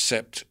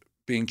accept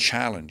being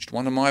challenged.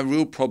 One of my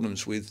real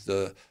problems with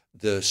the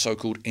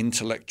so-called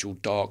intellectual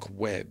dark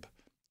web,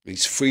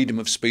 these freedom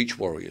of speech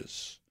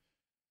warriors,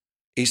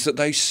 is that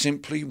they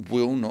simply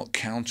will not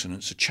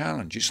countenance a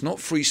challenge. It's not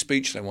free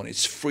speech they want,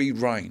 it's free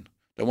reign.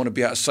 They want to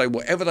be able to say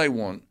whatever they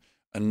want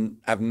and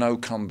have no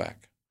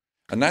comeback.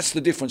 And that's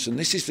the difference, and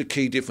this is the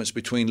key difference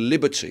between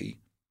liberty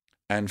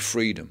and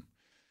freedom.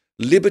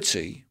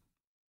 Liberty,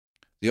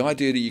 the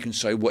idea that you can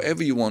say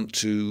whatever you want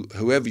to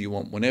whoever you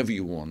want, whenever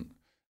you want,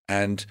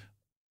 and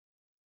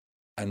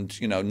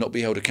not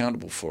be held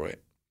accountable for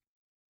it.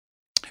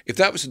 If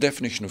that was the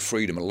definition of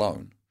freedom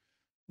alone,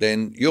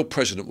 then your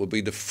president would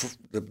be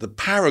the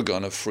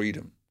paragon of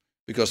freedom,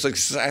 because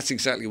that's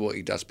exactly what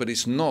he does. But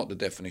it's not the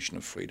definition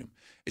of freedom.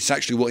 It's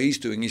actually what he's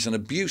doing is an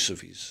abuse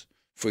of his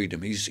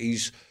freedom. He's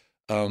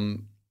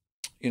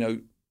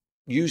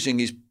using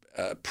his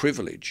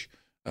privilege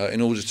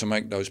in order to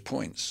make those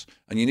points.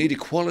 And you need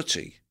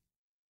equality.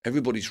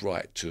 Everybody's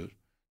right to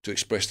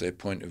express their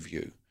point of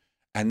view.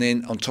 And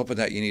then on top of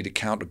that, you need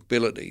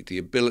accountability, the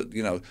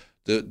ability,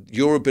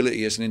 your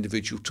ability as an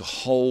individual to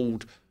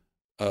hold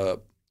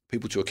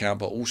people to account,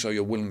 but also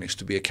your willingness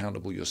to be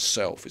accountable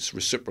yourself. It's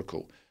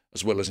reciprocal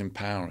as well as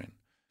empowering.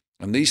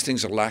 And these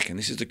things are lacking.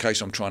 This is the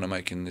case I'm trying to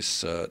make in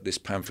this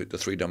pamphlet, The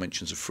Three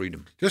Dimensions of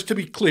Freedom. Just to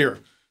be clear,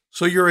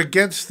 so you're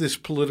against this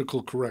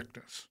political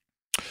correctness?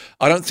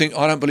 I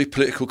don't believe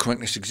political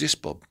correctness exists,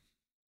 Bob.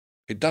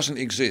 It doesn't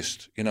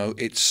exist.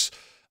 It's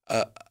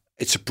a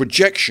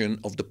projection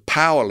of the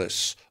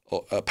powerlessness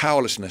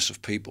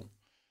of people.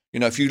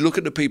 If you look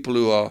at the people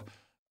who are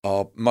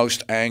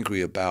most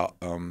angry about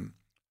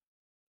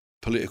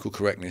political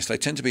correctness, they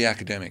tend to be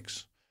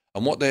academics.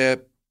 And what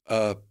they're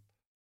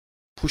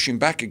pushing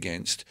back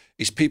against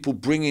is people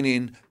bringing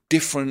in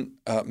different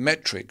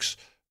metrics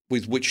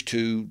with which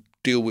to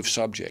deal with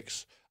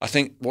subjects. I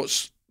think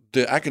what's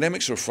the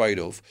academics are afraid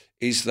of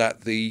is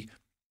that the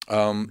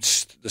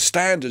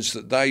standards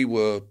that they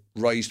were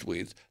raised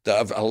with that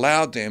have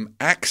allowed them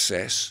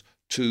access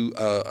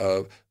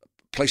to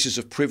places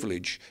of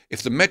privilege,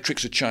 if the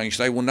metrics are changed,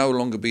 they will no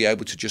longer be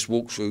able to just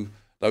walk through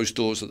those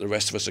doors that the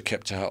rest of us are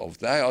kept out of.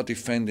 They are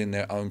defending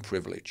their own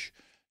privilege.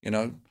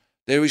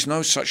 There is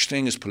no such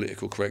thing as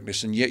political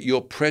correctness, and yet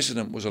your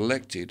president was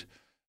elected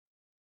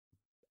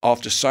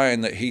after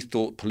saying that he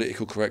thought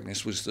political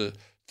correctness was the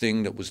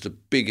thing that was the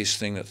biggest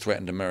thing that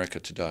threatened America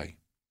today.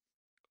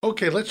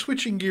 Okay, let's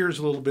switching gears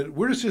a little bit.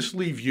 Where does this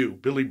leave you,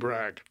 Billy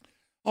Bragg?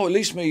 Oh, it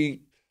leaves me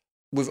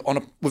with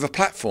a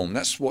platform.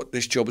 That's what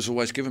this job has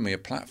always given me, a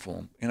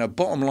platform.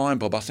 Bottom line,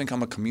 Bob, I think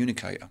I'm a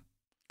communicator.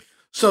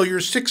 So you're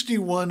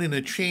 61 in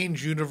a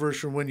changed universe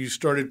from when you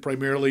started,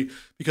 primarily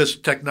because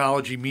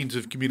technology, means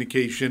of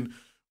communication.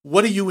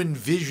 What do you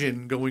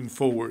envision going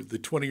forward, the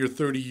 20 or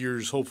 30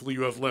 years hopefully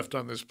you have left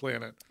on this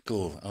planet?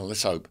 Cool. Oh,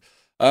 let's hope.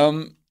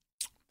 Well,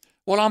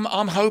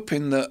 I'm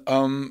hoping that...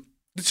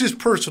 this is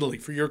personally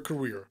for your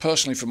career.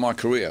 Personally for my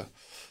career.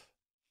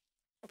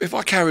 If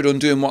I carried on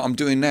doing what I'm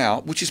doing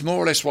now, which is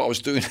more or less what I was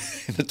doing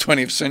in the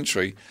 20th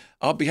century,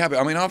 I'd be happy.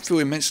 I mean, I feel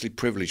immensely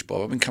privileged,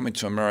 Bob. I've been coming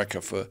to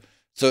America for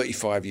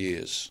 35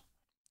 years,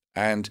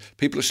 and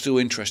people are still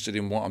interested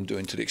in what I'm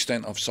doing, to the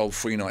extent I've sold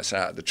 3 nights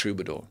out at the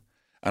Troubadour,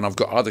 and I've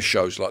got other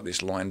shows like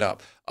this lined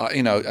up.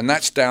 And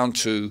that's down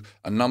to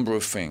a number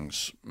of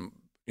things.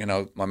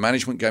 My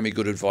management gave me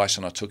good advice,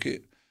 and I took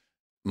it.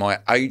 My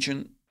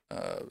agent,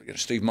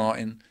 Steve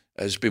Martin,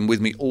 has been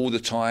with me all the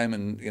time,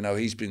 and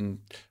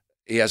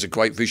he has a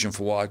great vision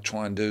for what I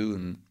try and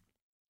do,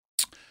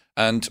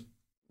 and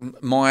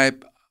my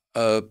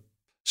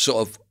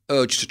sort of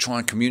urge to try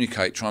and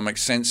communicate, try and make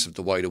sense of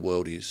the way the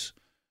world is,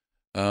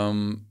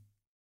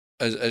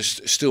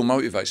 as still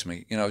motivates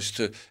me.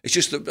 It's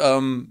just that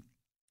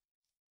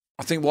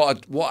I think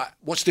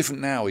what's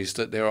different now is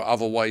that there are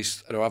other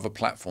ways, there are other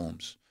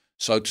platforms.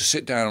 So to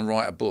sit down and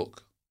write a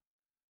book,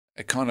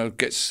 it kind of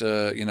gets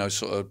sort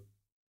of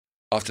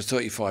after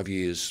 35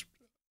 years,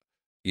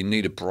 you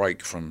need a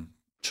break from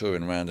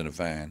touring around in a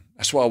van.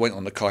 That's why I went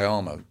on the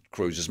Cayamo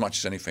cruise as much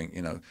as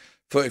anything.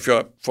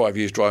 35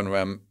 years driving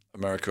around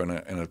America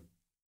in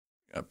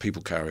a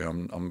people carrier.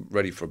 I'm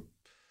ready for.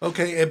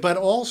 Okay, but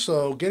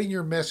also getting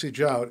your message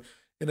out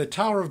in a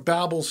Tower of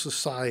Babel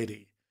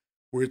society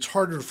where it's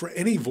harder for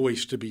any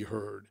voice to be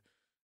heard.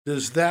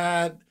 Does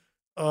that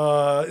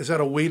is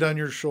that a weight on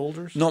your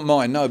shoulders? Not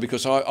mine, no,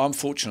 because I'm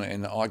fortunate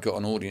in that I got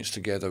an audience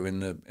together in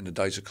the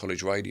days of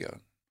college radio,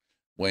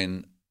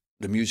 when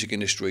the music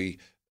industry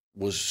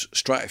was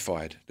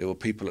stratified. There were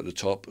people at the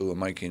top who were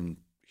making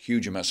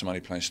huge amounts of money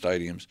playing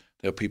stadiums.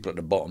 There were people at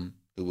the bottom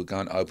who were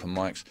going to open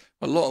mics.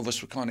 A lot of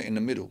us were kind of in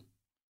the middle,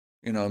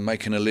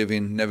 making a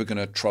living, never going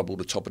to trouble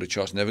the top of the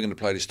charts, never going to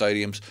play the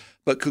stadiums,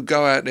 but could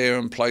go out there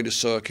and play the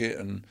circuit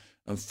and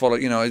follow.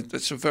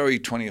 It's a very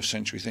 20th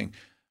century thing.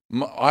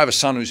 I have a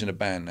son who's in a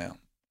band now.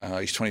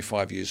 He's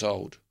 25 years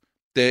old.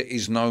 There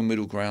is no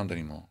middle ground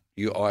anymore.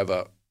 You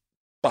either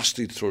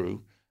busted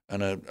through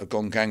and are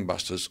gone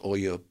gangbusters, or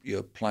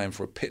you're playing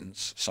for a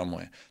pittance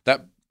somewhere.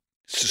 That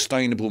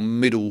sustainable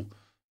middle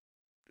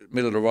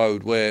of the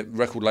road where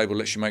record label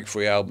lets you make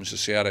 3 albums to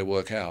see how they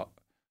work out,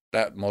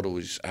 that model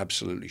is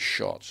absolutely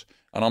shot.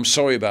 And I'm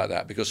sorry about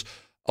that, because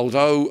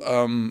although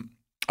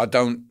I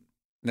don't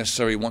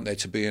necessarily want there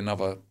to be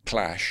another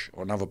Clash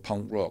or another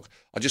punk rock,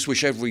 I just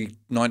wish every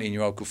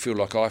 19-year-old could feel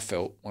like I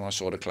felt when I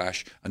saw the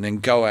Clash, and then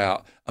go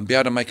out and be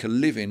able to make a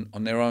living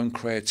on their own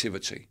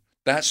creativity.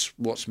 That's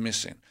what's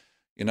missing.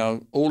 You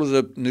know, all of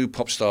the new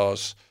pop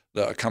stars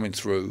that are coming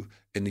through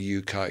in the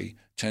UK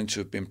tend to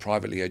have been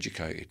privately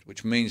educated,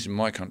 which means in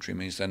my country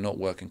means they're not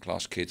working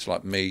class kids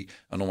like me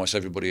and almost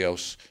everybody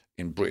else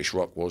in British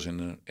rock was in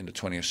the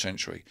 20th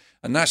century.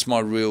 And that's my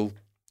real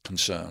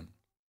concern.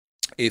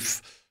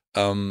 If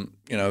you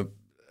know,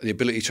 the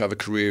ability to have a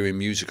career in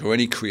music or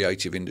any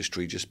creative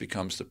industry just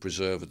becomes the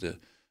preserve of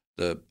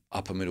the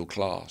upper middle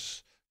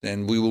class,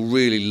 then we will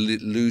really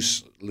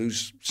lose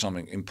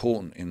something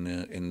important in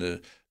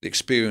the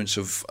experience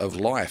of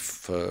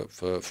life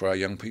for our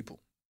young people.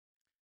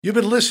 You've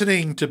been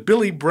listening to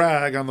Billy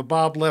Bragg on the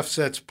Bob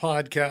Lefsetz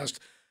podcast.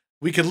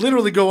 We could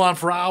literally go on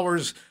for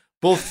hours,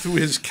 both through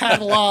his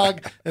catalog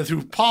and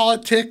through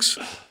politics,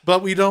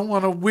 but we don't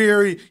want to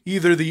weary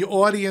either the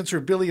audience or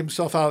Billy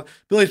himself out.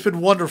 Billy, it's been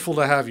wonderful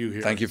to have you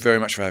here. Thank you very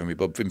much for having me,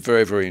 Bob. It's been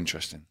very, very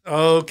interesting.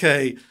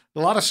 Okay. A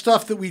lot of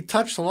stuff that we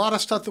touched, a lot of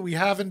stuff that we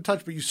haven't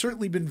touched, but you've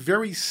certainly been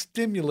very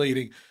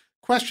stimulating.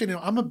 Question,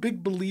 I'm a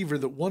big believer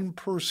that one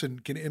person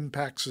can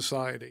impact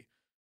society.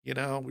 You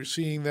know, we're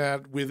seeing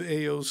that with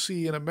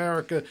AOC in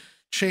America,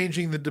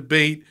 changing the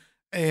debate.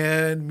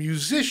 And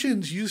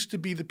musicians used to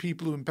be the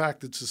people who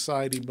impacted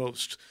society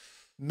most.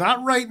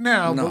 Not right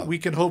now, but we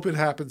can hope it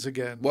happens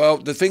again. Well,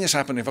 the thing that's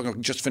happened, if I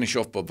can just finish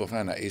off, Bob,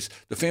 on that, is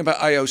the thing about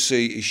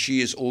AOC is she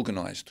is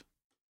organised.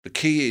 The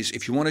key is,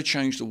 if you want to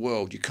change the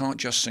world, you can't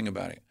just sing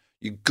about it.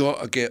 You've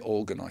got to get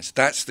organised.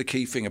 That's the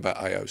key thing about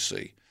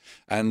AOC.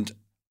 And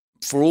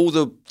for all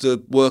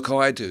the work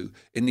I do,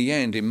 in the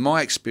end, in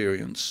my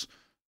experience,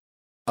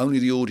 only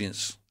the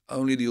audience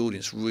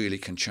really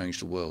can change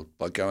the world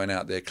by going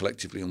out there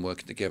collectively and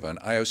working together. And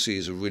AOC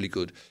is a really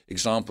good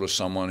example of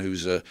someone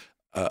who's an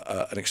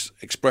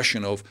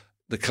expression of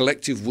the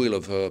collective will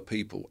of her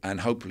people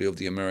and hopefully of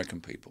the American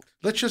people.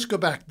 Let's just go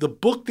back. The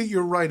book that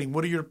you're writing,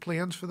 what are your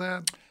plans for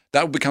that?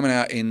 That will be coming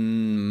out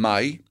in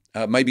May.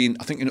 Maybe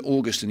I think in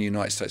August in the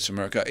United States of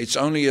America. It's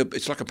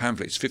like a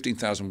pamphlet. It's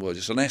 15,000 words.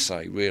 It's an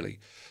essay, really,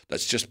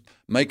 that's just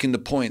making the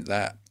point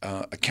that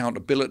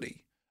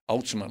accountability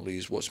ultimately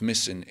is what's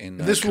missing in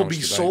this will be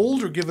debate.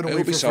 Sold or given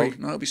away for free?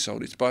 No, it'll be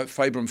sold. It's by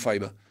Faber and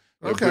Faber.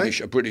 Okay.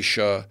 A British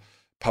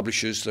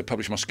publishers. They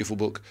published my skiffle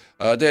book.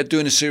 They're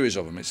doing a series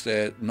of them. It's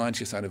their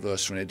 90th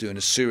anniversary, and they're doing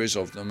a series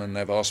of them, and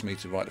they've asked me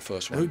to write the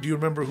first one. Do you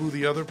remember who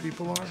the other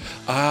people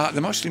are?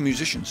 They're mostly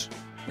musicians.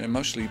 They're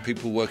mostly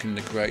people working in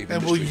the creative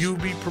industry. And will you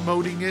be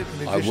promoting it?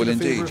 In I will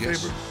indeed,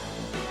 yes. Faber?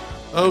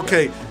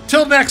 Okay.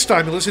 Till next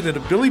time, you're listening to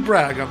Billy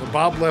Bragg on the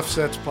Bob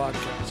Lefsetz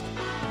podcast.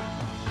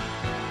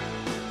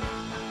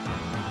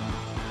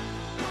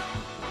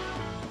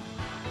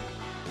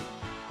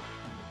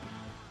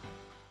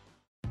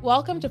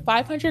 Welcome to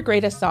 500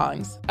 Greatest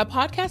Songs, a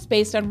podcast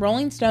based on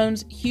Rolling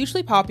Stone's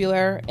hugely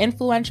popular,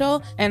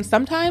 influential, and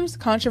sometimes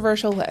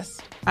controversial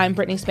list. I'm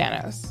Brittany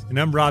Spanos. And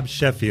I'm Rob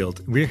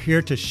Sheffield. We're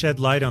here to shed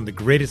light on the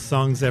greatest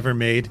songs ever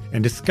made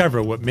and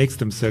discover what makes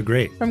them so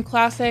great. From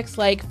classics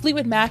like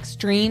Fleetwood Mac's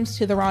Dreams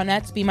to the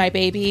Ronettes' Be My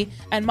Baby,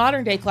 and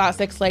modern-day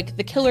classics like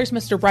The Killer's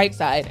Mr.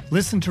 Brightside.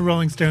 Listen to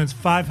Rolling Stone's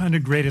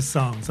 500 Greatest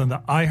Songs on the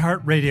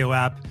iHeartRadio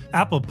app,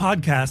 Apple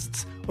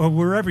Podcasts, or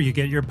wherever you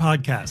get your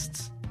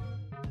podcasts.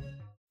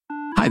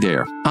 Hi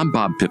there, I'm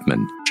Bob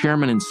Pittman,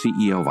 Chairman and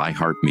CEO of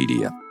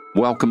iHeartMedia.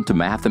 Welcome to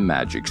Math and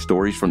Magic,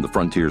 Stories from the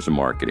Frontiers of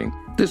Marketing.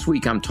 This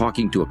week I'm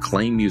talking to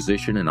acclaimed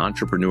musician and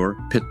entrepreneur,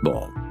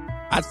 Pitbull.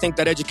 I think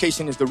that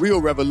education is the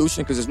real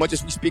revolution, because as much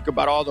as we speak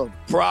about all the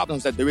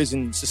problems that there is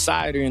in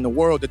society and the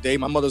world today,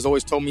 my mother's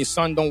always told me,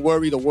 son, don't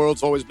worry, the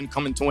world's always been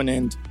coming to an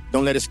end.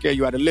 Don't let it scare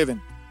you out of living.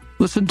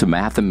 Listen to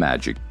Math and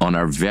Magic on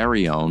our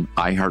very own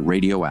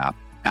iHeartRadio app,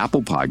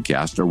 Apple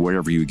Podcast, or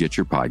wherever you get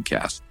your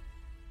podcasts.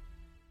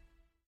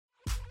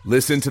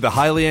 Listen to the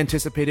highly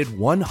anticipated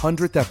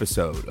 100th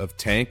episode of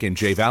Tank and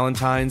Jay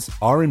Valentine's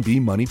R&B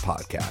Money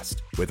Podcast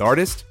with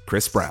artist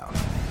Chris Brown.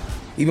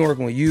 Even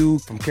working with you,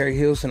 from Carrie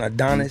Hilson,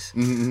 Adonis,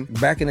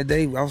 back in the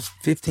day, I was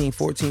 15,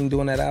 14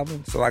 doing that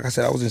album. So like I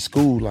said, I was in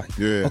school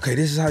okay,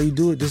 this is how you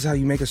do it. This is how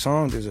you make a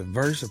song. There's a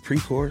verse, a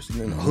pre-chorus,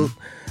 and then a hook.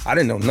 I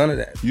didn't know none of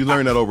that. You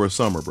learned that over a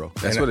summer, bro.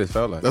 That's what it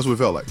felt like. That's what it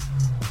felt like.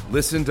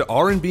 Listen to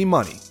R&B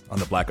Money on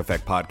the Black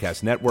Effect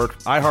Podcast Network,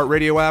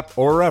 iHeartRadio app,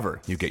 or wherever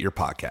you get your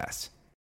podcasts.